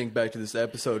 you're going to think back to this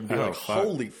episode and be Oh, like, fuck.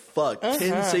 holy fuck,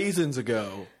 10 seasons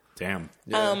ago. Damn.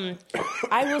 Yeah.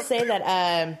 I will say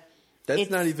that. That's it's-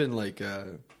 not even like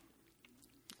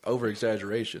over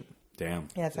exaggeration. Damn.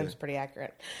 Yeah, that sounds pretty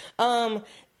accurate.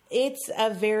 It's a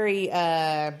very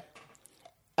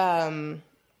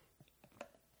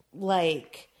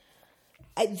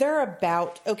they're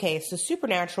about okay. So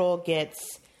Supernatural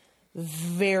gets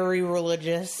very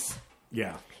religious.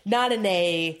 Yeah. Not in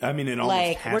a. I mean, it almost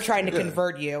like has we're trying to to.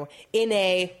 convert you. In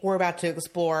a we're about to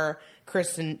explore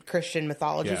Christian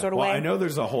mythology Yeah. sort of Well, way. I know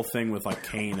there's a whole thing with like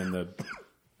Cain and the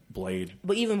blade.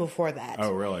 But even before that.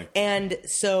 Oh, really? And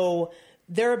so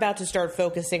they're about to start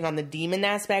focusing on the demon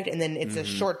aspect, and then it's a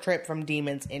short trip from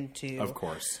demons into Mm-hmm. Of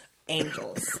course.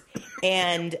 angels.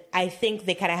 And I think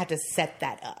they kind of have to set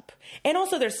that up. And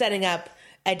also they're setting up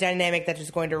a dynamic that's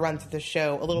just going to run through the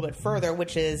show a little bit further,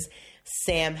 which is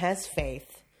Sam has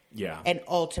faith Yeah. and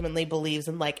ultimately believes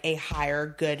in like a higher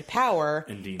good power,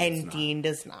 And Dean and does not. Dean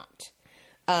does not.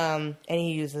 And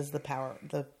he uses the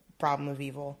problem of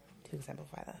evil to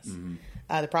exemplify this.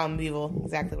 Mm-hmm. The problem of evil,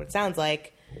 exactly what it sounds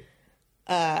like.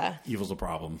 Evil's a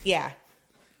problem. Yeah.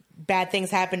 Bad things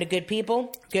happen to good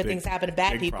people. Good things happen to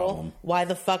bad big people. problem. Why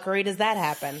the fuckery does that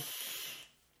happen?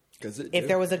 Because If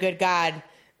there was a good God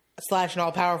 / an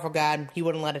all-powerful God, he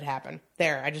wouldn't let it happen.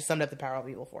 There, I just summed up the power of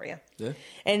evil for you. Yeah.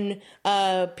 And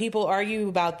people argue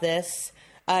about this.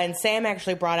 And Sam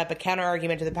actually brought up a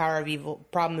counter-argument to the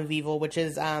problem of evil, which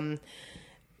is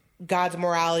God's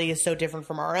morality is so different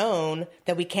from our own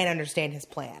that we can't understand his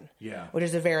plan. Yeah. Which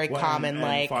is a very Well, common, and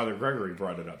like... Father Gregory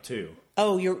brought it up too.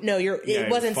 Oh, Yeah, it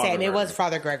wasn't Father Sam. It was Gregory.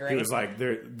 Father Gregory. He was like,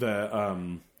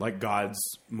 like God's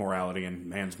morality and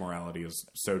man's morality is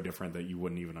so different that you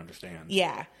wouldn't even understand.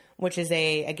 Yeah, which is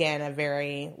a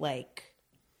very like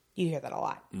you hear that a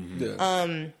lot.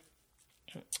 Yeah.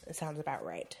 It sounds about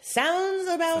right. Sounds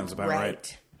about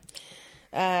right.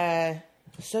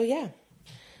 So yeah,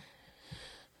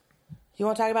 You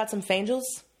want to talk about some fangels?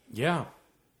 Yeah.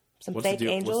 Some What's the fake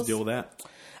deal? angels? What's the deal with that?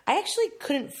 I actually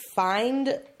couldn't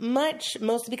find much,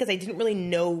 mostly because I didn't really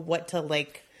know what to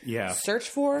search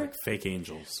for. Fake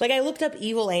angels. Like I looked up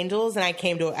evil angels and I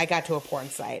got to a porn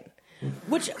site,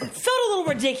 which felt a little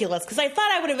ridiculous because I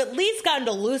thought I would have at least gotten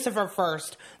to Lucifer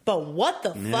first. But what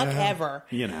the fuck ever,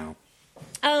 You know.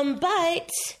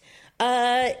 But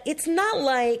it's not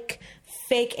like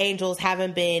fake angels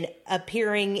haven't been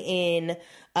appearing in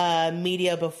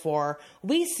media before.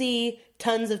 We see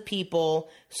tons of people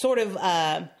sort of,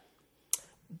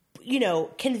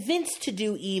 convinced to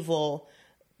do evil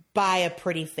by a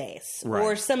pretty face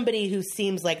or somebody who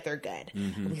seems like they're good.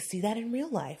 We see that in real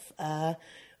life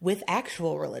with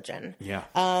actual religion. Yeah.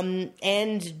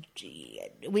 And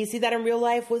we see that in real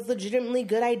life with legitimately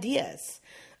good ideas.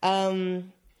 But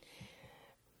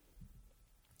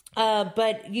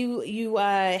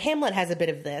Hamlet has a bit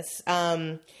of this.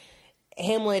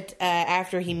 Hamlet,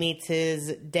 after he meets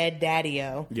his dead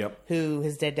daddy-o, who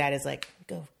his dead dad is like,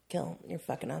 go kill your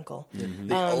fucking uncle.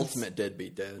 The ultimate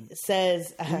deadbeat dad.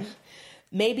 Says,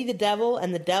 maybe the devil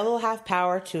and the devil have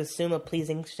power to assume a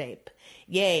pleasing shape.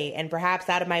 Yea, and perhaps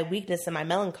out of my weakness and my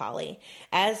melancholy,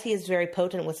 as he is very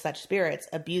potent with such spirits,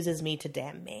 abuses me to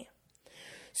damn me.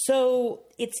 So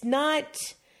it's not...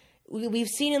 We've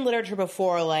seen in literature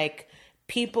before, like,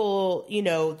 people,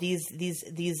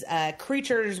 these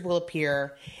creatures will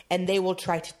appear and they will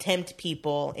try to tempt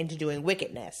people into doing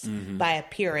wickedness by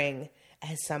appearing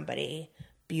as somebody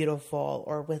beautiful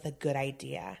or with a good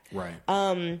idea.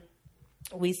 Right.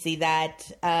 We see that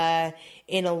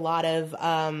in a lot of,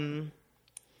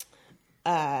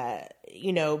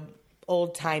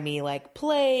 old-timey, like,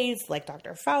 plays, like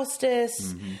Dr.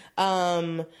 Faustus.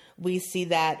 We see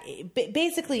that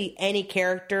basically any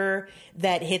character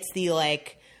that hits the,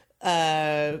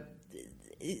 the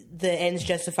ends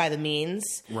justify the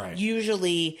means. Right.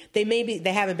 Usually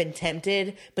they haven't been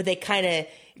tempted, but they kind of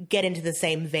get into the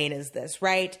same vein as this,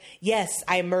 right? Yes,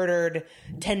 I murdered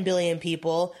 10 billion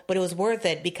people, but it was worth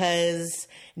it because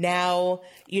now,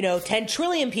 10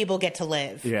 trillion people get to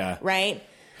live. Yeah. Right?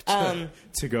 To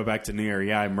go back to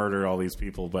Nier, I murdered all these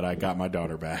people, but I got my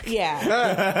daughter back.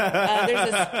 Yeah.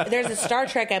 There's a Star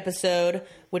Trek episode,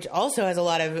 which also has a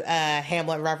lot of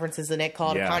Hamlet references in it,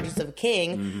 called Conscience of a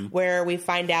King, where we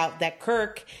find out that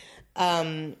Kirk,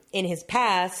 in his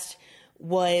past,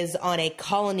 was on a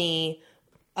colony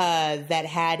that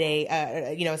had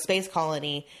a space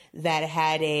colony that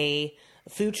had a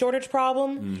food shortage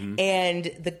problem.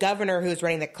 And the governor who's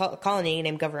running the colony,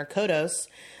 named Governor Kodos,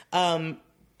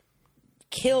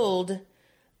 killed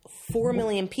 4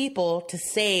 million people to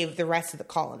save the rest of the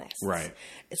colonists. Right.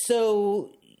 So,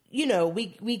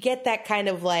 we get that kind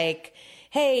of like,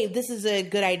 hey, this is a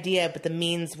good idea, but the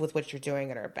means with which you're doing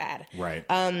it are bad. Right.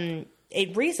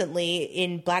 It recently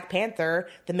in Black Panther,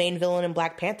 the main villain in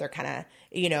Black Panther kind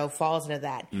of, falls into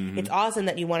that. It's awesome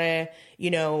that you want to,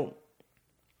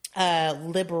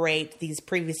 liberate these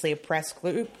previously oppressed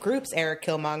groups, Eric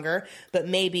Killmonger, but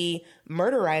maybe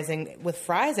murderizing with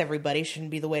fries everybody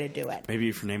shouldn't be the way to do it. Maybe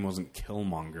if your name wasn't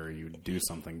Killmonger, you would do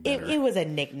something better. It was a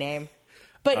nickname.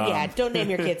 But don't name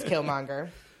your kids Killmonger.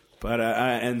 But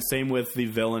and same with the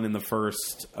villain in the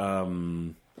first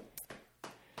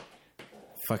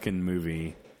fucking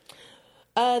movie.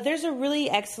 There's a really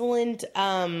excellent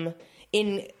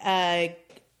in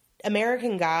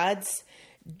American Gods.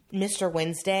 Mr.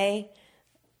 Wednesday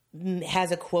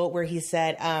has a quote where he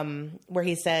says,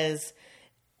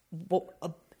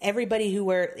 everybody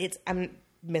who I'm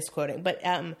misquoting, but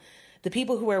the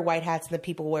people who wear white hats and the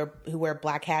people who wear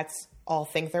black hats all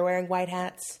think they're wearing white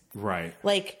hats. Right.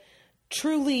 Like,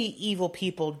 truly evil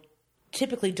people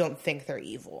typically don't think they're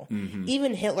evil.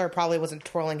 Even Hitler probably wasn't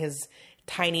twirling his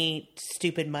tiny,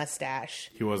 stupid mustache.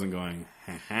 He wasn't going,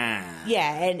 ha-ha.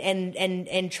 Yeah,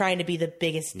 and trying to be the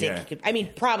biggest dick he could. I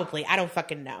mean, probably. I don't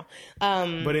fucking know.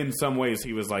 But in some ways,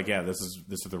 he was like, yeah, this is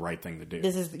the right thing to do.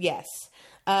 Yes.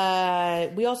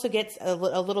 We also get a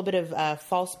little bit of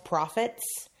false prophets.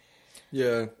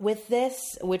 Yeah. With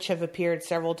this, which have appeared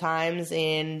several times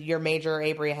in your major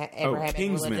Abrahamic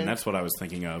Kingsman, religion. that's what I was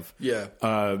thinking of. Yeah.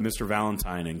 Mr.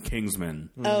 Valentine in Kingsman.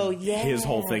 Oh, yeah. His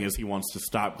whole thing is he wants to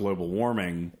stop global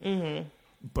warming,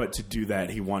 but to do that,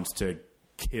 he wants to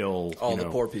kill all the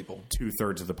poor people.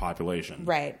 2/3 of the population.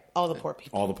 Right. All the poor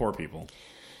people. All the poor people.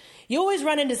 You always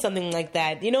run into something like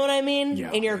that. You know what I mean?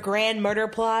 Yeah. In your grand murder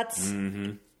plots.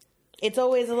 It's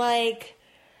always like...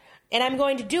 And I'm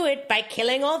going to do it by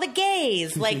killing all the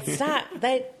gays. Like, stop.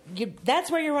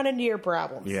 That's where you run into your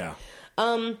problems. Yeah.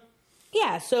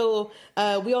 Yeah, so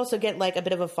we also get like a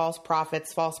bit of a false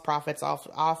prophets. False prophets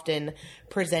often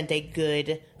present a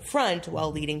good front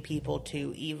while leading people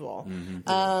to evil.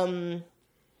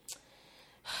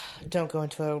 Don't go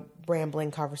into a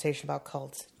rambling conversation about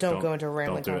cults. Don't go into a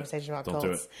rambling conversation about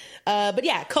cults. But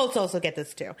yeah, cults also get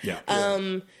this too. Yeah.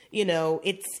 You know,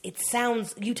 it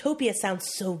sounds, Utopia sounds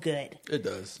so good. It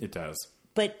does. It does.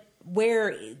 But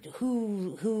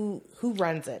who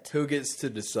runs it? Who gets to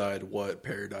decide what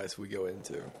paradise we go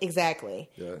into? Exactly.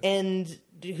 Yeah. And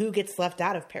who gets left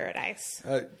out of paradise?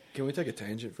 Can we take a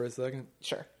tangent for a second?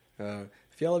 Sure. Have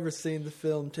y'all ever seen the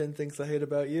film 10 Things I Hate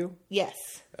About You? Yes.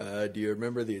 Do you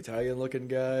remember the Italian-looking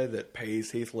guy that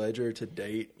pays Heath Ledger to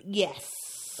date? Yes.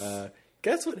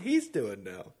 Guess what he's doing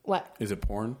now? What? Is it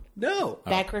porn? No.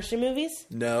 Bad Christian movies?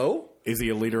 No. Is he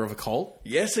a leader of a cult?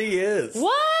 Yes, he is.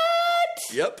 What?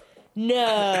 Yep.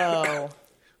 No.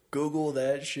 Google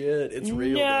that shit. It's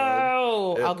real,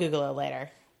 No. dog. I'll Google it later.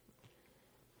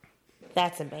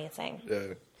 That's amazing.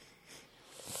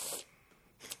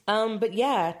 But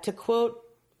yeah, to quote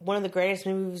one of the greatest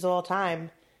movies of all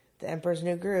time, The Emperor's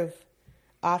New Groove,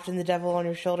 often the devil on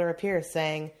your shoulder appears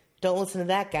saying, don't listen to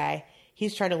that guy.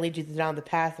 He's trying to lead you down the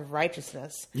path of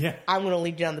righteousness. Yeah. I'm going to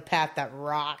lead you down the path that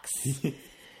rocks.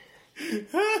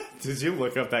 Did you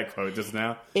look up that quote just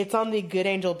now? It's on the Good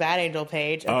Angel, Bad Angel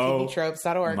page of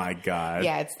tvtropes.org. My God.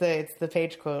 Yeah, it's the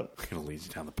page quote. I'm going to lead you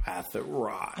down the path that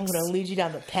rocks. I'm going to lead you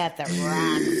down the path that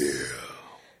rocks.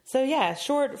 So yeah,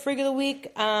 short freak of the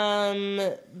week,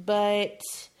 but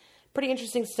pretty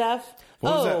interesting stuff.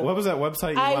 What was that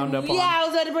website you wound up on? Yeah, I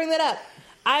was about to bring that up.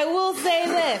 I will say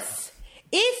this.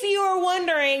 If you are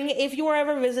wondering if you were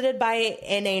ever visited by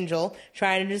an angel,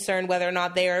 trying to discern whether or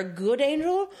not they are a good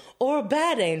angel or a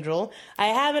bad angel, I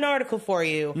have an article for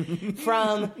you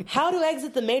from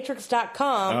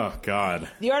howtoexitthematrix.com. Oh, God.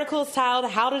 The article is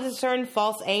titled, How to Discern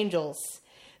False Angels.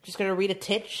 I'm just going to read a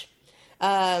titch.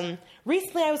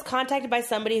 Recently, I was contacted by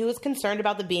somebody who was concerned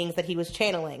about the beings that he was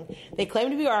channeling. They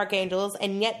claimed to be archangels,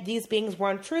 and yet these beings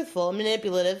were untruthful,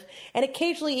 manipulative, and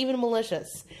occasionally even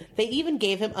malicious. They even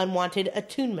gave him unwanted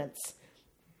attunements.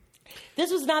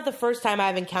 This was not the first time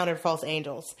I've encountered false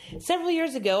angels. Several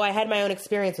years ago, I had my own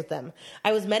experience with them.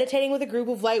 I was meditating with a group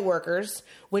of light workers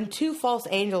when two false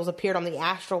angels appeared on the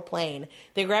astral plane.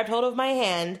 They grabbed hold of my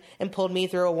hand and pulled me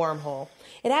through a wormhole.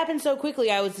 It happened so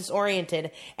quickly I was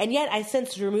disoriented, and yet I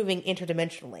sensed we were moving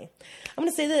interdimensionally. I'm going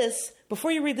to say this,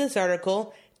 before you read this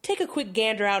article, take a quick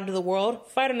gander out into the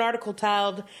world, find an article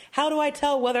titled, How Do I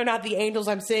Tell Whether or Not the Angels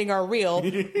I'm Seeing Are Real?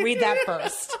 Read that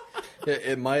first.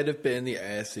 It might have been the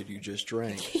acid you just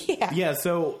drank. Yeah. Yeah,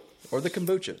 so... Or the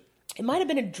kombucha. It might have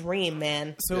been a dream,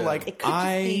 man. So, Yeah. like, It could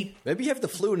just be... Maybe you have the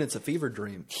flu and it's a fever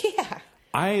dream. Yeah.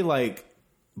 I, like,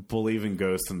 believe in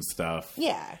ghosts and stuff.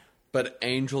 Yeah. But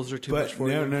angels are too much But for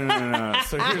no, you. no.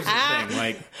 So here's the thing,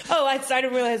 like... Oh, I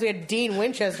didn't realize we had Dean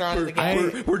Winchester on us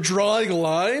again. We're drawing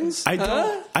lines? I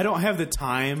don't have the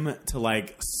time to,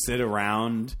 like, sit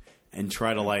around and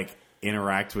try to, like,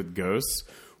 interact with ghosts.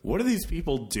 What are these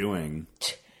people doing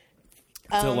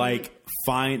to, like,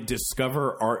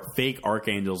 discover fake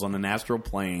archangels on an astral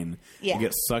plane Yeah. and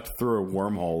get sucked through a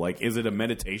wormhole? Like, is it a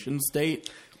meditation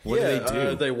state? What do they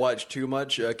do? They watch too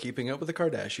much Keeping Up with the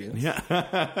Kardashians.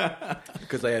 Yeah.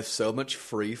 Because they have so much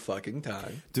free fucking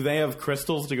time. Do they have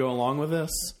crystals to go along with this?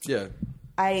 Yeah.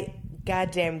 I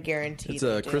goddamn guarantee It's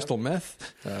they a do. crystal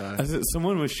meth.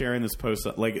 Someone was sharing this post.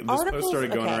 Like, this Articles? post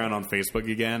started going Okay. around on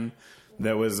Facebook again.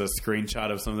 That was a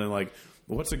screenshot of something like,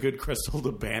 what's a good crystal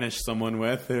to banish someone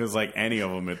with? It was like any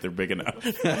of them if they're big enough.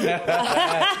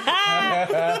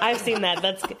 I've seen that.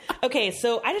 That's okay.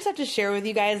 So I just have to share with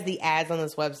you guys the ads on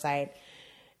this website.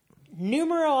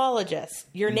 Numerologist.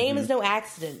 Your name is no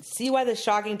accident. See why the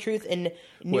shocking truth in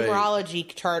numerology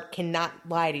chart cannot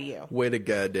lie to you. Wait a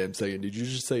goddamn second. Did you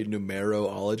just say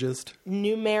numerologist?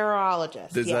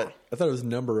 Numerologist. I thought it was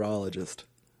numberologist.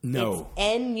 No.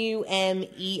 Numero.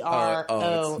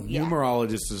 Yeah.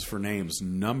 Numerologist is for names.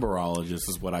 Numberologist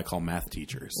is what I call math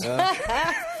teachers. And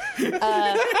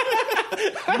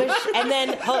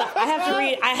then hold on. I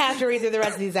have to read through the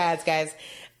rest of these ads, guys.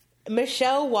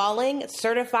 Michelle Walling,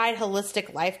 certified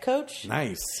holistic life coach.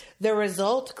 Nice. The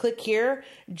result, click here.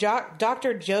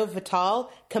 Dr. Joe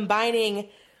Vital, combining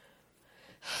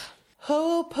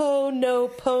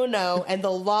Ho'oponopono and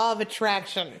the law of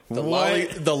attraction. The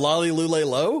lolly lule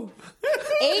low?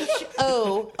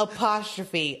 HO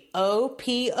apostrophe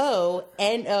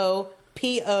OPONO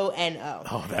P-O-N-O.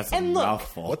 Oh, that's and a look,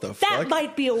 mouthful. What the That fuck?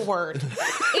 might be a word.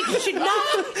 It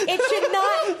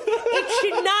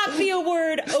should not be a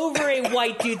word over a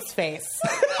white dude's face.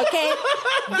 Okay?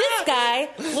 This guy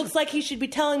looks like he should be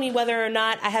telling me whether or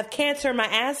not I have cancer in my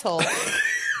asshole.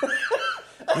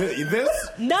 This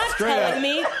Not straight telling up,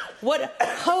 me what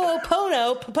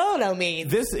Ho'opono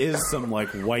means. This is some like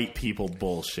white people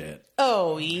bullshit.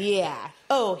 Oh, yeah.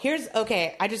 Oh,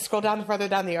 okay, I just scrolled down further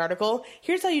down the article.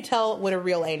 Here's how you tell what a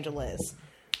real angel is.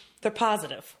 They're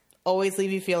positive. Always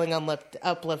leave you feeling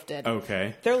uplifted.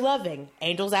 Okay. They're loving.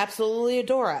 Angels absolutely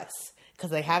adore us because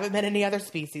they haven't met any other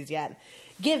species yet.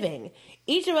 Giving.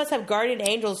 Each of us have guardian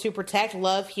angels who protect,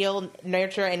 love, heal,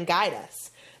 nurture, and guide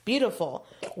us. Beautiful.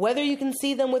 Whether you can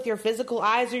see them with your physical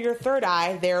eyes or your third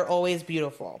eye, they're always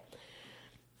beautiful.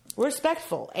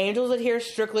 Respectful. Angels adhere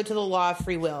strictly to the law of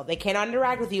free will. They cannot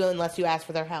interact with you unless you ask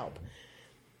for their help.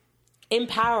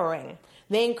 Empowering.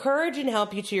 They encourage and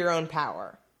help you to your own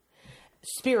power.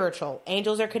 Spiritual.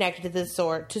 Angels are connected to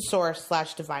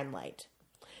source/divine light.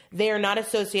 They are not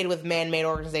associated with man-made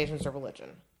organizations or religion.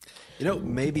 You know,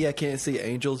 maybe I can't see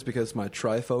angels because my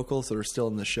trifocals are still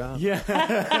in the shop. Yeah.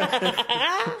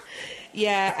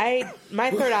 Yeah,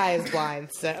 my third eye is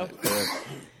blind, so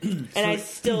and I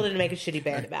still didn't make a shitty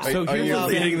band about it. So Are here's you the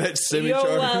leading thing. that semi-charmed,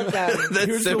 You're welcome. that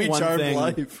Here's the one semi-charmed thing.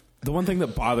 life? The one thing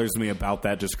that bothers me about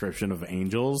that description of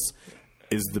angels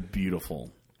is the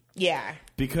beautiful. Yeah.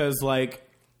 Because, like,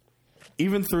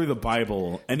 even through the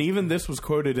Bible, and even this was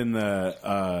quoted in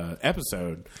the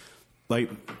episode, like,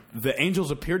 the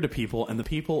angels appeared to people, and the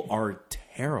people are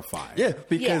terrified. Yeah,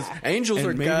 because Yeah. angels And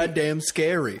are maybe- goddamn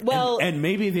scary. Well, And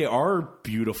maybe they are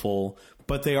beautiful,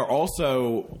 but they are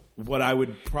also what I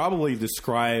would probably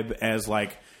describe as,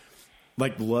 like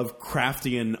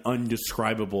Lovecraftian,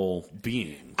 undescribable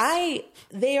beings. I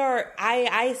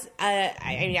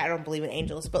don't believe in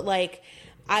angels, but like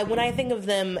when I think of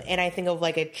them and I think of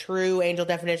like a true angel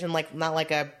definition, like not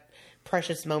like a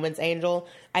precious moments angel,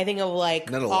 I think of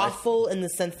like Not a life. awful in the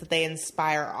sense that they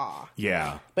inspire awe,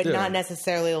 Yeah. but Yeah. not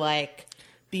necessarily like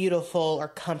beautiful or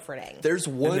comforting. There's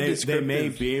one And they descriptive... may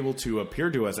be able to appear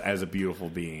to us as a beautiful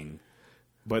being,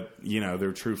 but,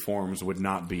 their true forms would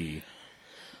not be.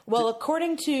 Well,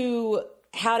 according to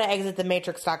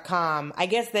howtoexitthematrix.com, I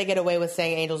guess they get away with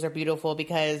saying angels are beautiful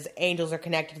because angels are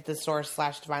connected to the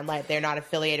source/divine light. They're not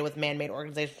affiliated with man-made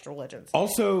organizations or religions.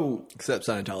 Also, Except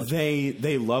Scientology.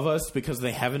 they love us because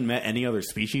they haven't met any other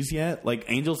species yet. Like,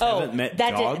 angels haven't met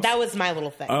dogs. That was my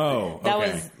little thing. Oh, that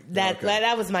okay. was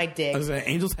that was my dig. I was like,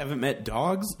 angels haven't met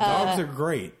dogs? Dogs are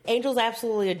great. Angels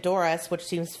absolutely adore us, which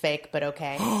seems fake, but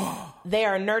okay. They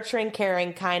are nurturing,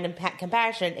 caring, kind, and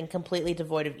compassionate, and completely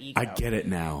devoid of ego. I get it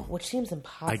now. Which seems I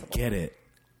impossible. get it.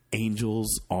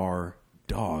 Angels are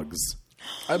dogs.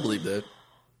 I believe that.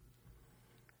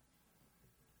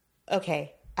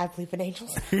 Okay, I believe in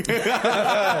angels.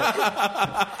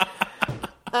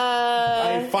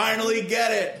 I finally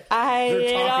get it. They're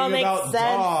It all talking makes about sense.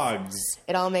 dogs.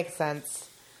 It all makes sense.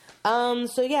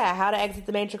 So yeah,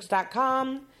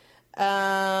 howtoexitthematrix.com.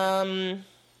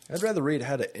 I'd rather read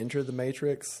How to Enter the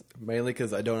Matrix, mainly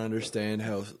because I don't understand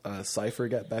how Cypher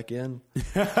got back in.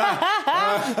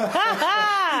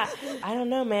 I don't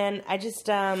know, man. I just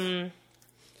You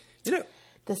know,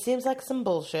 this seems like some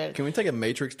bullshit. can we take a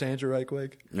Matrix tangent right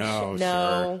quick? No,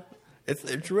 No.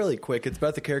 It's really quick. It's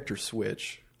about the character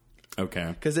Switch. sure. Okay.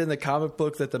 Because in the comic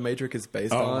book that the Matrix is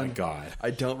based Oh on, my God.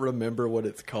 I don't remember what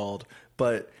it's called,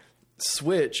 but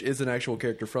Switch is an actual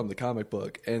character from the comic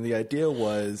book, and the idea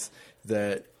was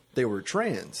that they were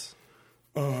trans.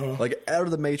 Like out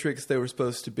of the Matrix, they were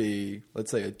supposed to be,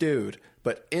 let's say, a dude,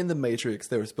 but in the Matrix,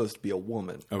 they were supposed to be a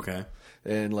woman. Okay.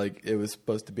 And like it was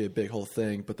supposed to be a big whole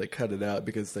thing, but they cut it out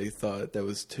because they thought that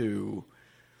was too.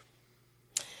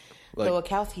 The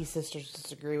Wachowski sisters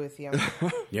disagree with you.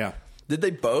 Yeah. Did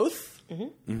they both?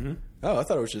 Mm-hmm. Oh, I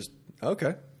thought it was just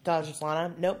okay. Dodge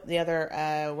Lana. Nope. The other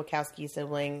Wachowski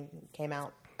sibling came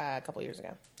out a couple years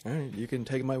ago. All right, you can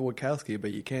take my Wachowski,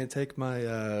 but you can't take my,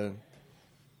 I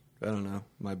don't know,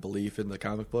 my belief in the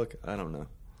comic book. I don't know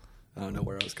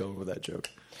where I was going with that joke.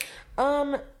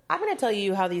 I'm going to tell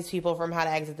you how these people from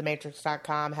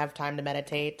howtoexitthematrix.com have time to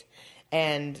meditate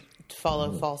and to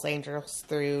follow false angels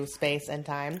through space and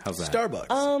time. How's that?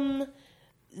 Starbucks.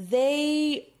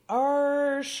 They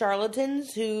are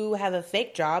charlatans who have a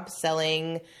fake job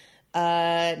selling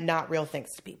not real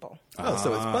things to people. Oh,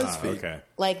 so it's BuzzFeed. Okay.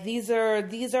 Like these are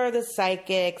the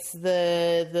psychics,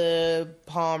 the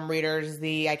palm readers,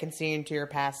 the I can see into your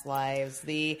past lives,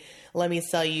 the let me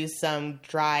sell you some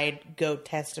dried goat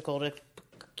testicle to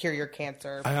cure your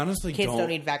cancer. I honestly Kids don't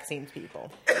need vaccines,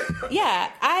 people. Yeah,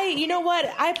 you know what?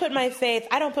 I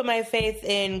don't put my faith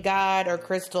in God or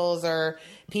crystals or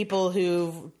people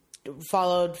who've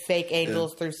followed fake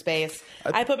angels through space.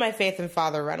 I put my faith in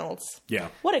Father Reynolds. Yeah.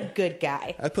 What a good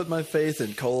guy. I put my faith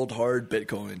in cold, hard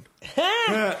Bitcoin.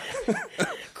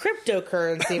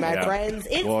 Cryptocurrency, my friends.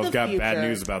 It's well, the I've got future. bad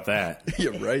news about that.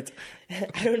 Yeah, right.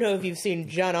 I don't know if you've seen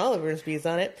John Oliver's piece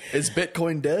on it. Is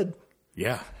Bitcoin dead?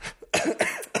 Yeah.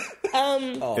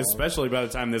 Especially by the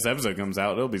time this episode comes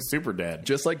out, it'll be super dead.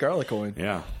 Just like Garlic Coin.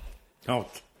 Yeah. Oh,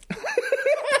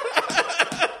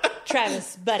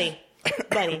 Travis, buddy,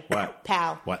 What?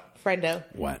 pal, What? friendo,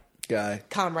 what? Guy.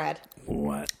 comrade.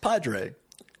 What? Padre.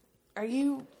 Are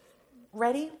you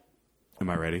ready? Am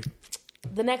I ready?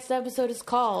 The next episode is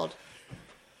called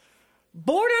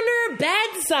Born Under a Bad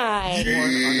Sign.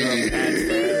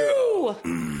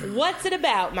 Woo! What's it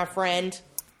about, my friend?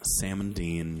 Sam and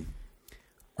Dean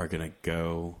are going to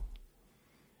go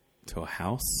to a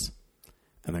house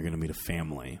and they're going to meet a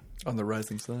family. On the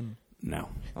rising sun. No.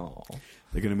 Oh.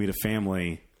 They're going to meet a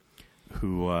family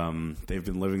who they've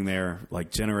been living there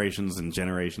like generations and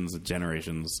generations and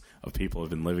generations of people have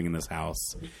been living in this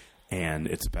house, and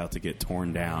it's about to get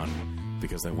torn down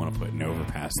because they want to put an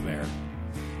overpass there.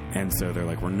 And so they're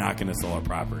like, we're not going to sell our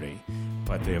property,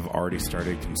 but they have already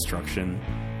started construction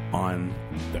on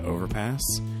the overpass,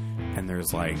 and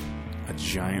there's like a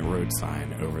giant road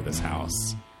sign over this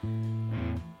house,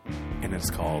 and it's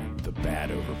called the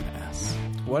Bad Overpass.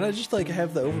 Why not just like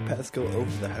have the overpass go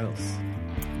over the house?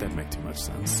 Doesn't make too much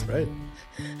sense. Right.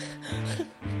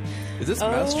 Is this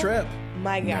Mousetrap?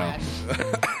 My gosh.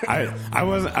 I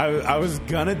was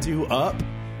gonna do Up,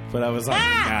 but I was like,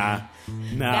 nah.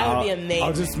 That would be amazing.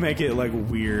 I'll just make it like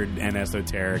weird and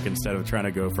esoteric instead of trying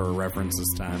to go for a reference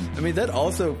this time. I mean, that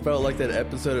also felt like that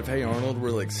episode of Hey Arnold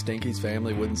where like Stinky's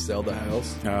family wouldn't sell the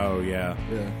house. Oh yeah.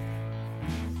 Yeah.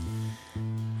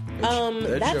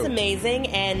 That's joke. amazing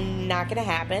and not going to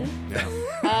happen.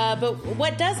 Yeah. But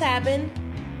what does happen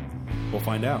We'll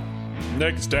find out.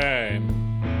 Next time.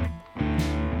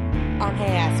 on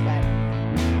Hey Aspect?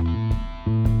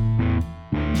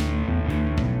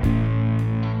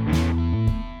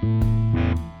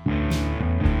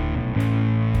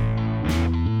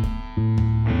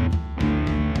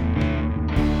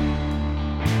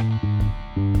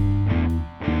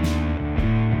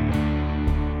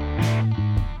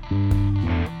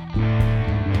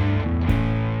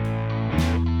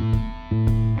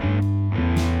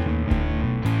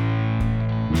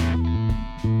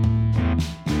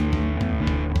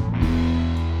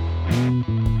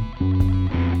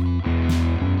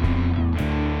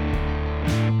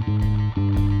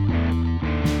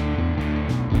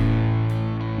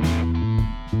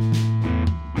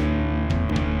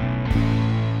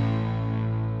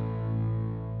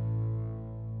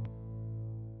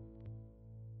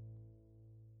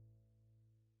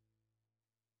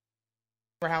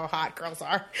 For how hot girls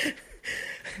are.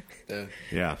 Yeah.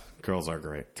 Yeah, girls are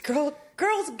great. Girls,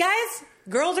 guys,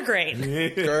 girls are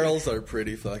great. Girls are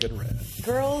pretty fucking rad.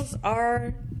 Girls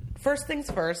are, first things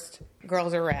first,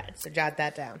 girls are rad. So jot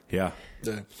that down. Yeah.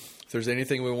 Yeah. If there's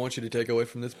anything we want you to take away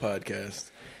from this podcast,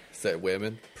 it's that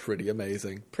women pretty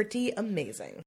amazing. Pretty amazing.